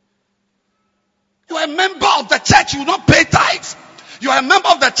 You are a member of the church, you will not pay tithes. You are a member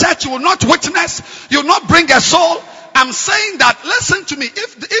of the church, you will not witness, you will not bring a soul. I'm saying that, listen to me,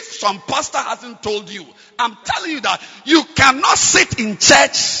 if some pastor hasn't told you, I'm telling you that you cannot sit in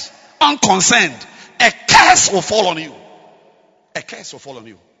church unconcerned. A curse will fall on you. A curse will fall on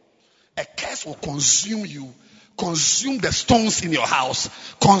you. A curse will consume you. Consume the stones in your house.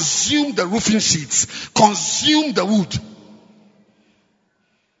 Consume the roofing sheets. Consume the wood.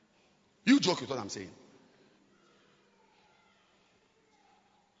 You joke with what I'm saying.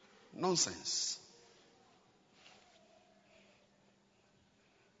 Nonsense.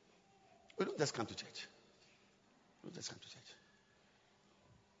 We don't just come to church.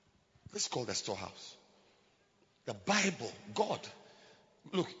 This is called the storehouse. The Bible, God.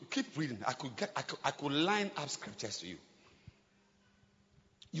 Look, keep reading. I could line up scriptures to you.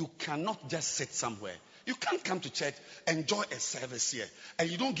 You cannot just sit somewhere. You can't come to church, enjoy a service here, and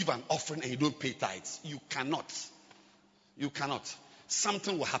you don't give an offering and you don't pay tithes. You cannot. You cannot.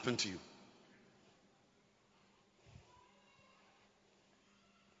 Something will happen to you.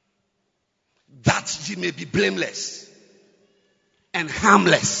 That ye may be blameless and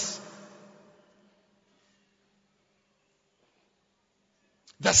harmless.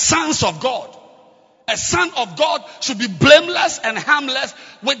 The sons of God. A son of God should be blameless and harmless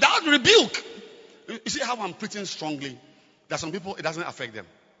without rebuke. You see how I'm preaching strongly? There are some people, it doesn't affect them.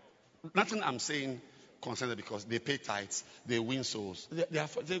 Nothing I'm saying concerns them because they pay tithes, they win souls. They are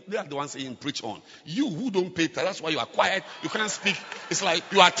the ones saying preach on. You who don't pay tithes, that's why you are quiet, you can't speak. It's like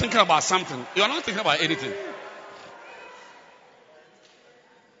you are thinking about something. You are not thinking about anything.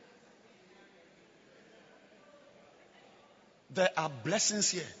 There are blessings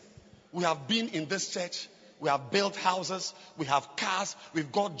here. We have been in this church. We have built houses. We have cars.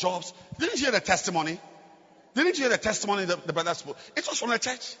 We've got jobs. Didn't you hear the testimony? Didn't you hear the testimony the brother spoke? It was from the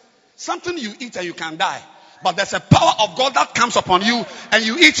church. Something you eat and you can die. But there's a power of God that comes upon you and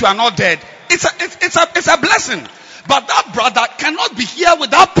you eat, you are not dead. It's a blessing. But that brother cannot be here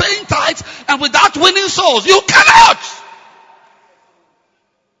without paying tithes and without winning souls. You cannot.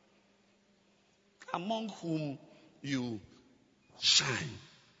 Among whom you shine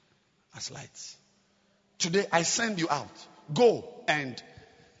as lights. Today I send you out. Go and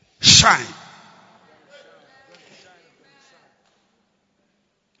shine.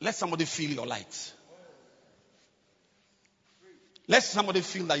 Let somebody feel your light. Let somebody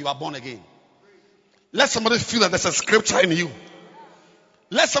feel that you are born again. Let somebody feel that there's a scripture in you.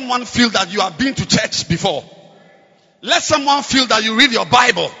 Let someone feel that you have been to church before. Let someone feel that you read your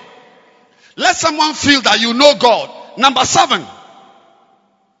Bible. Let someone feel that you know God. Number 7.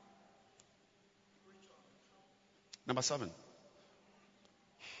 Number 7.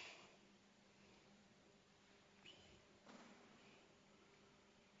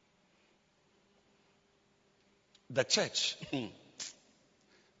 The church. You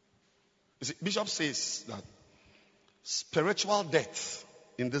see, Bishop says that spiritual death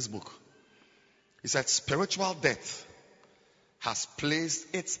in this book. He said spiritual death has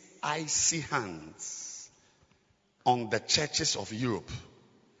placed its icy hands on the churches of Europe.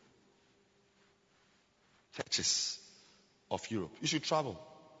 Churches of Europe. You should travel.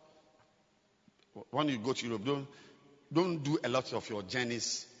 When you go to Europe, don't do a lot of your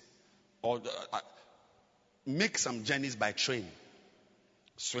journeys, or make some journeys by train.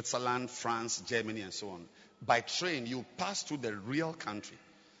 Switzerland, France, Germany, and so on. By train, you pass through the real country.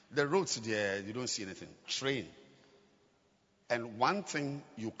 The roads there, you don't see anything. Train. And one thing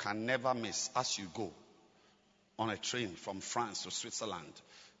you can never miss as you go on a train from France to Switzerland,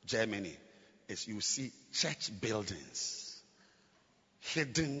 Germany, is you see church buildings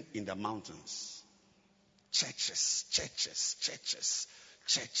hidden in the mountains. Churches, churches, churches,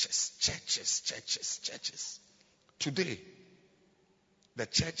 churches, churches, churches, churches. Today, the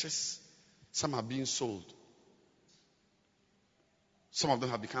churches, some are being sold. Some of them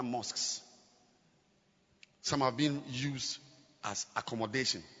have become mosques. Some have been used as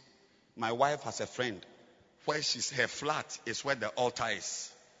accommodation. My wife has a friend where her flat is where the altar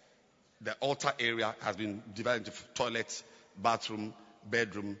is. The altar area has been divided into toilet, bathroom,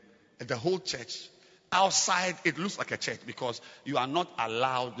 bedroom, and the whole church. Outside, it looks like a church because you are not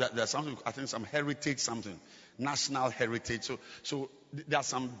allowed. There's something, I think, some heritage, something, national heritage. So there are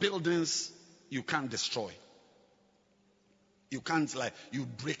some buildings you can't destroy. You can't you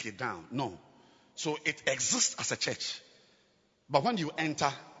break it down. No. So it exists as a church. But when you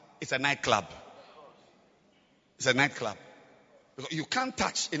enter, it's a nightclub. It's a nightclub. Because you can't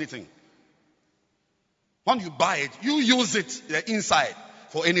touch anything. When you buy it, you use it inside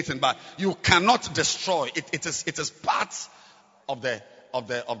for anything, but you cannot destroy it. It is part of the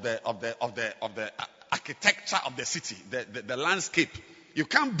architecture of the city, the landscape. You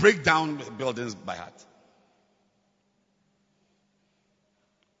can't break down buildings by heart.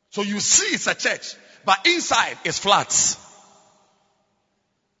 So you see it's a church, but inside is flats.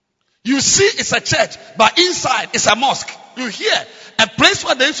 You see it's a church, but inside is a mosque. You hear a place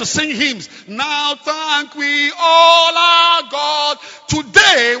where they used to sing hymns. Now thank we all our God.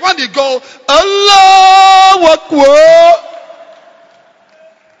 Today, when you go, Allahu Akbar,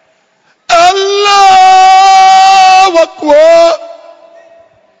 Allahu Akbar.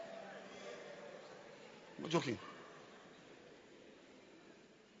 I'm not joking.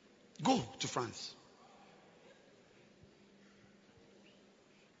 Go to France.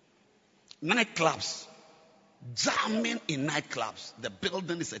 Nightclubs. Jamming in nightclubs. The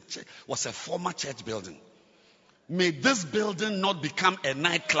building was a former church building. May this building not become a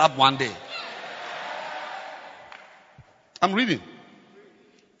nightclub one day. I'm reading.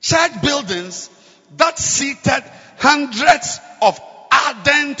 Church buildings that seated hundreds of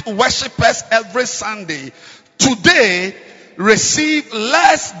ardent worshippers every Sunday today receive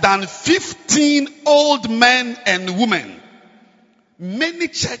less than 15 old men and women. Many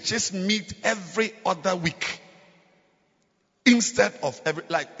churches meet every other week. Instead of every,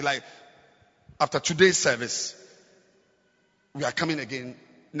 like after today's service, we are coming again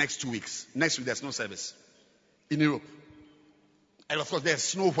next 2 weeks. Next week there's no service in Europe. And of course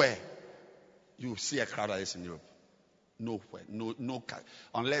there's nowhere you see a crowd like this in Europe. Nowhere. No,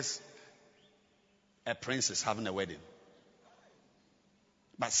 unless a prince is having a wedding.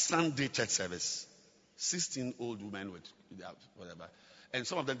 But Sunday church service, 16 old women with whatever. And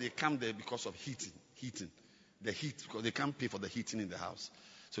some of them, they come there because of heating. The heat, because they can't pay for the heating in the house.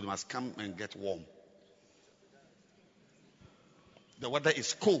 So they must come and get warm. The weather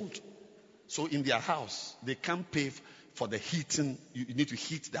is cold. So in their house, they can't pay for the heating. You need to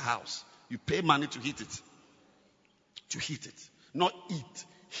heat the house. You pay money to heat it. To heat it. Not eat.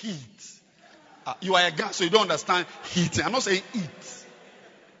 Heat. You are a guy, so you don't understand heating. I'm not saying eat.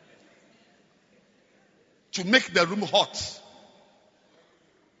 To make the room hot.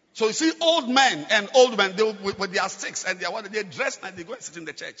 So you see old men and old women, they with their sticks and they dress and they go and sit in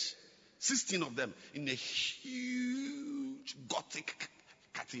the church. 16 of them in a huge Gothic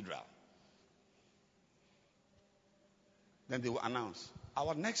cathedral. Then they will announce,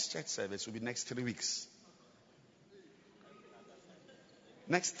 our next church service will be next 3 weeks.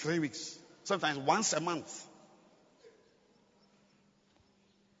 Next 3 weeks. sometimes once a month.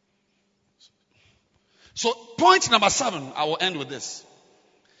 So point number 7, I will end with this.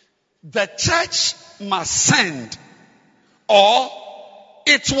 The church must send or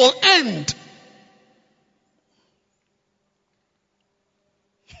it will end.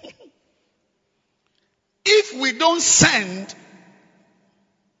 If we don't send,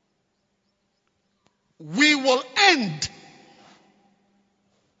 we will end.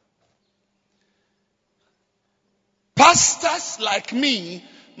 Pastors like me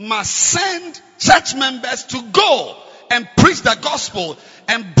must send church members to go and preach the gospel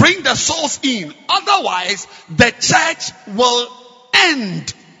and bring the souls in. Otherwise, the church will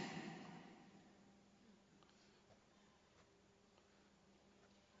end.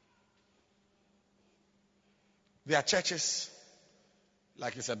 There are churches,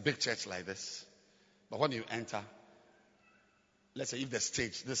 like it's a big church like this, but when you enter, let's say if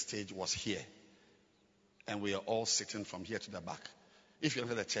this stage was here, and we are all sitting from here to the back. If you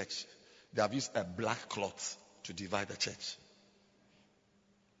enter the church, they have used a black cloth to divide the church.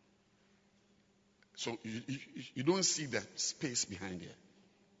 So you don't see the space behind here.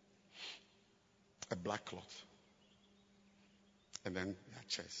 A black cloth. And then there are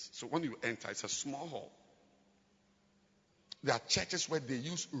chairs. So when you enter, it's a small hall. There are churches where they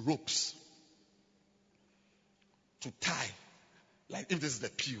use ropes to tie. Like if this is the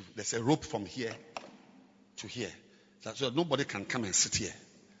pew, there's a rope from here to here. So nobody can come and sit here.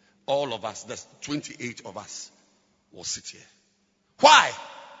 All of us, there's 28 of us, will sit here. Why?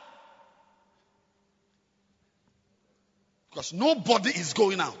 Because nobody is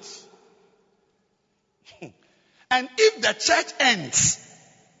going out. And if the church ends,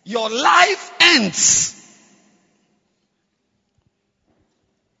 your life ends.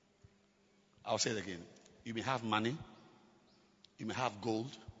 I'll say it again. You may have money. You may have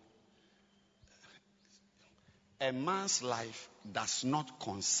gold. A man's life does not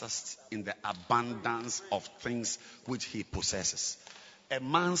consist in the abundance of things which he possesses. A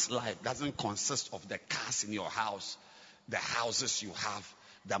man's life doesn't consist of the cars in your house, the houses you have,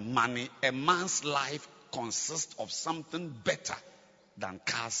 the money. A man's life consists of something better than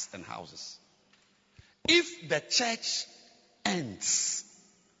cars and houses. If the church ends,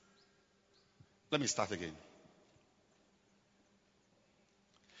 let me start again.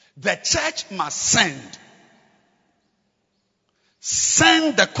 The church must send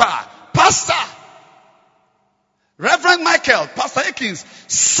the choir. Pastor, Reverend Michael, Pastor Akins,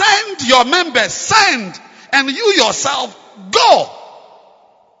 send your members, send, and you yourself go.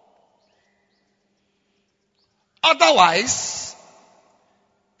 Otherwise,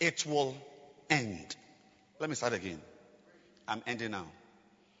 it will end. Let me start again. I'm ending now.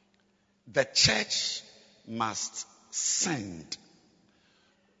 The church must send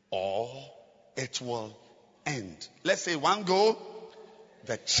or it will end. Let's say one go.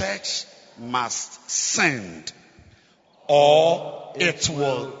 The church must send or it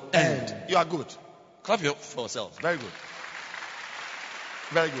will end. You are good. Clap for yourself. Very good.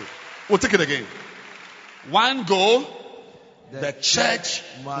 Very good. We'll take it again. One go. The church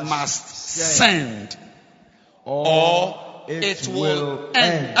must send or it will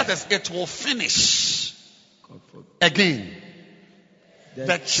end. That is, it will finish. Again.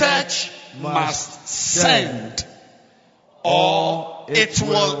 The church must send or it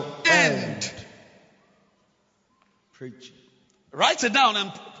will end. Preach. Write it down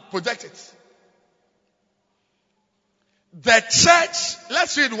and project it. The church,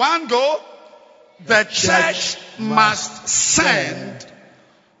 let's read one go. The church must send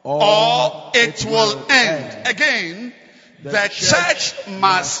or it will end. Again, the church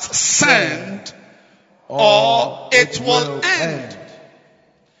must send or it will end.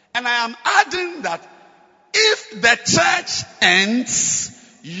 And I am adding that if the church ends,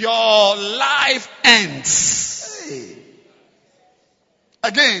 your life ends.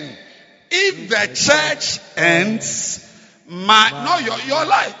 Again, if the church ends, your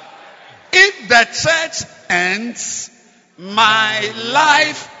life. If the church ends, my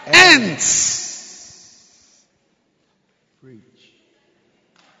life ends. Preach.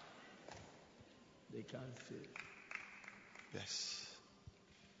 They can't say. Yes.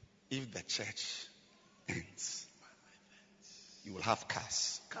 If the church ends, you will have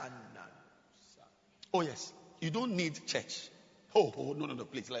cars. Oh yes. You don't need church. Oh, no,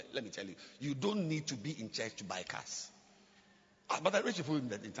 please, let me tell you. You don't need to be in church to buy cars. But the rich people in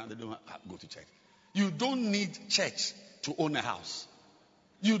town, they don't go to church. You don't need church to own a house.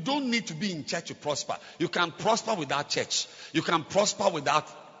 You don't need to be in church to prosper. You can prosper without church. You can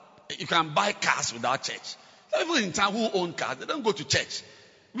buy cars without church. People in town who own cars, they don't go to church.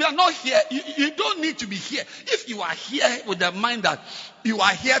 We are not here. You don't need to be here. If you are here with the mind that you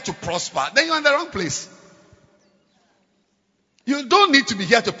are here to prosper, then you're in the wrong place. You don't need to be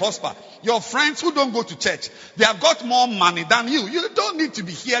here to prosper. Your friends who don't go to church, they have got more money than you. You don't need to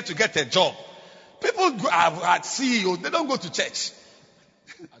be here to get a job. People have had CEOs, they don't go to church.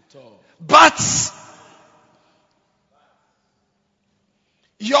 At all. But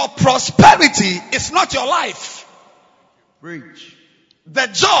your prosperity is not your life. Preach. The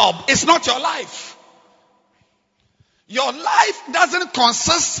job is not your life. Your life doesn't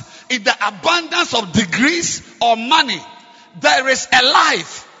consist in the abundance of degrees or money. There is a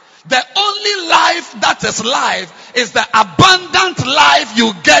life. The only life that is life is the abundant life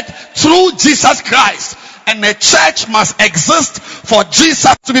you get through Jesus Christ. And the church must exist for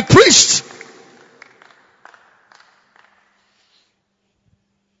Jesus to be preached.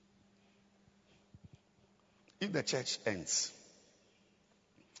 If the church ends,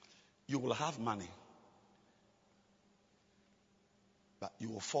 you will have money, but you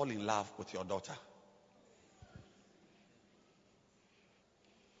will fall in love with your daughter.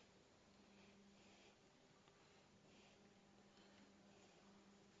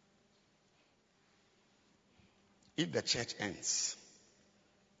 If the church ends,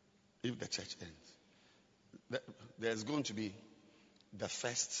 there's going to be the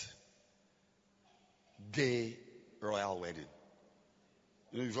first gay royal wedding.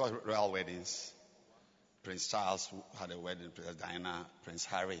 You know, you've got royal weddings. Prince Charles had a wedding, Princess Diana, Prince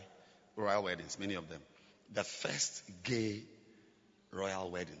Harry, royal weddings, many of them. The first gay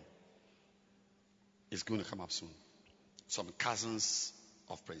royal wedding is going to come up soon. Some cousins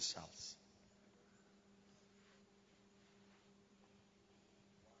of Prince Charles.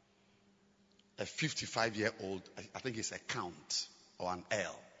 A 55-year-old, I think it's a count or an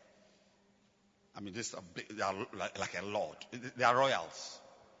earl. I mean, they are like a lord. They are royals.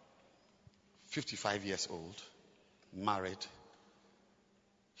 55 years old, married.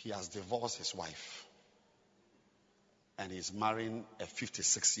 He has divorced his wife. And he's marrying a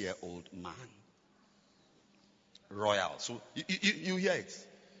 56-year-old man. Royal. So you hear it.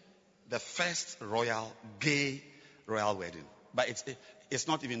 The first gay royal wedding. But it's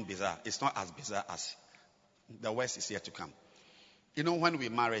not even bizarre. It's not as bizarre as the West is yet to come. You know, when we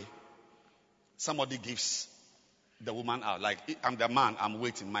marry, somebody gives the woman out. Like, I'm the man, I'm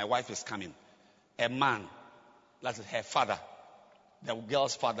waiting. My wife is coming. A man, that's her father. The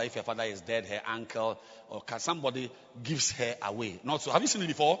girl's father, if her father is dead, her uncle, or somebody gives her away. Not so. Have you seen it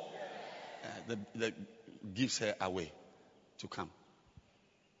before? The gives her away to come.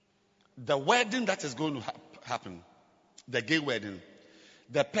 The wedding that is going to happen, the gay wedding,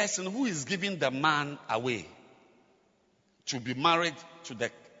 the person who is giving the man away to be married to the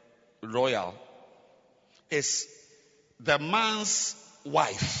royal is the man's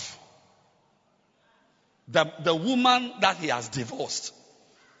wife. The woman that he has divorced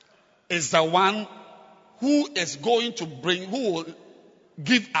is the one who is going to who will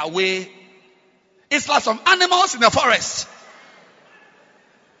give away. It's like some animals in the forest.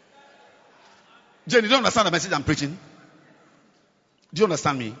 Jenny, do you understand the message I'm preaching? Do you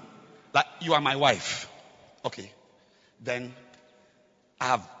understand me? Like, you are my wife. Okay. Then I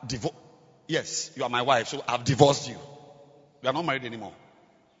have divorced. Yes, you are my wife, so I've divorced you. We are not married anymore.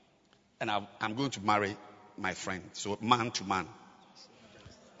 And I'm going to marry my friend. So man to man.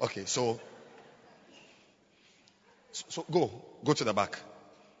 Okay, so go to the back.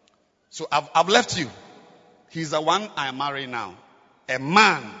 So I've left you. He's the one I am marrying now. A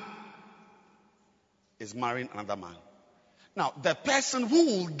man is marrying another man. Now, the person who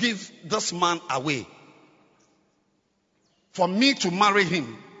will give this man away for me to marry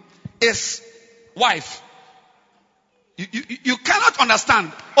him is wife. You cannot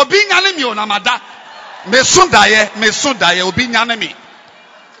understand. Obinyane mi onamada. Mesundaye obinyane mi.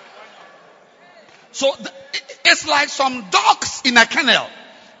 So it's like some dogs in a kennel.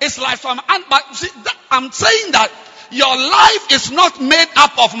 It's like some. But I'm saying that your life is not made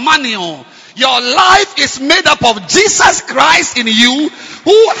up of money. Your life is made up of Jesus Christ in you,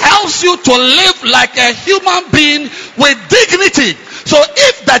 who helps you to live like a human being with dignity. So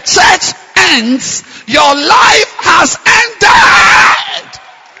if the church ends, your life has ended.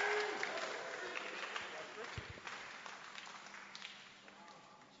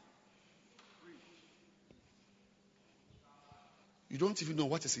 You don't even know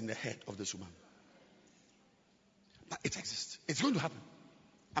what is in the head of this woman. But it exists. It's going to happen.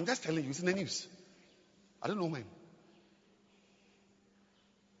 I'm just telling you, it's in the news. I don't know when.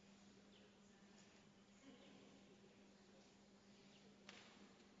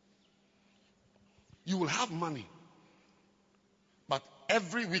 You will have money, but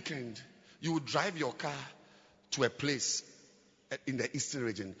every weekend you would drive your car to a place in the eastern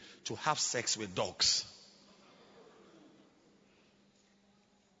region to have sex with dogs.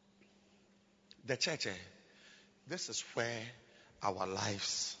 The church, this is where our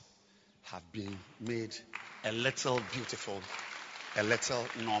lives have been made a little beautiful, a little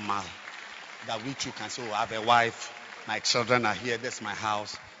normal. That we too can say, oh, I have a wife, my children are here, this is my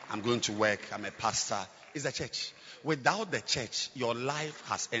house, I'm going to work, I'm a pastor. It's the church. Without the church, your life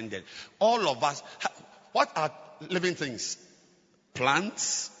has ended. All of us, what are living things?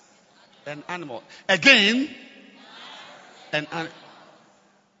 Plants and animals. Again, and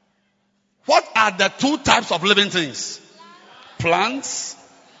what are the two types of living things? Plants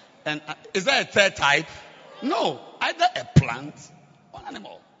and is there a third type? No, either a plant or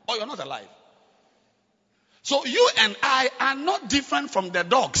animal, or you're not alive. So you and I are not different from the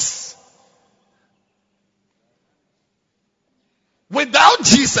dogs. Without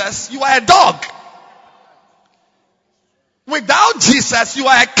Jesus, you are a dog. Without Jesus, you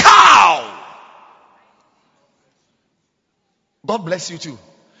are a cow. God bless you too.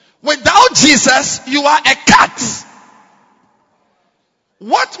 Without Jesus, you are a cat.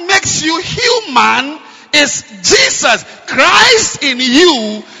 What makes you human is Jesus Christ in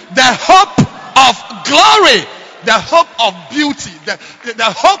you, the hope of glory, the hope of beauty,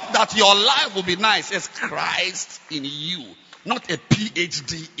 the hope that your life will be nice is Christ in you, not a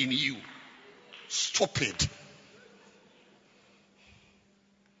PhD in you. Stupid.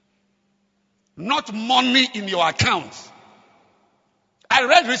 Not money in your account. I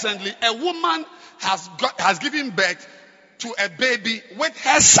read recently a woman has given birth to a baby with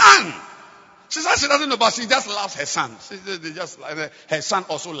her son. She says she doesn't know, but she just loves her son. Her son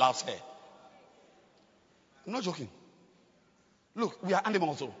also loves her. I'm not joking. Look, we are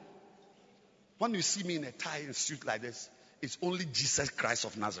animals though. When you see me in a tie and suit like this, it's only Jesus Christ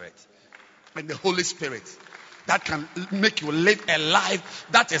of Nazareth and the Holy Spirit that can make you live a life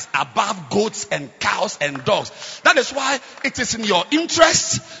that is above goats and cows and dogs. That is why it is in your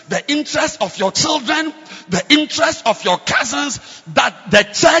interest, the interest of your children, the interest of your cousins, that the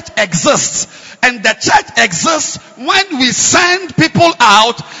church exists. And the church exists when we send people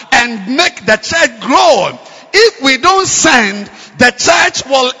out and make the church grow. If we don't send, the church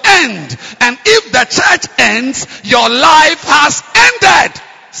will end. And if the church ends, your life has ended.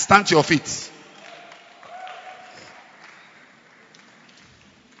 Stand to your feet.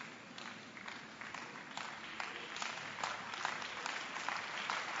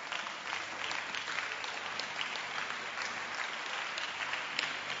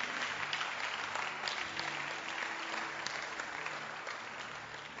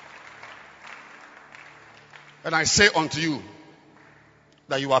 And I say unto you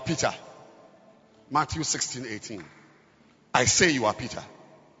that you are Peter. Matthew 16:18. I say you are Peter.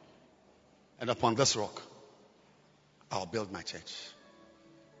 And upon this rock, I'll build my church.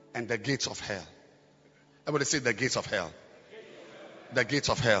 And the gates of hell. Everybody say the gates of hell. The gates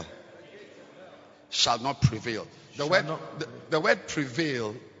of hell shall not prevail. The word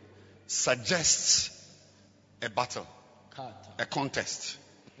prevail suggests a battle, a contest,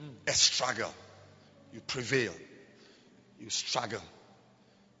 a struggle. You prevail. You struggle.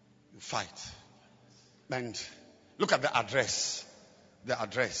 You fight. And look at the address. The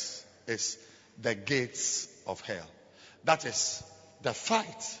address is the gates of hell. That is, the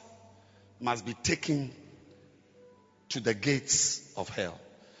fight must be taken to the gates of hell.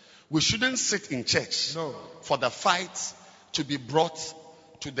 We shouldn't sit in church for the fight to be brought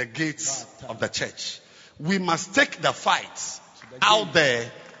to the gates of the church. We must take the fight out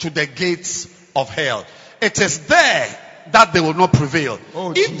there to the gates of hell. It is there that they will not prevail.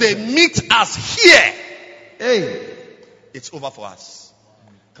 If they meet us here, it's over for us.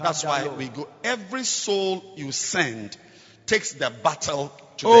 That's why we go. Every soul you send takes the battle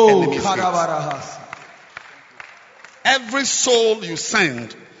to the enemy's gates. Every soul you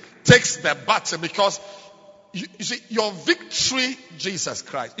send takes the battle because you see your victory, Jesus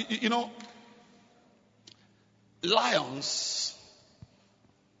Christ. You know, lions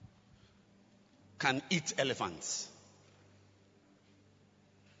can eat elephants.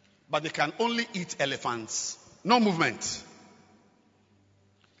 But they can only eat elephants. No movement.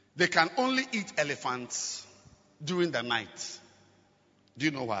 They can only eat elephants during the night. Do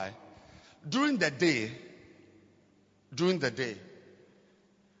you know why? During the day,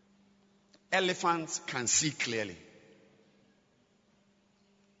 elephants can see clearly.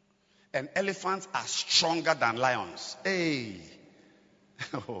 And elephants are stronger than lions. Hey.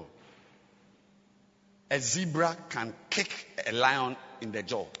 Oh. A zebra can kick a lion in the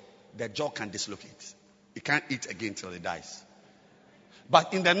jaw. The jaw can dislocate. It can't eat again till it dies.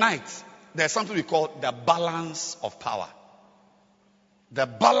 But in the night, there's something we call the balance of power. The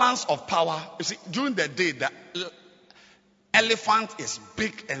balance of power. You see, during the day, the elephant is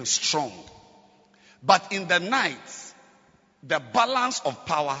big and strong. But in the night, the balance of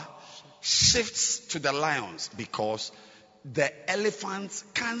power shifts to the lions because the elephants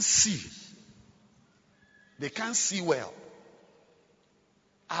can't see. They can't see well.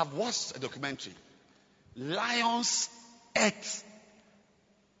 I've watched a documentary. Lions ate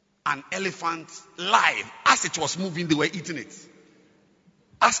an elephant live. As it was moving, they were eating it.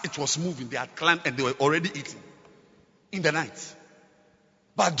 As it was moving, they had climbed and they were already eating. In the night.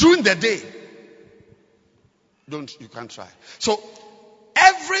 But during the day, you can't try. So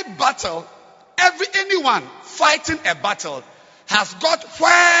every battle, anyone fighting a battle has got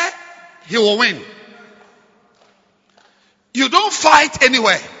where he will win. You don't fight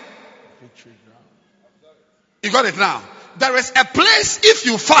anywhere. You got it now. There is a place, if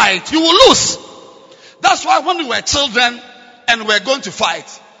you fight, you will lose. That's why when we were children and we were going to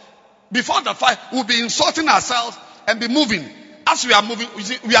fight, before the fight, we'll be insulting ourselves and be moving. As we are moving,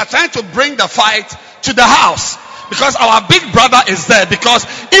 we are trying to bring the fight to the house. Because our big brother is there. Because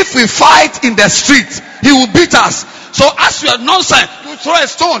if we fight in the street, he will beat us. So as we are nonsense, you throw a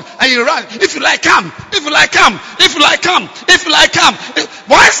stone and you run. If you like, come. If you like, come. If you like, come. If you like, come.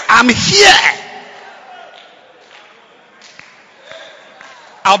 Once I'm here,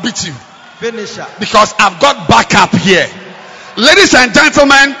 I'll beat you. Finisher. Because I've got backup here. Ladies and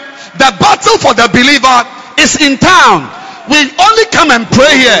gentlemen, the battle for the believer is in town. We only come and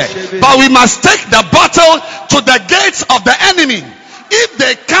pray here, but we must take the battle to the gates of the enemy. If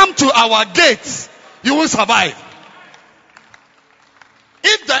they come to our gates, you will survive.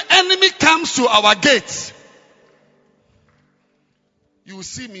 If the enemy comes to our gates, you will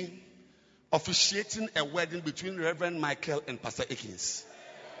see me officiating a wedding between Reverend Michael and Pastor Akins.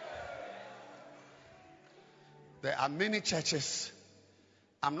 There are many churches.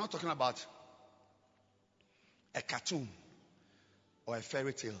 I'm not talking about a cartoon or a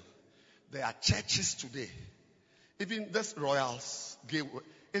fairy tale. There are churches today. Even this Royals game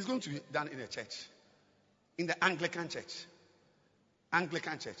is going to be done in a church. In the Anglican church.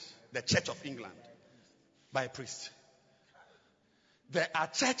 Anglican church. The Church of England. By a priest. There are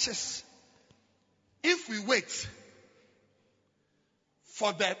churches. If we wait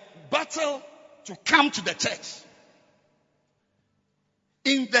for the battle to come to the church,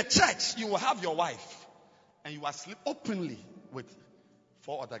 in the church you will have your wife and you will sleep openly with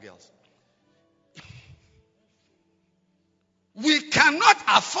 4 other girls. We cannot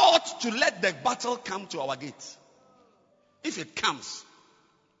afford to let the battle come to our gate. If it comes,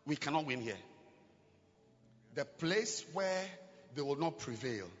 we cannot win here. The place where they will not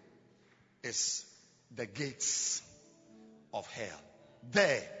prevail is the gates of hell.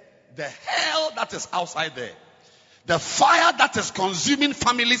 There, the hell that is outside there. The fire that is consuming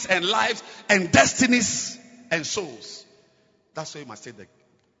families and lives and destinies and souls. That's why you must take the.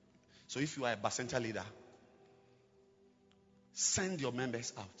 So if you are a Bacenta leader, send your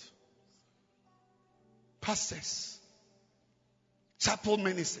members out. Pastors, chapel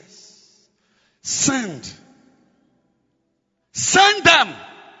ministers, send them.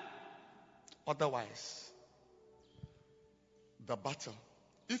 Otherwise, the battle,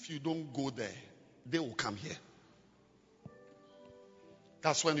 if you don't go there, they will come here.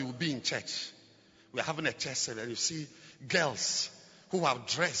 That's when you will be in church. We're having a church service and you see girls who have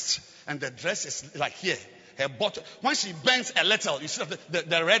dressed and the dress is like here. Her bottom. When she bends a little, you see that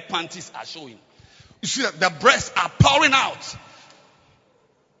the red panties are showing. You see that the breasts are pouring out.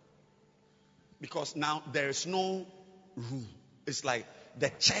 Because now there is no rule. It's like the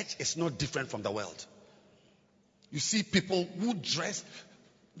church is not different from the world. You see people who dress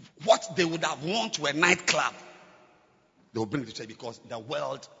what they would have worn to a nightclub. They will bring it to church because the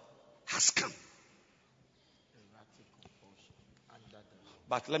world has come.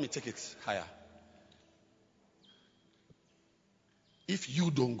 But let me take it higher. If you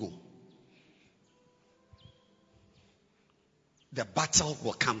don't go, the battle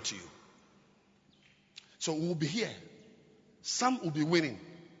will come to you. So we'll be here. Some will be winning.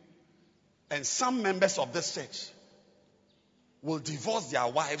 And some members of this church will divorce their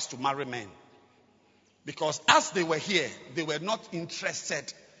wives to marry men. Because as they were here, they were not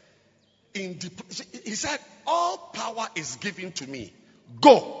interested in. He said, all power is given to me.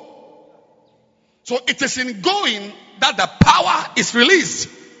 Go. So it is in going that the power is released.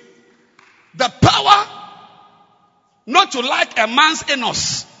 The power not to like a man's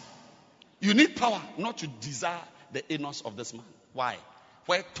anus. You need power not to desire the anus of this man. Why?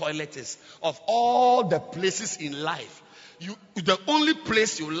 Where toilet is. Of all the places in life, the only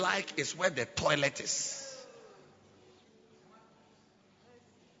place you like is where the toilet is.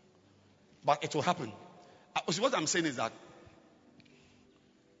 But it will happen. So what I'm saying is that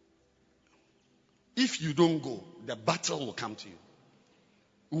if you don't go, the battle will come to you.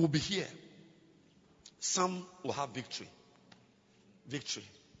 We will be here. Some will have victory. Victory.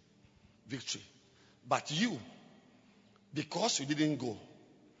 Victory. But you, because you didn't go,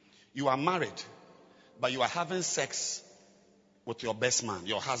 you are married, but you are having sex with your best man,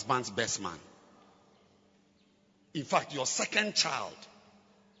 your husband's best man. In fact, your second child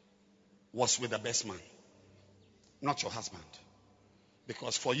was with the best man, not your husband.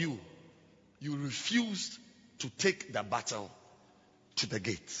 Because for you, you refused to take the battle to the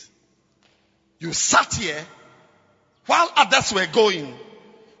gate. You sat here while others were going.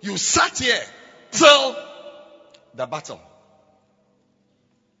 You sat here till the battle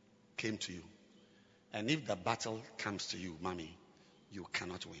came to you. And if the battle comes to you, mommy, you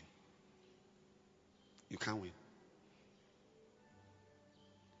cannot win. You can't win.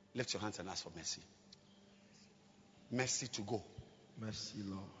 Lift your hands and ask for mercy. Mercy to go. Mercy,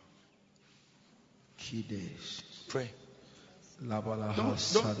 Lord. Kidesh. Pray.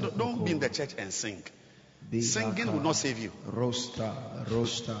 Don't be in the church and sing. Singing will not save you. Rosta.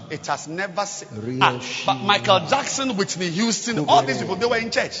 It has never but Michael Jackson, Whitney Houston, all these people, they were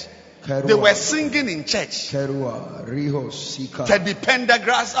in church. They were singing in church. Teddy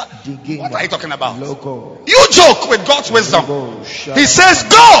Pendergrass. What are you talking about? You joke with God's wisdom. He says,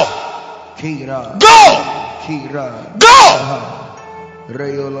 go!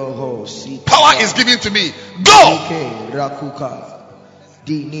 Power is given to me. Go!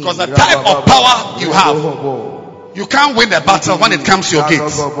 Because the type of power you have, you can't win the battle when it comes to your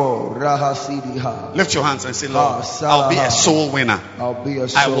gates. Lift your hands and say, Lord, I'll be a soul winner.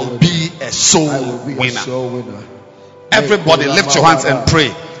 I will be a soul winner. Everybody lift your hands and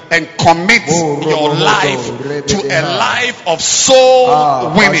pray. And commit your life to a life of soul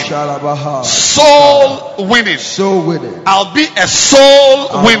winning. Soul winning. I'll be a soul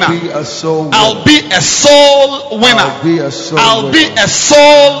winner. I'll be a soul winner. I'll be a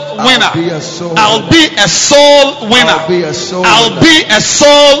soul winner. I'll be a soul winner. I'll be a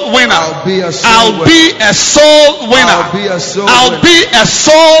soul winner. I'll be a soul winner. I'll be a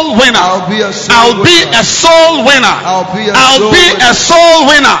soul winner. I'll be a soul winner. I'll be a soul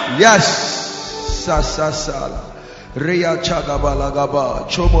winner. Yes. I'll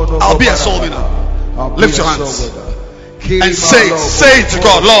be a soul winner. Lift your hands and say to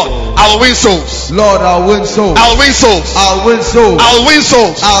God, Lord, I'll win souls. Lord, I'll win souls. I'll win souls. I'll win souls. I'll win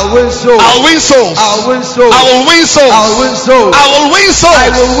souls. I'll win souls. I'll win souls. I'll win souls. I will win souls. I'll win souls. I will win souls. I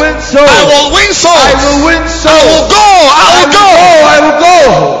will win souls. I will win souls. I will win souls. I will go. I will go. I will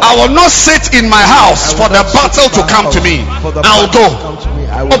go. I will not sit in my house for the battle to come to me. I'll go.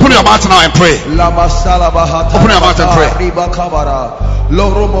 Open your mouth now and pray. Open your mouth and pray.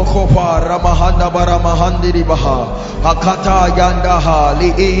 Loromo kopa ramahanda baramahandiri baha akata yandaha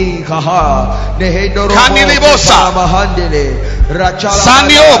li kaha nehedoro mahandele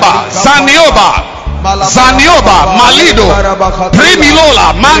Zanioba, Malido,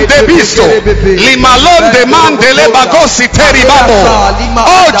 Primilola, Mandebisto, Limalon de Mandele Bagosi Teribabo.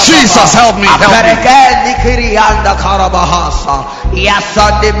 Oh Jesus, help me, help me.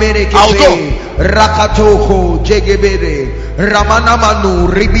 I'll go. Rakatoko Jegebere Ramanamanu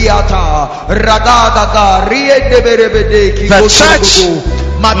Ribiata Radadaga Riedeberebede. The church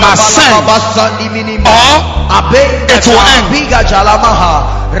must send or it will end.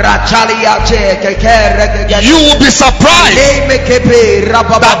 You will be surprised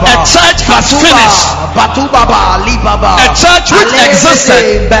that a church has finished. A church which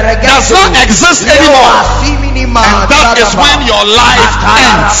existed does not exist anymore. And that is when your life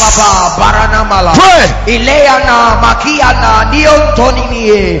ends. Pray.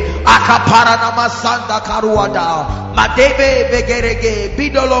 Madebe begerege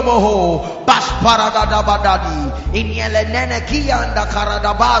bidolomoho basparada badadi inyelenene kiyanda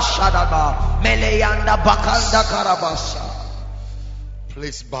karadabasha daba meleyanda bakanda karabasha.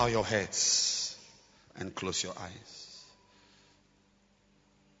 Please bow your heads and close your eyes.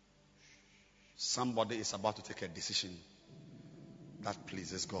 Somebody is about to take a decision that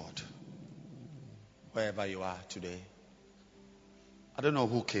pleases God. Wherever you are today, I don't know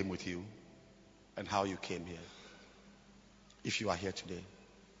who came with you and how you came here. If you are here today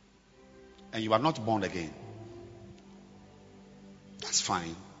and you are not born again, that's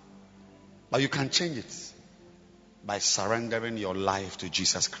fine. But you can change it by surrendering your life to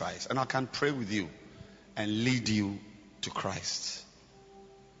Jesus Christ. And I can pray with you and lead you to Christ,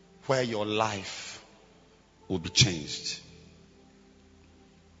 where your life will be changed.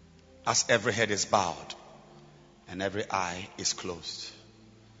 As every head is bowed and every eye is closed,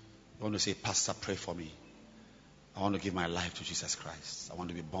 I want to say, Pastor, pray for me. I want to give my life to Jesus Christ. I want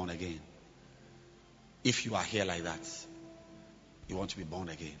to be born again. If you are here like that, you want to be born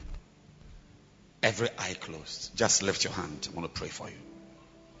again. Every eye closed. Just lift your hand. I want to pray for you.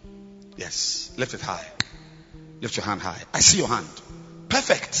 Yes. Lift it high. Lift your hand high. I see your hand.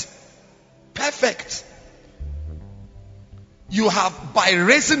 Perfect. Perfect. You have, by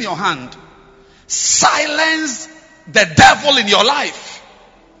raising your hand, silenced the devil in your life.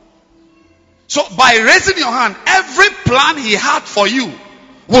 So by raising your hand, every plan he had for you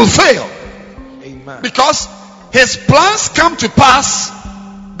will fail. Amen. Because his plans come to pass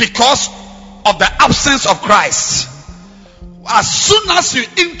because of the absence of Christ. As soon as you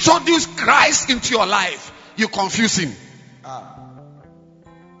introduce Christ into your life, you confuse him.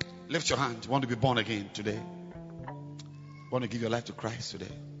 Lift your hand. You want to be born again today? Want to give your life to Christ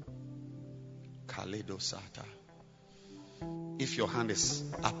today? Kaledo Sata. If your hand is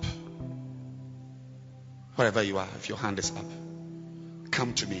up, wherever you are, if your hand is up,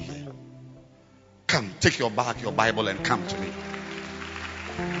 come to me here. Come, take your bag, your Bible, and come to me.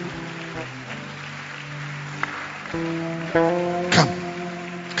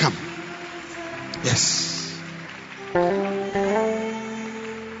 Come. Yes.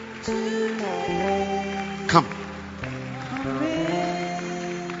 Come.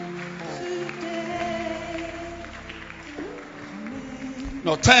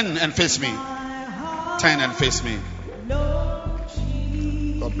 No, turn and face me. Turn and face me.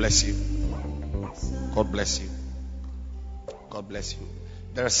 God bless you. God bless you. God bless you.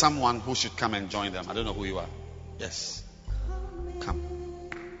 There is someone who should come and join them. I don't know who you are. Yes. Come.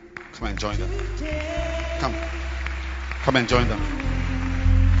 Come and join them. Come. Come and join them.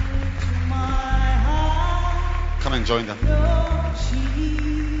 Come and join them.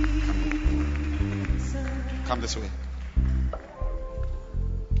 Come this way.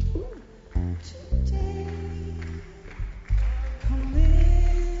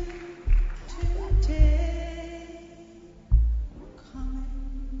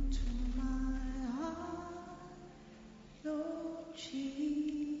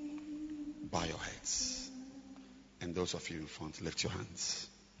 Bow your heads. And those of you in front, lift your hands.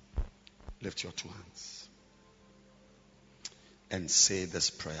 Lift your two hands. And say this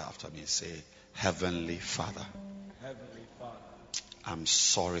prayer after me. Say, Heavenly Father. Heavenly Father. I'm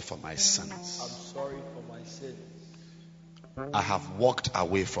sorry for my sins. I'm sorry for my sins. I have walked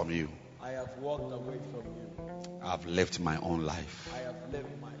away from you. I have walked away from you. I've lived my own life. I have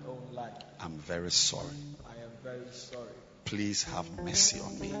lived my own life. I'm very sorry. I am very sorry. Please have mercy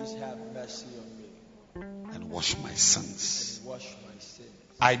on me. Please have mercy on me. And wash my sins. And wash my sins.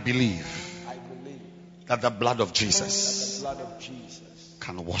 I believe that the blood of Jesus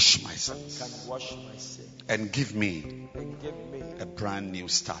can wash my sins. Can wash my sins. And give me a brand new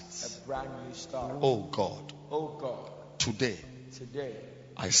start. Oh God. Oh God. Today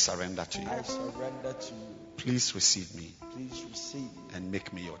I surrender to you. I surrender to you. Please receive me. Please receive me. And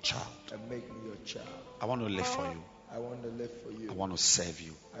make me your child. And make me your child. I want to live for you. I want to live for you. I want to serve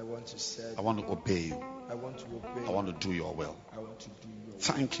you. I want to serve. I want to obey you. I want to obey. I want to do your will. I want to do your will.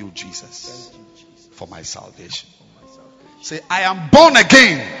 Thank you, Jesus. Thank you, Jesus, for my salvation. For my salvation. Say, I am born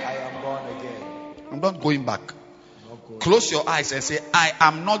again. I am born again. I'm not going back. Not going Close back. your eyes and say, I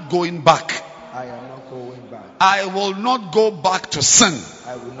am not going back. I am not going back. I will not go back to sin.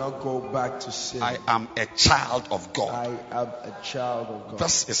 I will not go back to sin. I am a child of God. I am a child of God.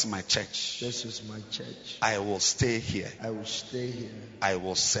 This is my church. This is my church. I will stay here. I will stay here. I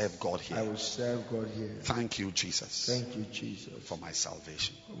will serve God here. I will serve God here. Thank you, Jesus. Thank you, Jesus, for my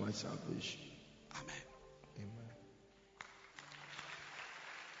salvation. For my salvation. Amen. Amen.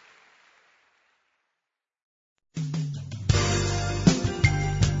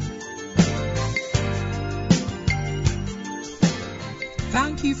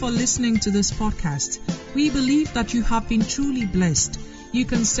 Thank you for listening to this podcast. We believe that you have been truly blessed. You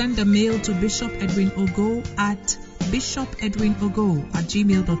can send a mail to Bishop Edwin Ogo at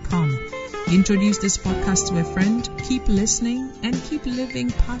bishopedwinogo@gmail.com. Introduce this podcast to a friend, keep listening, and keep living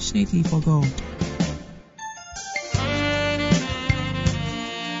passionately for God.